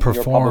heighten your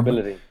perform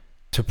probability.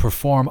 to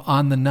perform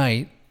on the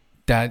night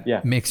that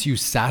Yeah. makes you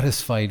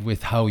satisfied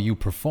with how you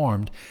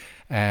performed,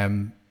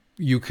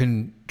 you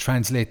can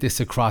translate this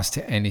across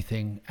to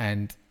anything.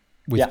 And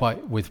with Yeah.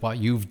 what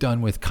you've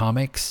done with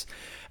comics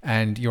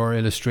and your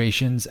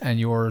illustrations and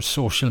your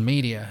social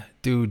media,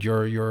 dude,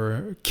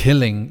 you're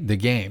killing the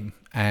game.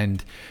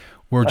 And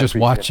we're I just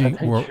appreciate watching. that.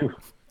 Thank you.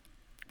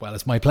 Well,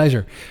 it's my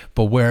pleasure.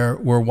 But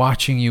we're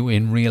watching you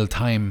in real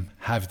time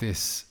have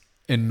this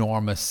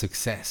enormous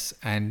success.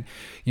 And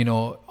you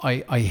know,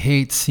 I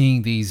hate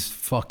seeing these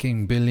fucking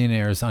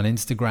billionaires on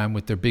Instagram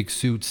with their big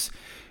suits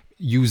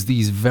use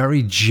these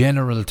very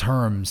general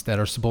terms that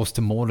are supposed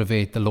to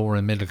motivate the lower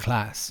and middle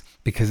class,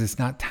 because it's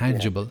not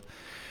tangible.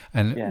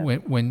 And Yeah.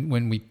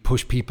 when we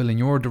push people in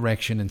your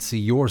direction and see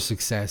your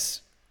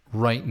success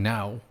right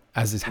now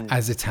as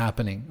it's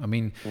happening, I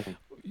mean,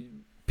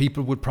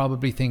 people would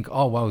probably think,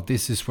 oh wow,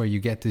 this is where you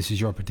get, this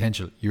is your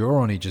potential. You're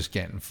only just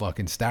getting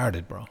fucking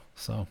started, bro.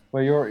 So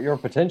Well, your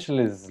potential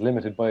is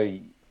limited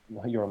by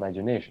your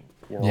imagination.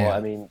 You know, Yeah.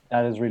 I mean,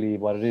 that is really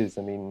what it is.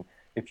 I mean,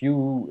 if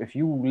you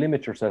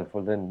limit yourself,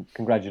 well, then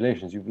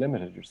congratulations, you've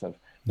limited yourself.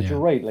 But yeah, you're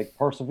right. Like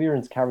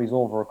perseverance carries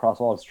over across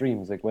all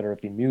streams. Like whether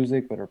it be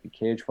music, whether it be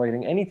cage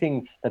fighting,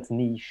 anything that's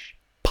niche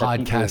that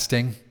people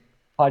podcasting.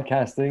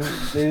 podcasting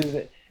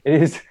it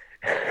is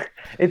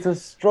it's a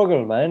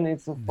struggle, man.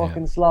 It's a Yeah,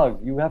 fucking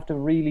slog. You have to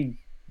really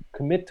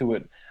commit to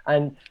it,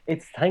 and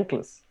it's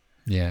thankless,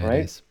 yeah, it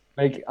right? is.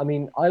 Like, I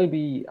mean,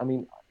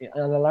 in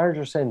a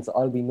larger sense,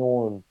 I'll be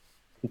known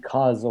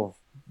because of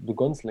the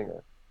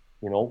gunslinger,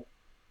 you know.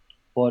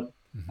 But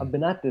I've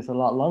been at this a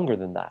lot longer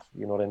than that.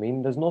 You know what I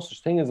mean? There's no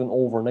such thing as an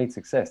overnight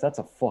success. That's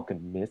a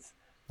fucking myth.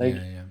 Like,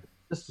 Yeah, yeah,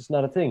 that's just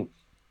not a thing.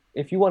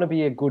 If you want to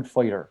be a good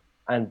fighter,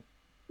 and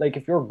like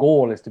if your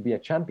goal is to be a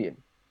champion,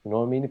 you know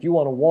what I mean? If you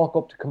want to walk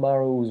up to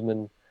Kamaru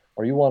Usman,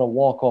 or you want to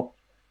walk up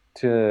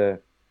to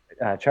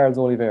Charles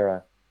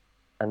Oliveira,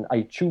 and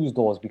I choose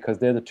those because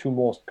they're the two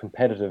most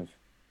competitive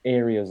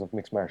areas of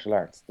mixed martial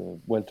arts. The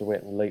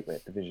welterweight and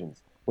lightweight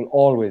divisions will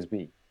always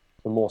be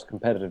the most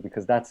competitive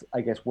because that's,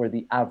 I guess, where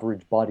the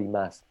average body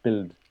mass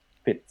build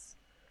fits.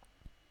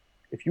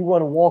 If you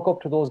want to walk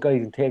up to those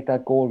guys and take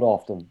that gold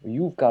off them,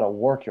 you've got to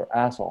work your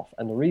ass off.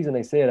 And the reason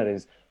I say that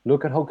is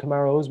look at how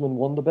Kamaru Usman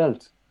won the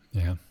belt.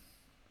 yeah.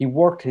 He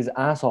worked his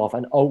ass off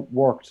and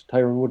outworked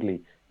Tyron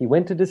Woodley. He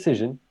went to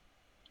decision,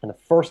 and the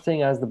first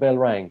thing as the bell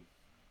rang,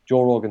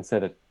 Joe Rogan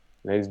said it.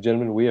 Ladies and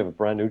gentlemen, we have a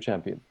brand new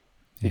champion.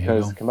 There you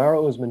Because go.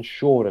 Kamaru Usman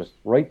showed it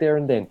right there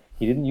and then.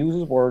 He didn't use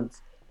his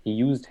words, he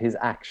used his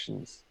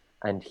actions,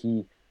 and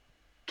he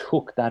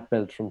took that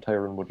belt from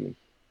Tyron Woodley.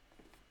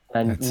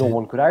 And That's no it.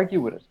 one could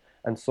argue with it.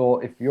 And so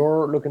if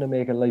you're looking to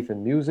make a life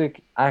in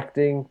music,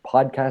 acting,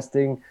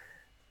 podcasting,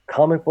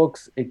 comic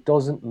books, it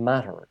doesn't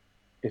matter.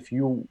 If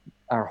you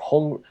are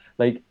hungry,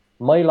 like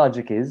my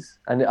logic is,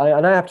 and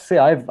I have to say,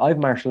 I've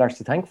martial arts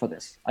to thank for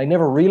this. I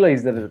never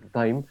realized it at the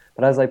time,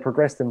 but as I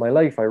progressed in my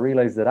life, I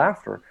realized it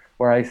after,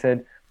 where I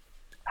said,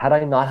 had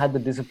I not had the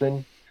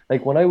discipline,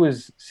 like when I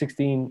was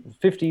 16,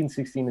 15,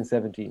 16, and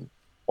 17,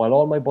 while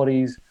all my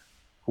buddies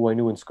who I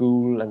knew in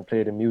school and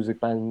played in music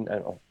bands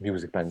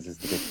is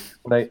the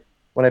thing.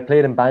 When I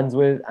played in bands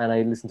with and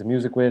I listened to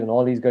music with and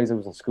all these guys I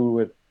was in school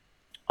with,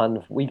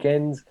 on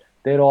weekends,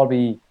 they'd all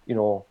be, you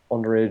know,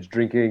 underage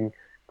drinking,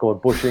 going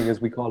bushing as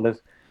we called it.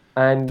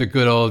 The And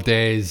good old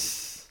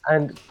days.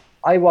 and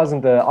I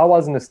wasn't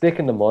a stick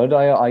in the mud.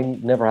 I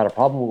never had a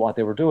problem with what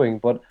they were doing,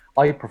 but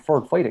I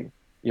preferred fighting.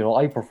 You know,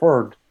 I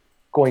preferred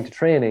going to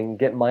training,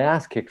 getting my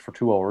ass kicked for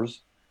 2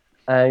 hours,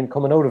 and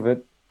coming out of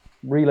it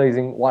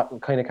realizing what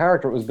kind of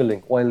character it was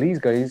building. While these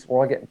guys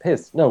were all getting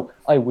pissed. No,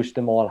 I wish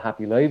them all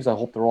happy lives. I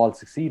hope they're all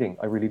succeeding.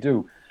 I really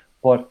do.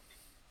 But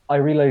I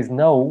realize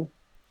now,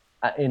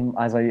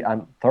 as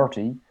I'm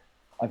 30,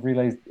 I've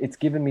realized it's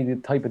given me the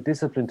type of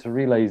discipline to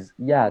realize,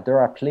 yeah, there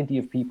are plenty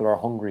of people who are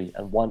hungry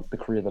and want the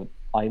career that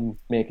I'm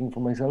making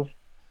for myself.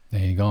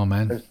 There you go,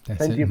 man. There's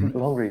That's it. plenty of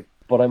people hungry,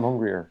 but I'm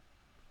hungrier.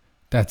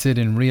 That's it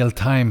in real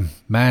time,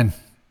 man.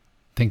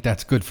 Think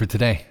that's good for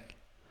today.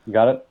 You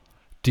got it?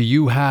 Do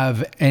you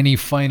have any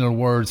final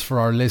words for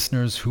our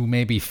listeners who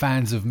may be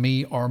fans of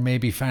me or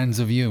maybe fans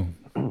of you?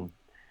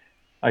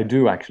 I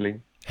do,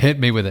 actually. Hit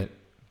me with it.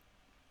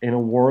 In a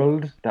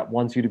world that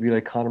wants you to be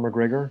like Conor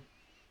McGregor,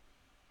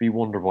 be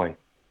Wonder Boy.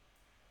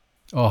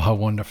 Oh, how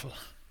wonderful.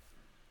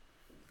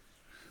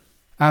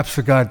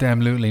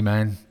 Absolutely,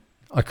 man.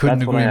 I couldn't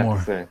That's what I agree have more.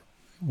 to say.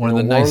 One In of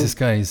a the world, nicest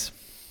guys.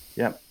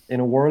 yeah, in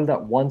a world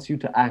that wants you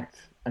to act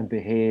and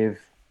behave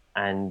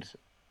and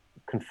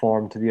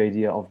conform to the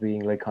idea of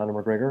being like Conor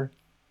McGregor,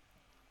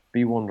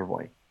 be Wonder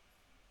Boy.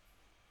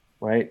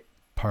 Right?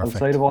 Perfect.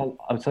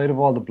 Outside of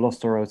all the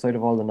bluster, outside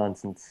of all the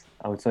nonsense,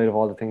 outside of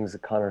all the things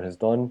that Conor has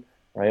done,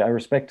 right? I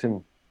respect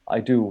him. I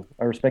do.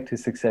 I respect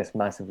his success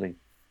massively.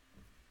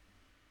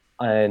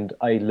 And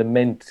I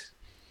lament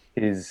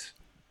his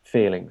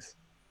failings.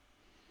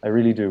 I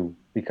really do.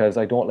 Because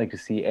I don't like to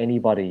see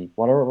anybody,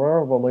 whatever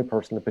about my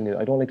personal opinion,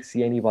 I don't like to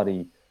see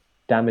anybody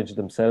damage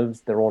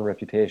themselves, their own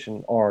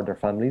reputation, or their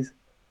families.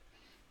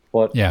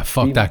 But Yeah,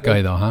 fuck that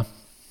guy though, huh?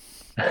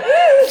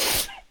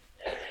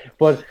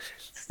 But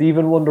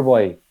Stephen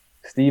Wonderboy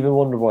Stephen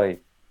Wonderboy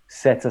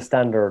sets a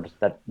standard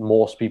that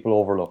most people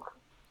overlook,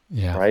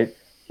 Yeah. right?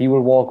 He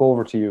will walk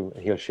over to you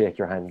and he'll shake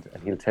your hand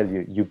and he'll tell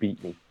you, "You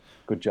beat me.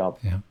 Good job."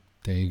 Yeah.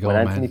 There you go, When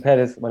man.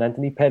 When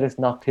Anthony Pettis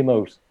knocked him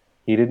out,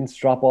 he didn't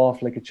strap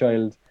off like a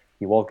child.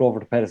 He walked over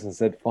to Pettis and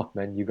said, "Fuck,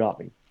 man, you got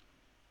me."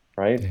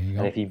 Right? There you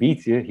And go. if he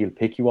beats you, he'll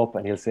pick you up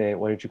and he'll say,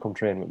 "Why don't you come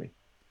train with me?"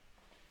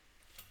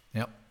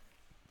 Yep.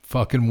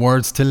 Fucking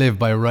words to live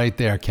by right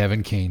there,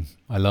 Kevin Keane.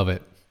 I love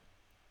it.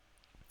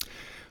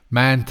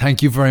 Man,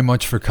 thank you very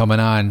much for coming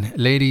on.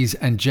 Ladies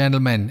and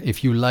gentlemen,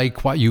 if you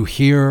like what you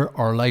hear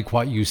or like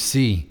what you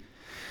see,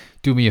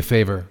 do me a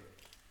favor.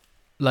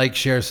 Like,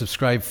 share,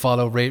 subscribe,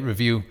 follow, rate,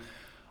 review.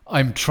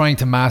 I'm trying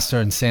to master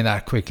and say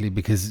that quickly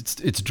because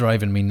it's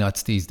driving me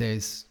nuts these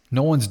days.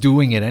 No one's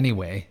doing it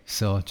anyway,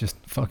 so just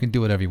fucking do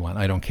whatever you want.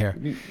 I don't care.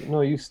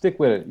 You stick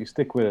with it. You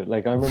stick with it.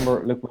 Like I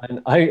remember, look,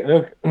 man,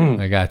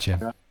 I got you.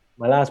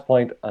 my last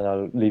point, and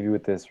I'll leave you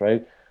with this,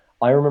 right?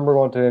 I remember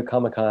going to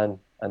Comic-Con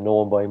and no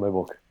one buying my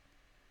book.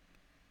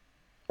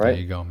 Right?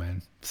 There you go,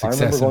 man.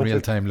 Success in real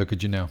time. Look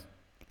at you now.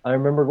 I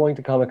remember going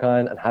to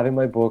Comic-Con and having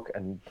my book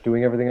and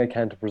doing everything I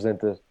can to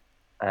present it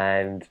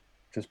and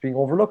just being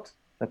overlooked.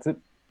 That's it.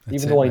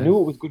 Even though I knew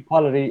it was good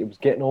quality, it was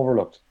getting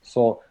overlooked.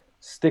 So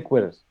stick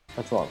with it.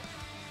 That's all.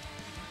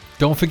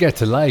 Don't forget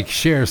to like,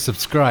 share,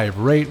 subscribe,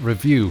 rate,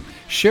 review.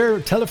 Share,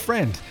 tell a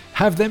friend.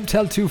 Have them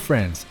tell two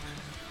friends.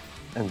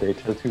 And they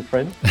tell two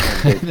friends.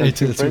 And they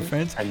tell two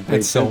friends.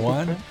 And so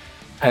on.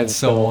 And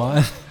so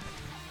on.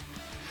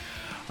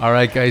 All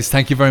right, guys.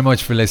 Thank you very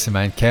much for listening,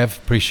 man. Kev,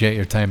 appreciate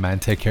your time, man.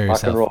 Take care of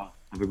yourself. Rock and roll.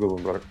 Have a good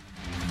one, brother.